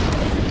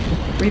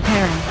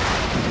 Repairing.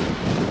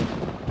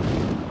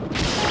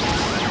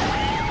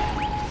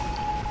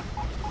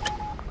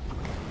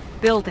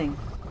 Building.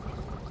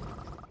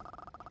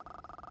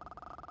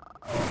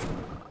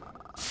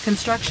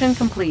 Construction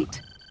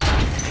complete.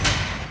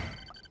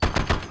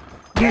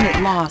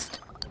 Unit lost.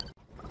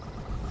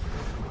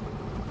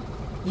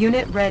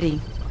 Unit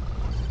ready.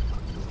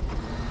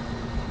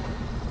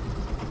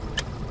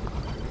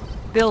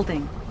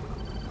 Building.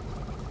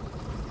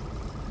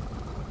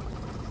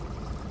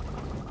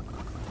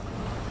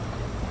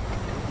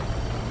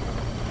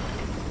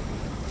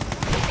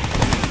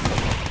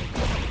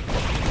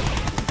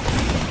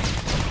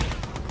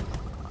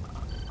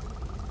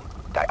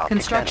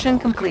 Construction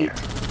complete.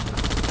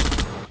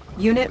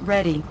 Unit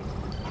ready.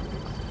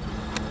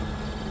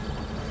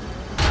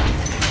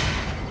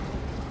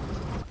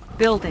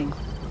 Building.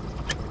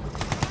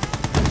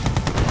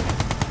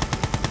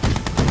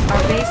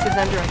 Our base is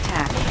under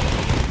attack.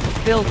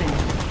 Building.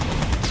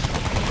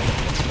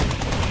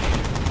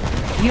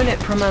 Unit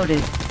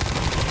promoted.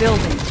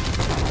 Building.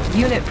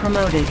 Unit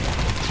promoted.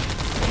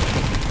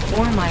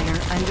 Ore miner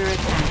under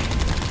attack.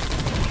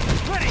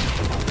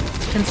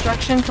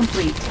 Construction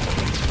complete.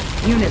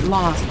 Unit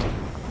lost.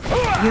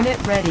 Unit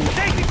ready.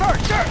 Safety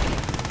first, sir!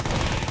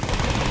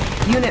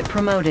 Unit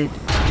promoted.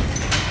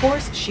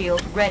 Force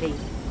shield ready.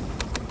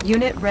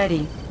 Unit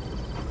ready.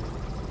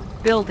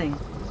 Building.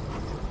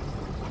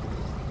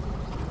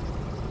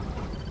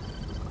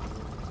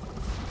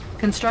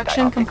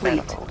 Construction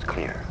complete.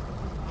 Clear.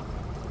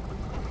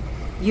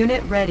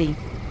 Unit ready.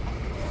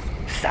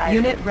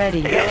 Unit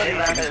ready.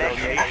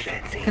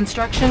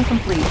 Construction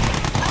complete.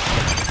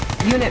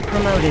 Unit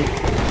promoted.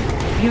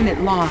 Unit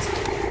lost.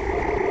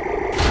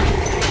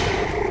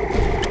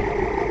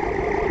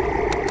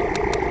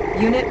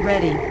 Unit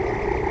ready.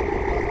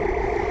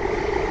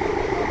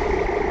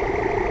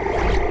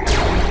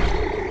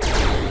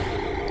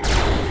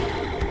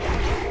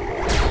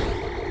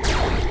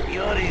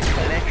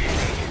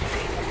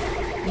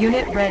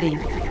 Unit ready.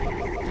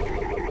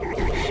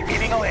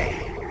 Speeding away.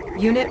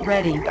 Unit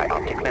ready.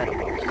 Dioptic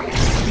manifolds clear.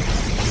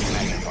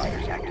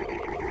 Magnifiers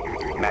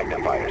activated.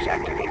 Magnifiers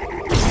activated.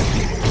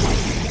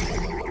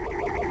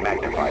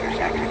 Magnifiers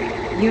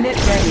activated. Unit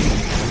ready.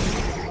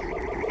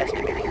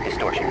 Estimating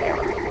distortion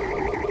error.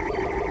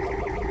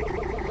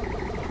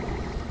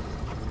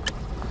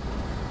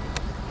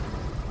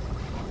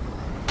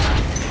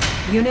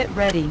 Unit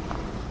ready.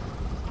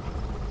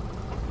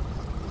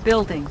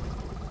 Building.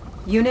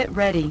 Unit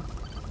ready.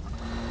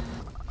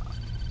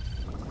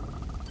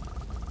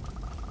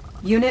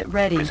 Unit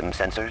ready. Prism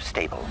sensors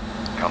stable.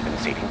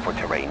 Compensating for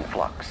terrain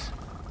flux.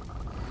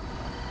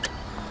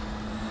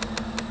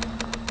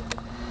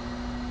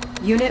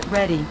 Unit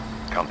ready.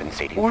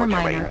 Compensating Ore for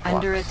terrain miner flux.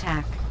 under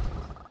attack.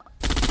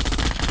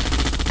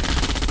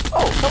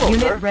 Oh, hello,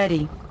 Unit sir.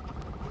 ready.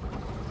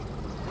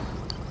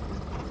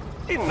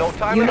 In no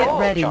time Unit at all.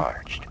 ready.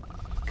 Charged.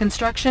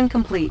 Construction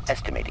complete.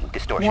 Estimating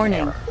distortion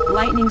Warning. error.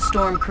 Lightning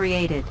storm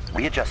created.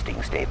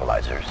 Readjusting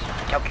stabilizers.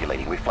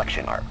 Calculating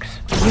reflection arcs.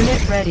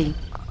 Unit ready.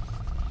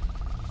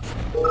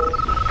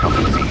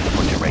 Compensating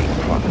for terrain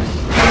flux.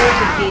 Player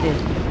defeated.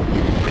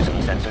 Prism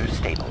sensors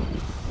stable.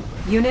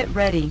 Unit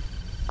ready.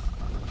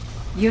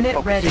 Unit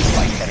ready.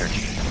 Focusing light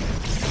energy.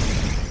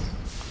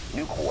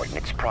 New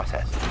coordinates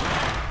processed.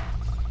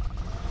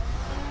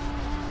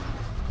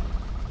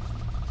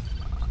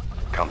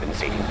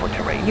 Compensating for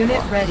terrain Unit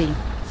flux. ready.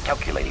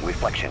 Calculating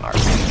reflection arcs.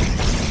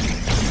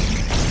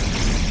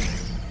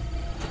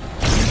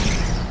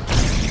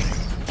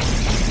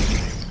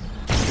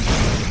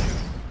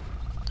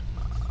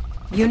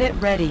 Unit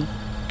ready.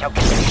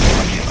 Calculating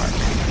reflection arcs.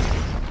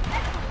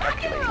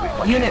 Calculating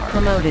reflection Unit arcs.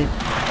 promoted.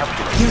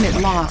 Calculating Unit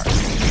reflection lost.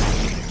 arcs.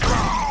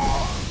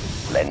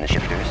 Lens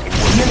shifters in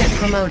Unit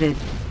promoted.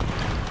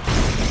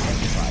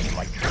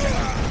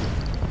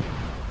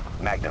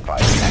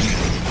 Magnifiers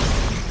activated.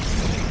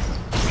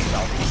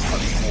 Resolving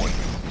target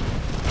coordinates.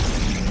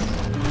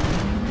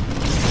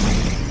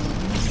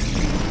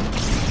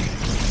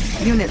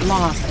 Unit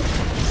lost.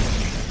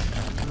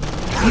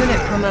 Unit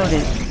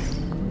promoted.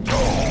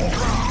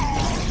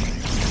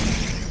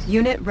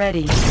 Unit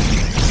ready.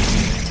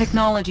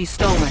 Technology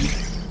stolen.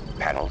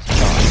 Panels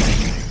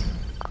charged.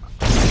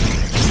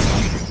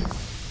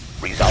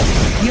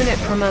 Resolving. Unit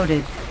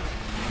promoted.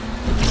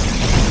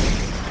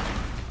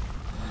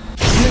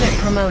 Unit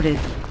promoted.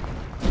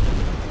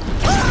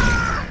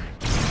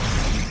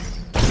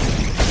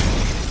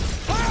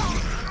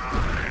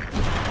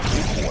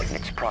 New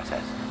coordinates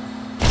processed.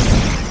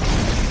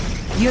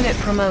 Unit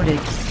promoted.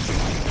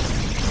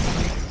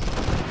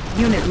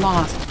 Unit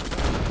lost.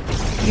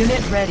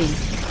 Unit ready.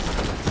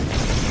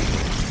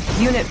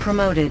 Unit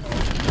promoted.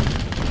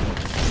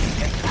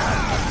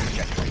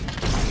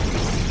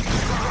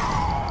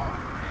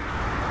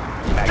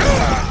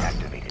 Magnifiers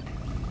activated.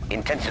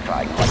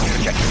 Intensifying light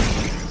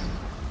trajectory.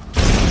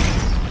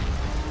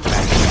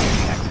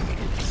 Magnifiers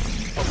activated.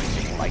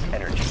 Focusing light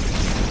energy.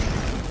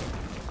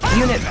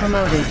 Unit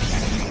promoted.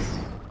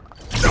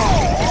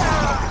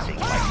 Focusing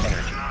light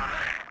energy.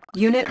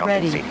 Unit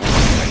ready. Compensating for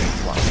terrain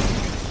flux.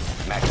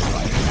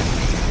 Magnifiers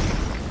activated.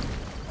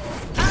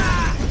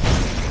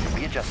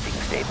 Readjusting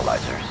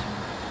stabilizers.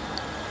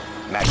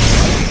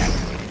 Magnifiers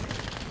activated.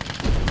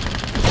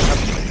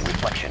 Calculating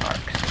reflection arcs.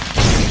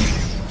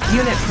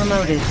 Unit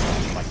promoted.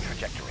 Light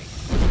trajectory.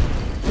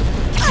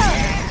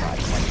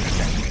 Light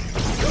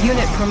trajectory.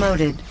 Unit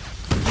promoted.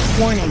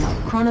 Warning.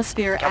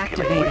 Chronosphere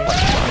Calculating activated.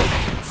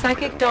 reflection arcs.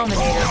 Psychic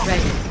Dominator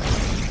ready.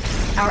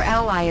 Our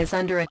ally is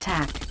under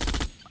attack.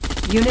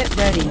 Unit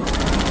ready.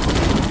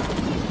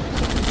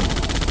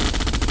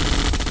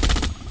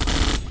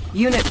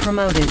 Unit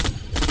promoted.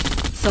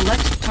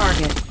 Select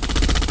target.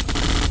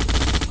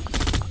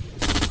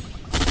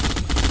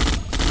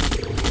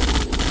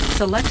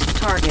 Select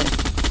target.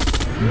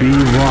 Be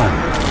one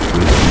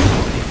with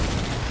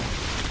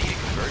Needing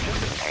conversion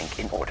to tank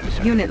in order,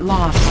 sir. Unit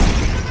lost.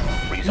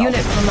 Resolving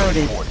Unit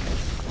promoted.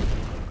 coordinates.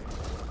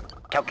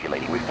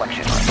 Calculating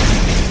reflection arc.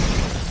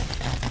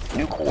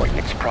 New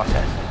coordinates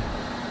processed.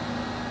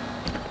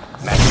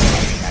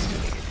 Magnetic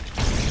activated.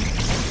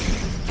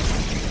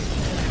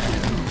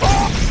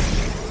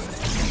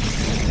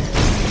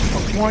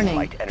 Warning.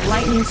 Light energy.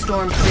 Lightning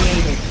storm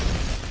created.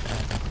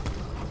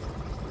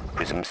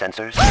 Prism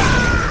sensors.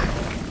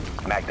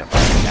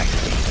 Magnifying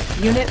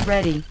activated. Unit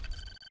ready.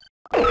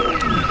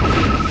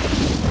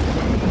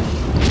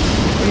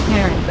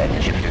 Repairing.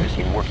 Lead shifters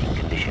in working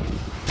condition.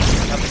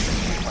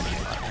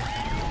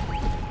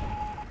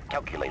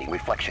 Calculating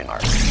reflection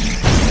arc.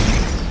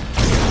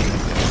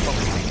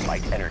 Focusing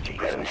light energy.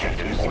 Prism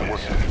shifters in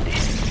working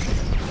condition.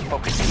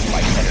 Focusing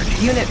light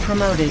energy. Unit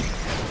promoted.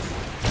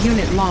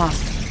 Unit lost.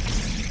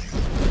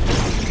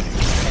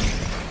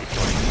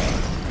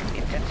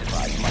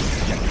 Intensified light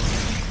trajectory.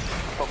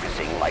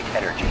 Focusing light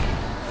energy.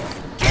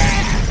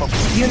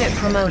 Unit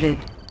promoted.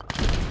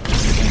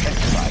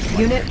 Intensified light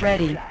Unit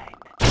ready.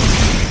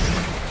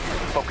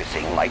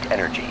 Focusing light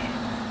energy.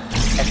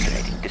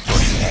 Estimating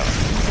distortion error.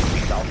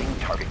 Resolving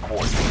target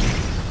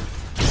coordinates.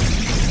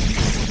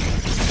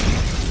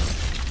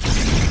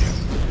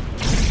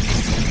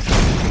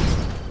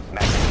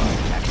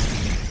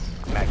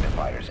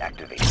 Magnifiers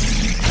activated.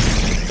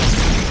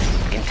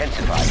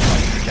 Intensified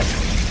light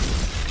trajectory.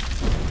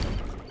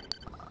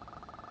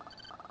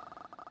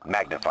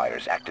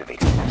 Magnifiers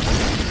activated.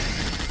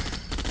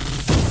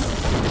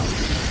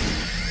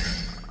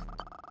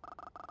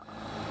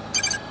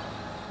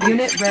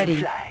 Unit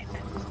ready.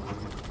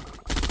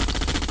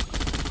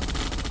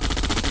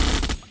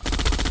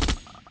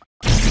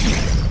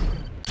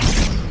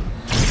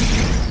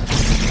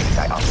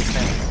 Dioptic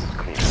manifolds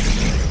clear.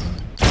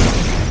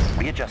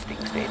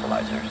 Readjusting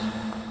stabilizers.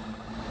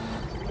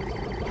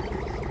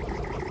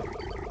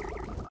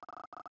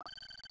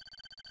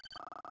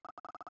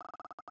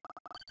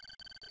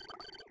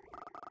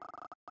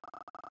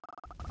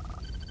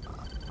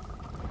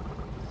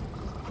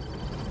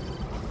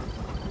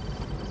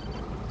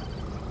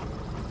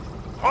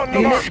 On the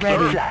Unit mark, sir.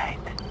 ready. Flight.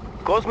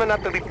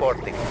 Cosmonaut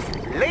reporting.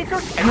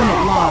 Lasers and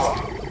Unit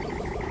lost.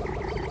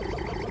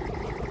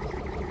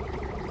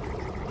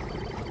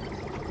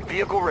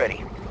 vehicle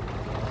ready.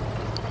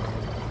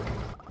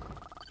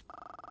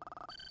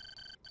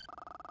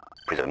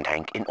 Prism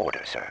tank in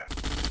order, sir.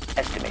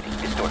 Estimating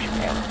distortion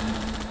error.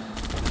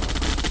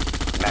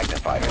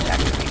 Magnifiers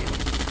activated.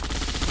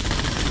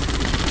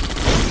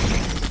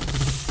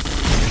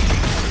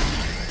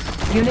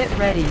 Unit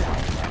ready.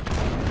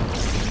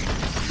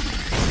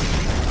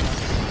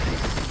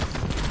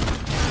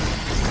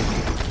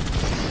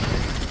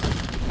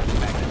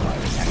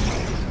 Magnifiers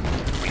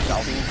activated.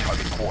 Resolving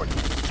target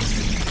coordinates.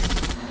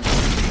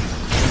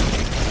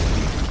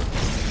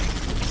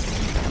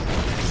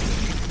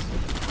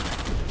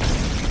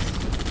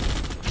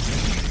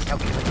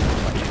 Calculating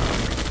reflection.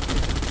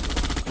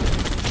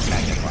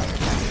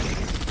 Magnifiers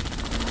activated.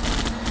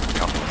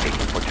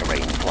 Compensating for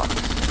terrain flux.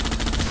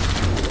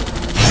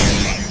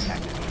 Magnifiers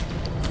activated.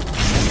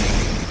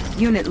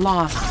 Unit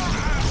lost.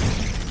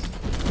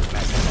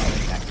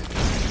 Magnifiers activated.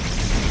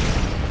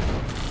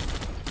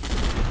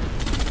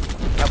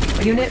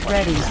 Calculating Unit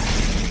reflection. ready.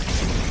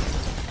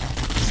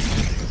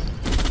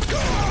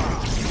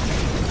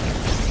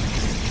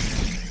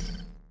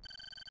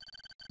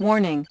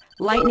 Warning.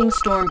 Lightning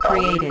storm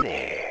created.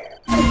 There.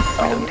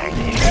 Prism tank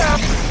in.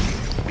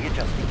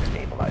 Readjusting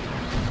stabilizers.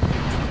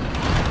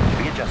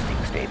 Readjusting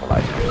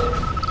stabilizers.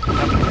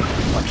 Calculating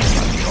reflection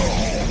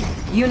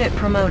arc. Unit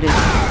promoted.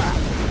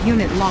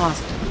 Unit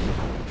lost.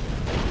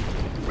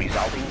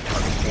 Resolving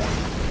target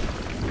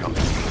coordinates.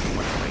 Compensating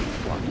for terrain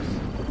flux.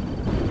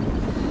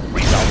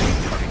 Resolving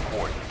target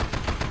coordinates.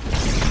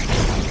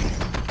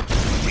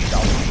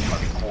 Resolving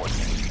target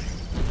coordinates.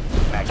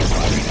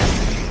 Magnifying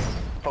activated.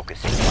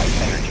 Focusing light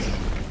energy.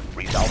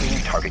 Resolving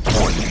target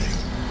coordinates.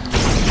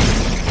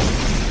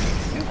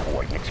 New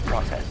coordinates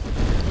processed.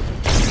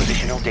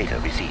 Positional data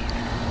received.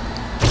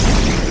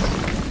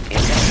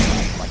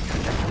 Intensified light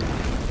trajectory.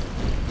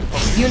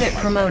 Focusing Unit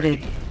light promoted.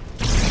 energy.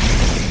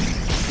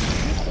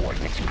 New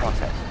coordinates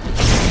processed.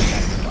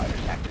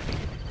 Magnifiers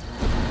activated.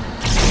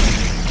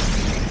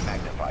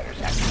 Magnifiers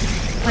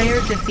activated. Player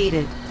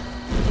defeated.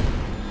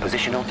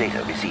 Positional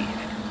data received.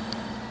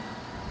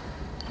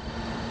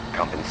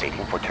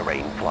 Compensating for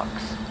terrain flux.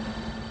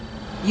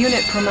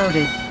 Unit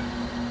promoted.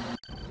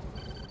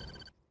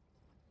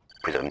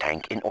 Prism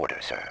tank in order,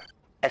 sir.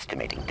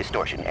 Estimating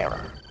distortion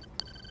error.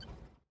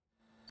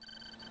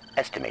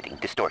 Estimating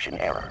distortion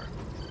error.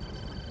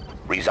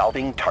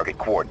 Resolving target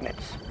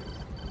coordinates.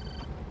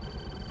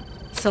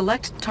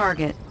 Select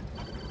target.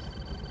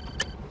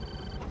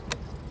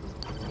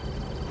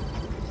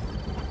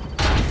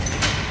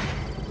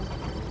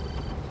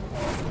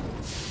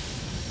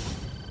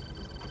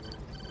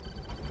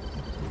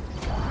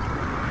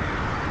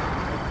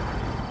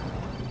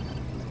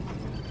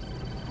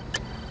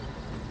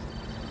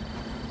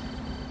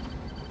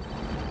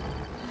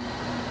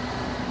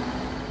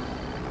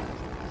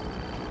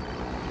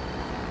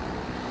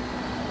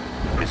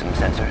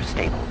 Magnetism sensor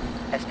stable.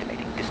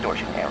 Estimating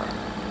distortion error.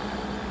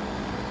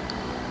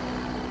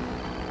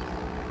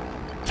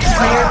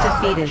 Player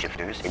defeated.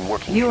 Shifters in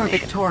working You are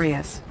condition.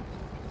 victorious.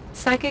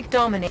 Psychic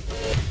dominate.